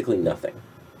basically nothing.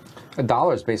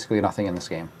 $1 is basically nothing in this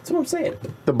game. That's what I'm saying.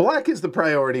 The black is the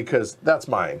priority because that's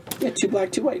mine. Yeah, 2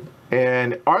 black, 2 white.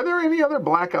 And are there any other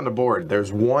black on the board?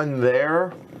 There's one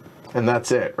there. And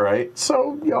that's it, right?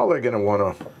 So y'all are going to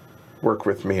want to work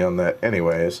with me on that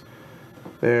anyways.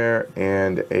 There,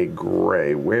 and a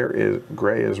gray.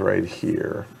 Gray is right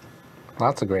here.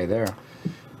 Lots of gray there.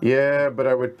 Yeah, but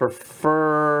I would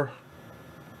prefer...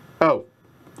 Oh,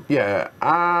 yeah.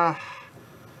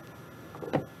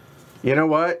 You know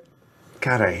what?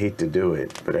 God, I hate to do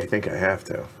it, but I think I have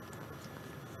to.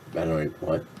 I don't know.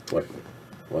 What?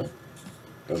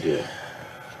 Don't do it.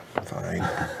 Fine.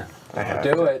 I have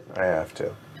Do to. it. I have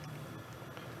to.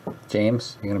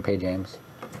 James, you're gonna pay James.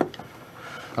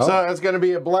 So it's going to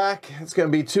be a black. It's going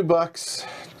to be $2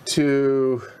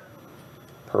 to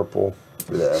purple.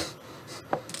 Yeah.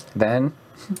 Then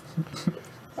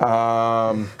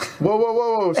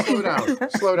Whoa. Slow down.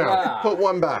 Slow down. Put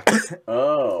one back.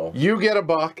 Oh. You get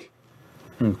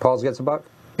 $1. Paul's gets $1.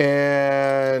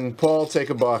 And Paul, take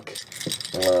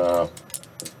 $1.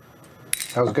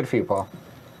 That was good for you, Paul.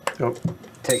 Nope.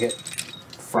 Take it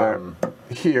from...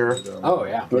 Here. Oh,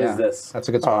 yeah. What Yeah, is this? That's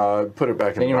a good spot. Put it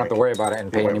back in Then you the don't have to bank. worry about it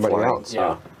and pay went anybody flying. else.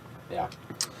 Yeah.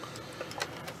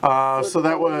 Yeah. So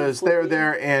that was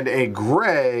there, and a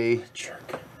gray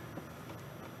Jerk.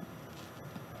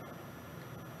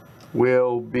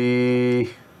 will be,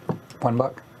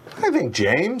 $1. I think,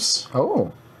 James.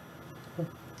 Oh.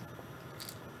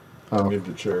 I need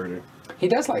the charity. He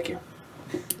does like you.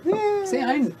 See,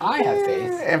 I have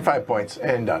faith. And 5 points,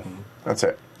 and done. That's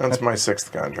it. That's my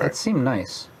 6th That contract. seemed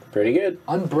nice. Pretty good.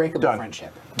 Unbreakable Done.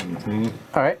 friendship.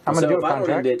 All right, I'm gonna So do a if I don't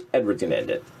contract. end it, Edward's gonna end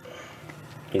it.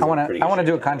 He's I in want pretty to. I good want to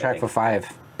do a shape now, I contract for think.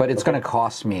 5, but it's going to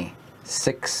cost me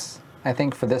 6, I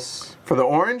think, for this For the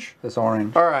orange?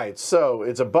 orange. All right, so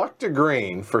it's $1 to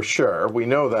green for sure. We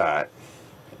know that.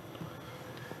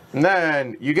 And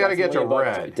then you got to get to Definitely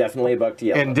red. Definitely $1 to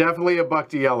yellow. And definitely $1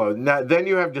 to yellow. Now, then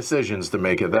you have decisions to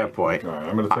make at that point. All right,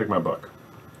 I'm going to take my buck.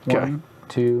 Okay. 1,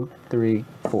 2, 3,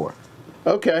 4,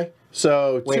 Okay.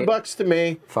 So Wait. $2 to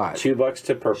me. 5. $2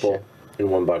 to purple and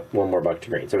one more $1 to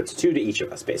green. So it's 2 to each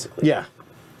of us, basically. Yeah.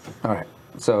 All right.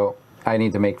 So I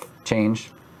need to make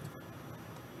change.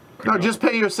 No, just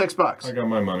pay your $6. I got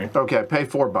my money. Okay, pay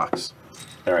 $4.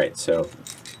 All right. So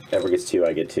Edward gets 2.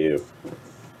 I get 2.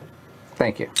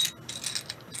 Thank you.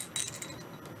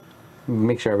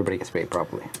 Make sure everybody gets paid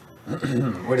properly.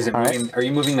 What is it? All right. Moving, are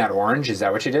you moving that orange? Is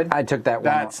that what you did? I took that one.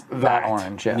 That's that that.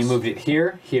 orange. Yes. You moved it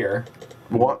here, here,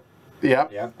 What?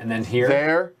 Yep. yep, and then here.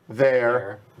 There.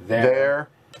 There.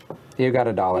 You got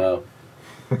 $1. Oh.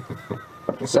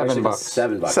 $7.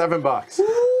 $7. $7.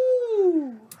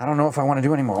 I don't know if I want to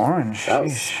do any more orange. That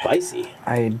was Sheesh. spicy.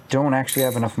 I don't actually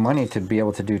have enough money to be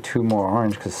able to do 2 more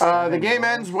orange because The game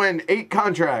ends when 8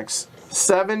 contracts.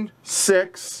 7,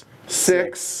 6,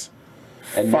 6.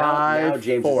 And now 5,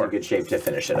 James 4. is in good shape to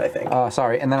finish it, I think.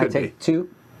 sorry, and then Could I take be. 2.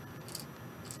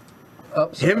 Oh,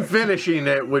 sorry. Him finishing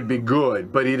it would be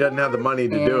good, but he doesn't have the money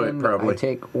to do it, And probably. I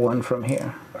take 1 from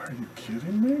here. Are you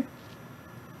kidding me?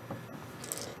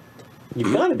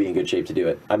 You've got to be in good shape to do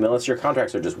it. I mean, unless your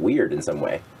contracts are just weird in some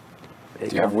way.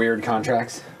 Do you have weird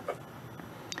contracts?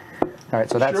 All right,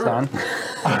 so that's Sure. done.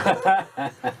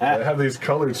 They have these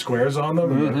colored squares on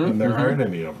them, and there aren't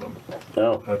any of them.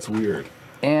 Oh. That's weird.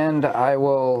 And I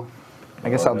will. I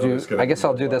guess Oh, I'll no, do. it's gonna I guess be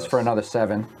I'll do this for less. another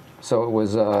 7. So it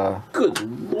was.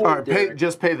 Good lord. All right, Derek.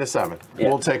 just pay the 7. Yeah.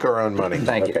 We'll take our own money.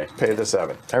 Thank you. Okay. Pay the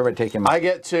 7. Everybody taking. I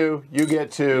get 2, you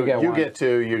get 2, You get you one. get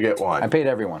 2, you get 1. I paid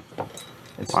everyone.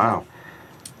 It's Wow.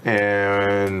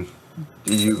 And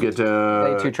you get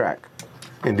Lay 2 to. track.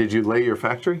 And did you lay your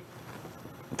factory?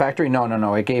 Factory?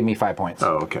 No. It gave me 5 points.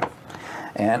 Oh, okay.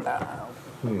 And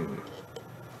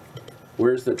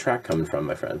Where's the track coming from,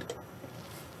 my friend?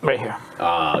 right here.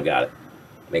 Ah, got it.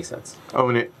 Makes sense.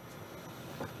 Own it.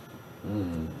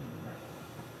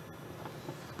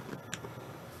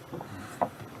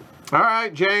 All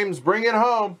right, James, bring it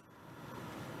home.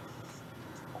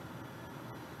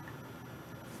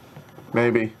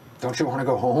 Maybe. Don't you want to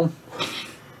go home?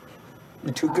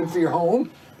 You're too good for your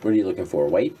home? What are you looking for?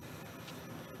 White?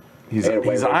 He's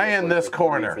eyeing this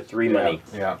corner. For 3 money.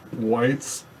 Yeah.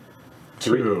 White's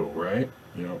 2, right?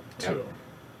 Yep, 2.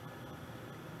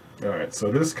 All right,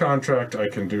 so this contract I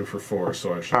can do for 4,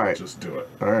 so I should All right. just do it.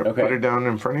 All right, Okay. put it down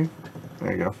in front of you.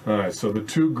 There you go. All right, so the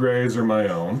 2 grays are my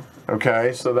own.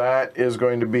 Okay, so that is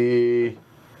going to be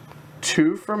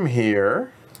 2 from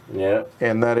here, Yeah.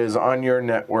 and that is on your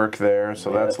network there,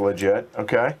 so that's legit.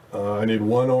 Okay, I need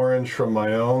 1 orange from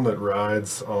my own that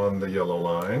rides on the yellow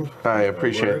line. I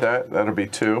appreciate that. That'll be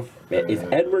 2. Man, if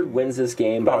Edward wins this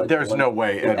game by Oh, like there's one- no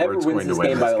way if Edward's going wins to this win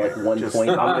game by this like 1 point,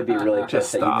 I'm gonna be really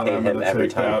pissed that you stop. pay I'm him gonna every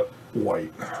take time. that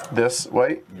white. This,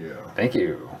 wait. Yeah. Thank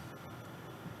you.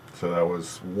 So that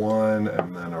was 1,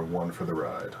 and then a 1 for the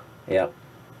ride. Yeah.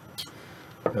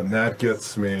 And that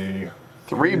gets me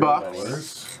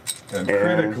 $3. And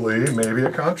critically, maybe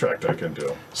a contract I can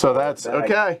do. So that's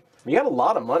okay. You got a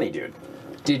lot of money, dude.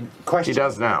 He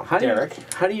does now. Derek,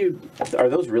 How do you? Are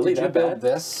those really did you that build bad?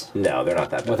 this No, they're not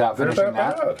that bad. without They're finishing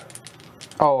that that? bad.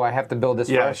 Oh, I have to build this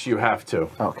Yes, first? you have to.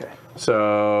 Okay.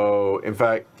 So, in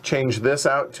fact, change this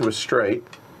out to a straight.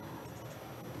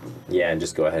 Yeah, and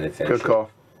just go ahead and finish. Good call.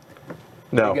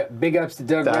 No, Big ups to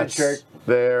Doug that's Redshirt.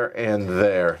 there and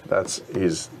there.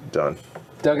 He's done.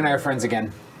 Doug and I are friends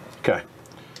again. Okay.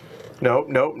 Nope.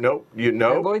 You Only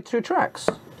know. 2 tracks.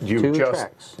 You 2 just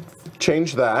tracks.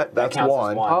 change that. That's counts as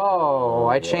one. one. Oh,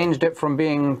 I changed it from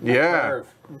being... Yeah. Curve.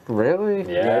 Really?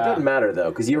 Yeah, it doesn't matter though,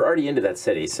 because you're already into that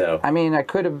city. So I mean, I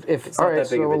could have... If It's not that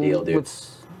big of a deal, dude.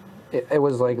 It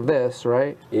was like this,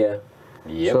 right? yeah,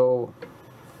 Yep. So...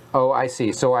 Oh, I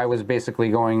see. So I was basically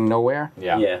going nowhere?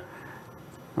 yeah. yeah.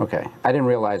 Okay. I didn't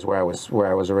realize where I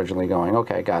was originally going.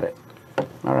 Okay, got it.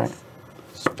 All right.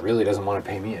 Really doesn't want to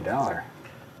pay me $1.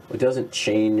 It doesn't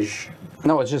change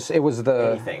No, it was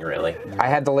the... anything really.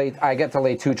 I get to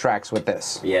lay 2 tracks with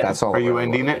this. Yeah. That's all. Are it you really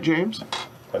ending was. it, James?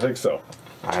 I think so.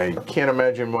 I can't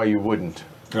imagine why you wouldn't.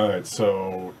 All right,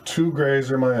 so 2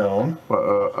 grays are my own.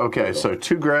 Okay, so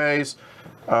 2 grays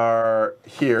are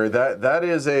here. That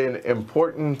is an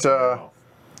important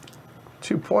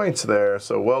 2 points there.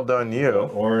 So well done, you.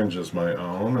 Orange is my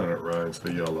own, and it rides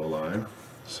the yellow line.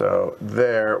 So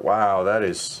there. Wow, that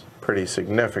is pretty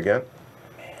significant.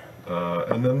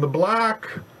 And then the black,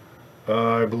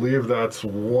 I believe that's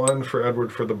 1 for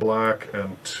Edward for the black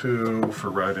and 2 for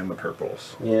riding the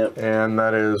purples. Yep. And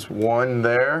that is 1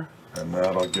 there. And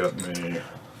that'll get me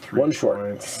 3 1 short.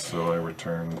 points, so I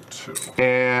return 2.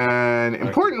 And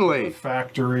importantly,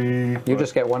 Factory. You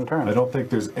just get 1 turn. I don't think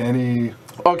there's any.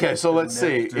 okay, so let's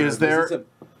see. Is there? Is this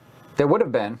There would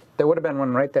have been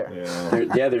one right there.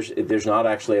 Yeah. there's not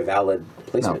actually a valid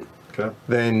placement. Okay.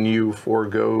 Then you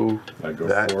forego I go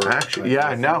that for action. I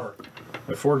Yeah, go no.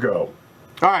 for- I forego.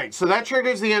 All right, so that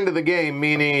triggers the end of the game,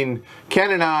 meaning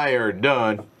Ken and I are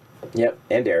done, Yep.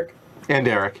 And Derek and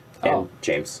Eric, and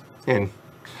James. and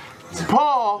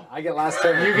Paul. I get last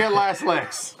turn. You get last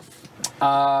licks. Hey,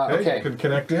 Okay. you could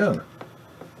connect in.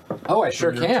 Oh, I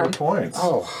sure Your can. 2 points.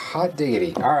 Oh, hot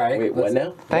diggity. All right. Wait, what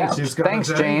now? Thanks, He's got a thanks,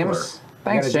 dangler. James.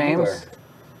 I got Thanks, a James.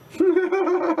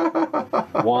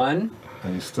 dangler. 1.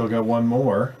 And you still got 1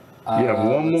 more. You have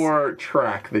one more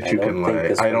track that you don't can think lay.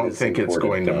 this I one don't is think it's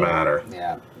going important, to though. matter.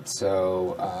 Yeah.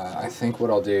 So I think what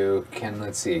I'll do.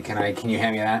 Let's see. Can you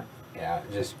hand me that? Yeah.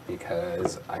 Just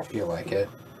because I feel like it.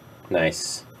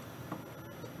 Nice.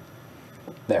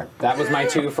 There. That was my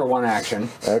 2 for 1 action.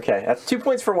 Okay, that's 2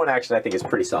 points for 1 action. I think is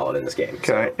pretty solid in this game.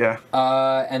 Okay, yeah.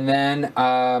 And then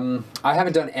I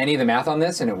haven't done any of the math on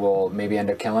this, and it will maybe end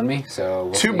up killing me. So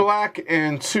we'll 2 see. black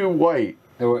and 2 white.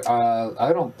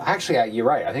 I don't actually. You're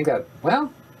right. I think that.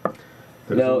 Well,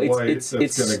 There's No, a it's white it's that's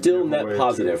it's gonna still give net away 2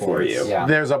 positive for points. you. yeah.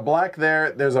 There's a black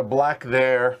there. There's a black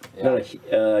there,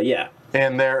 Yeah.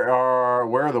 and there are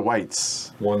where are the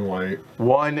whites? 1 white.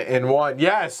 1 and 1.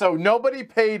 Yeah. So nobody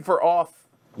paid for off.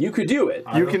 You could do it.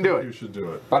 I You don't can do think it. You should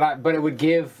do it. But it would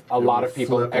give a lot would of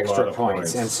people flip a extra lot of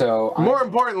points, points. and so More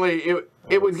importantly,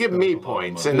 it would give me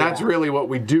points, and that's really what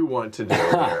we do want to do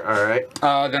here. All right.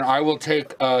 then I will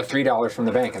take $3 from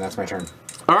the bank, and that's my turn.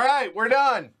 All right, we're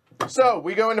done. So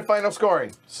we go into final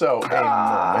scoring. So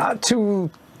a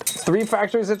moment. 3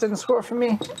 factories that didn't score for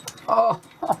me. All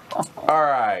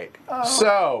right.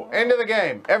 So end of the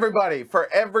game. Everybody, for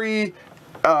every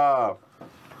How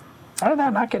did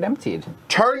that not get emptied?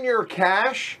 turn your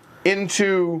cash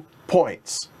into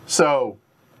points. So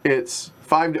it's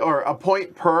 5 or a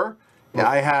point per.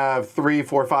 I have 3,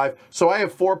 4, 5. So I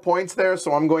have 4 points there.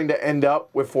 So I'm going to end up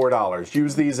with $4.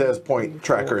 Use these as point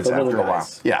trackers The little after a while.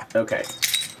 guys. Yeah. Okay.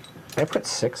 Did I put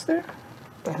 6 there?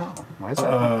 What the hell? Why is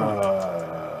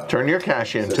that? Turn your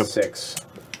cash So into. 6.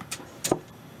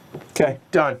 Okay.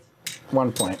 Done.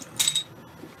 1 point.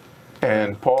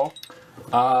 And Paul.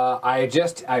 I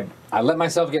let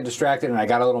myself get distracted, and I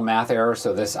got a little math error.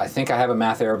 So I think I have a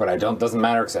math error, but doesn't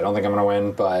matter because I don't think I'm going to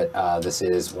win. But this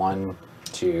is 1,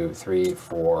 2, 3,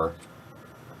 4,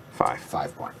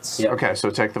 5 points. Yep. Okay, so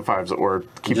take the 5s or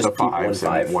keep Just the keep 5s 1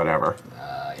 5. and whatever.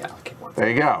 Yeah, I'll keep 1. There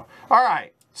you go. All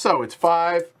right. So it's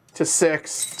 5 to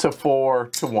 6 to 4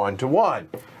 to 1 to 1.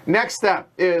 Next step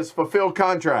is fulfill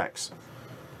contracts.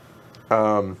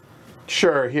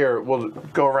 Sure, here, we'll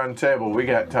go around the table. We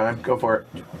got time. Go for it.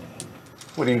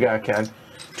 What do you got, Ken?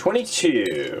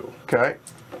 22. Okay.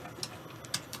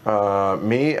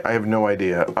 Me, I have no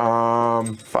idea.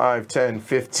 5, 10,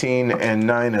 15, and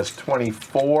 9 is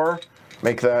 24.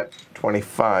 Make that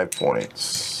 25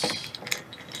 points.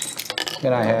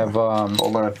 Then I have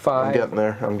Hold on. 5. I'm getting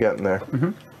there. I'm getting there.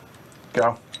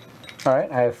 Go. All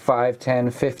right, I have 5, 10,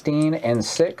 15, and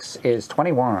 6 is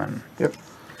 21. Yep.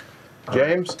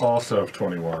 James. Also have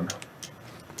 21.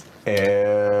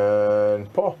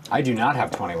 And Paul. I do not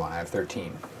have 21. I have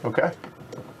 13. Okay.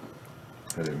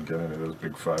 I didn't get any of those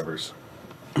big fivers.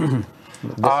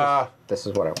 This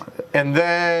is what I wanted. And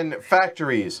then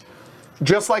factories.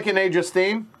 Just like in Age of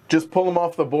Steam, just pull them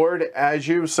off the board as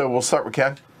you. So we'll start with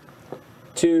Ken.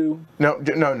 2,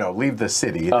 No. Leave the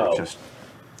city. Oh. Just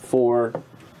 4,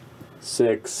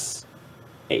 6,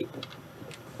 8.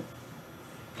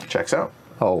 checks out.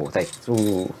 Oh,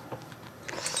 ooh.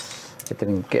 It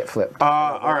didn't get flipped.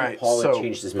 All right. Paul had So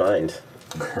changed his mind.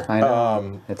 I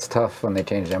know. It's tough when they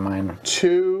change their mind.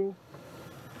 2,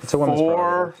 It's a woman's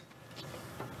 4,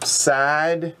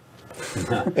 sad,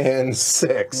 and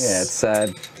 6. Yeah, it's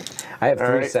sad. I have 3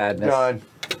 All right, sadness.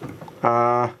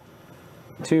 Done.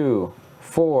 2,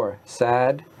 4,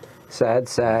 sad,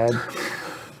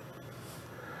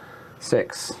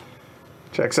 6.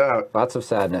 Checks out. Lots of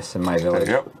sadness in my There village.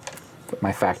 you go.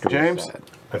 My factory James? is sad.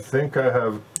 I think I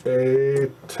have a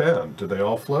 10. Did they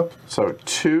all flip? So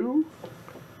 2,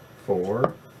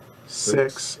 4,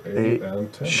 6, 8, 8.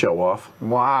 and 10. Show off.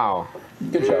 Wow.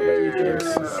 Good job, buddy, James.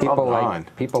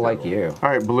 People like you. All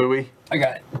right, Bluey. I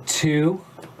got 2,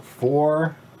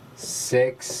 4,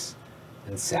 6,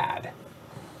 and sad.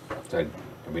 So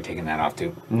are we taking that off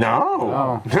too? No.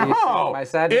 Oh, geez. No. My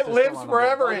sadness It is lives still on the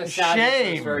forever Oh, in the sadness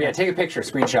shame. is yeah, take a picture,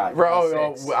 screenshot.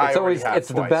 Bro, Six. I It's already always have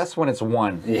the twice. best when it's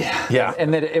 1. Yeah. Yeah.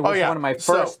 And then it was yeah. one of my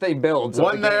So, first they builds. of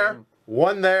One the there, game.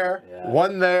 one there,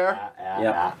 one there.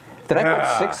 Yeah. Did I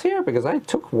Ah. put 6 here? Because I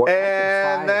took one.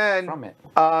 And then from it.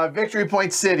 Victory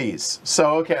Point cities.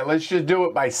 So, okay, let's just do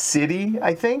it by city,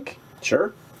 I think.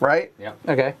 Sure. Right? Yep.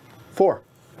 Okay. 4.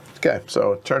 Okay,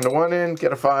 so turn the 1 in,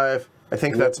 get a 5. I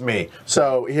think that's me.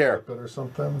 So here, Or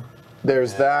something.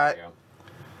 there's that. There you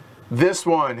This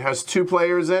one has 2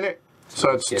 players in it,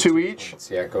 so it's go. Get 2 each. points.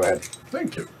 Yeah, go ahead.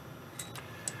 Thank you.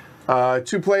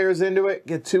 2 players into it,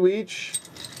 get 2 each.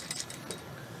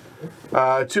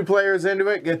 2 players into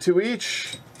it, get 2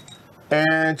 each.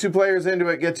 And 2 players into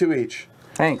it, get 2 each.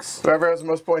 Thanks. Whoever has the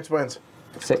most points wins.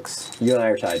 6. You and I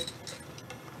are tied.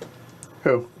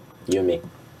 Who? You and me.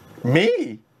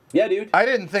 Me? Yeah, dude. I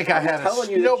didn't think I had a telling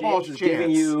you that snowball's James is chance.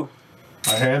 giving you.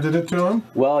 I handed it to him.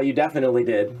 Well, you definitely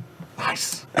did.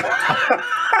 Nice.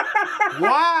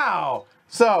 Wow.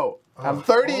 So, I'm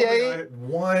 38,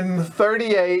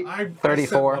 38. I 34.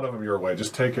 sent one of them your way.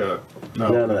 Just take a. No,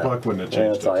 No. Buck wouldn't have Yeah,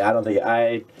 changed that's all. it. I don't think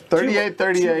I. 38,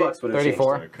 38, $2 would have changed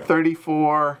 34. it.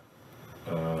 34,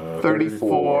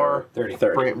 34.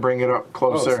 30. Bring it up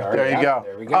closer. Oh, sorry. There you Yeah, go.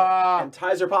 there we go. And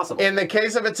ties are possible. In the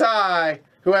case of a tie,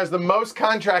 who has the most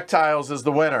contract tiles is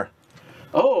the winner.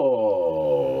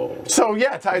 Oh. So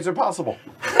yeah, ties are possible.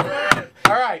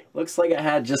 All right. Looks like I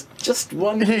had just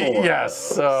one more. Yes.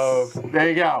 So there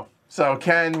you go. So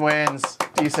Ken wins.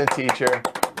 Decent teacher.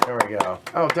 There we go.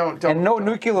 Oh, don't. And no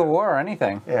nuclear war or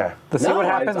anything. Yeah. Let's see what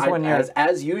happens when you're.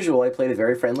 As usual, I played a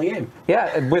very friendly game.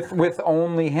 Yeah, with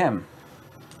only him.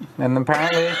 And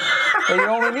apparently, you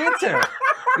only need to.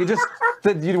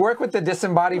 You work with the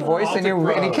disembodied voice, and he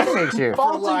kickmakes you.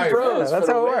 life. Bros That's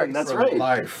for how the it win. works. That's For right.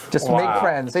 life. Just make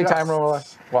friends. Hey, time roller.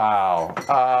 Wow.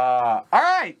 All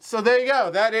right. So there you go.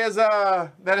 That is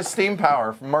Steam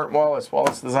Power from Martin Wallace,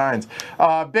 Wallace Designs.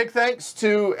 Big thanks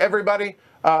to everybody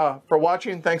for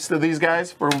watching. Thanks to these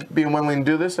guys for being willing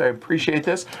to do this. I appreciate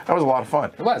this. That was a lot of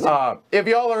fun. It was. If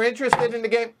y'all are interested in the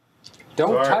game,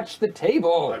 Don't Sorry. touch the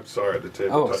table. I'm sorry, the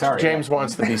table. Oh, touched sorry. me. James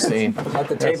wants to be seen. Let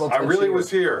the table I touch really you.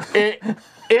 was here.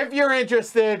 If you're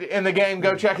interested in the game,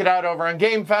 go check it out over on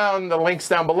Gamefound. The link's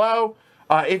down below.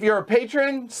 If you're a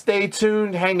patron, stay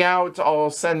tuned, hang out. I'll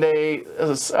send a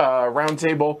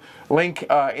roundtable link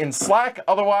in Slack.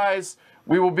 Otherwise,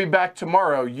 we will be back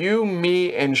tomorrow. You,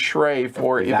 me, and Shrey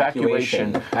for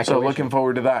evacuation. So looking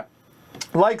forward to that.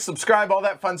 Like, subscribe, all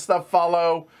that fun stuff.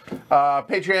 Follow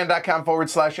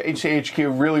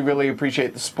patreon.com/HCHQ. Really, really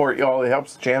appreciate the support, y'all. It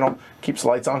helps the channel, keeps the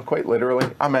lights on, quite literally.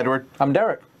 I'm Edward. I'm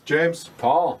Derek. James.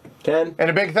 Paul. Ken. And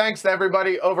a big thanks to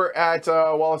everybody over at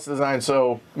Wallace Design.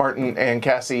 So Martin and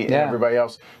Cassie and Yeah. everybody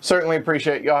else. Certainly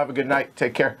appreciate it. Y'all have a good night.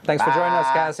 Take care. Thanks for joining us,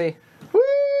 Bye. Cassie.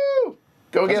 Woo!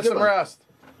 Go get a good some one. rest.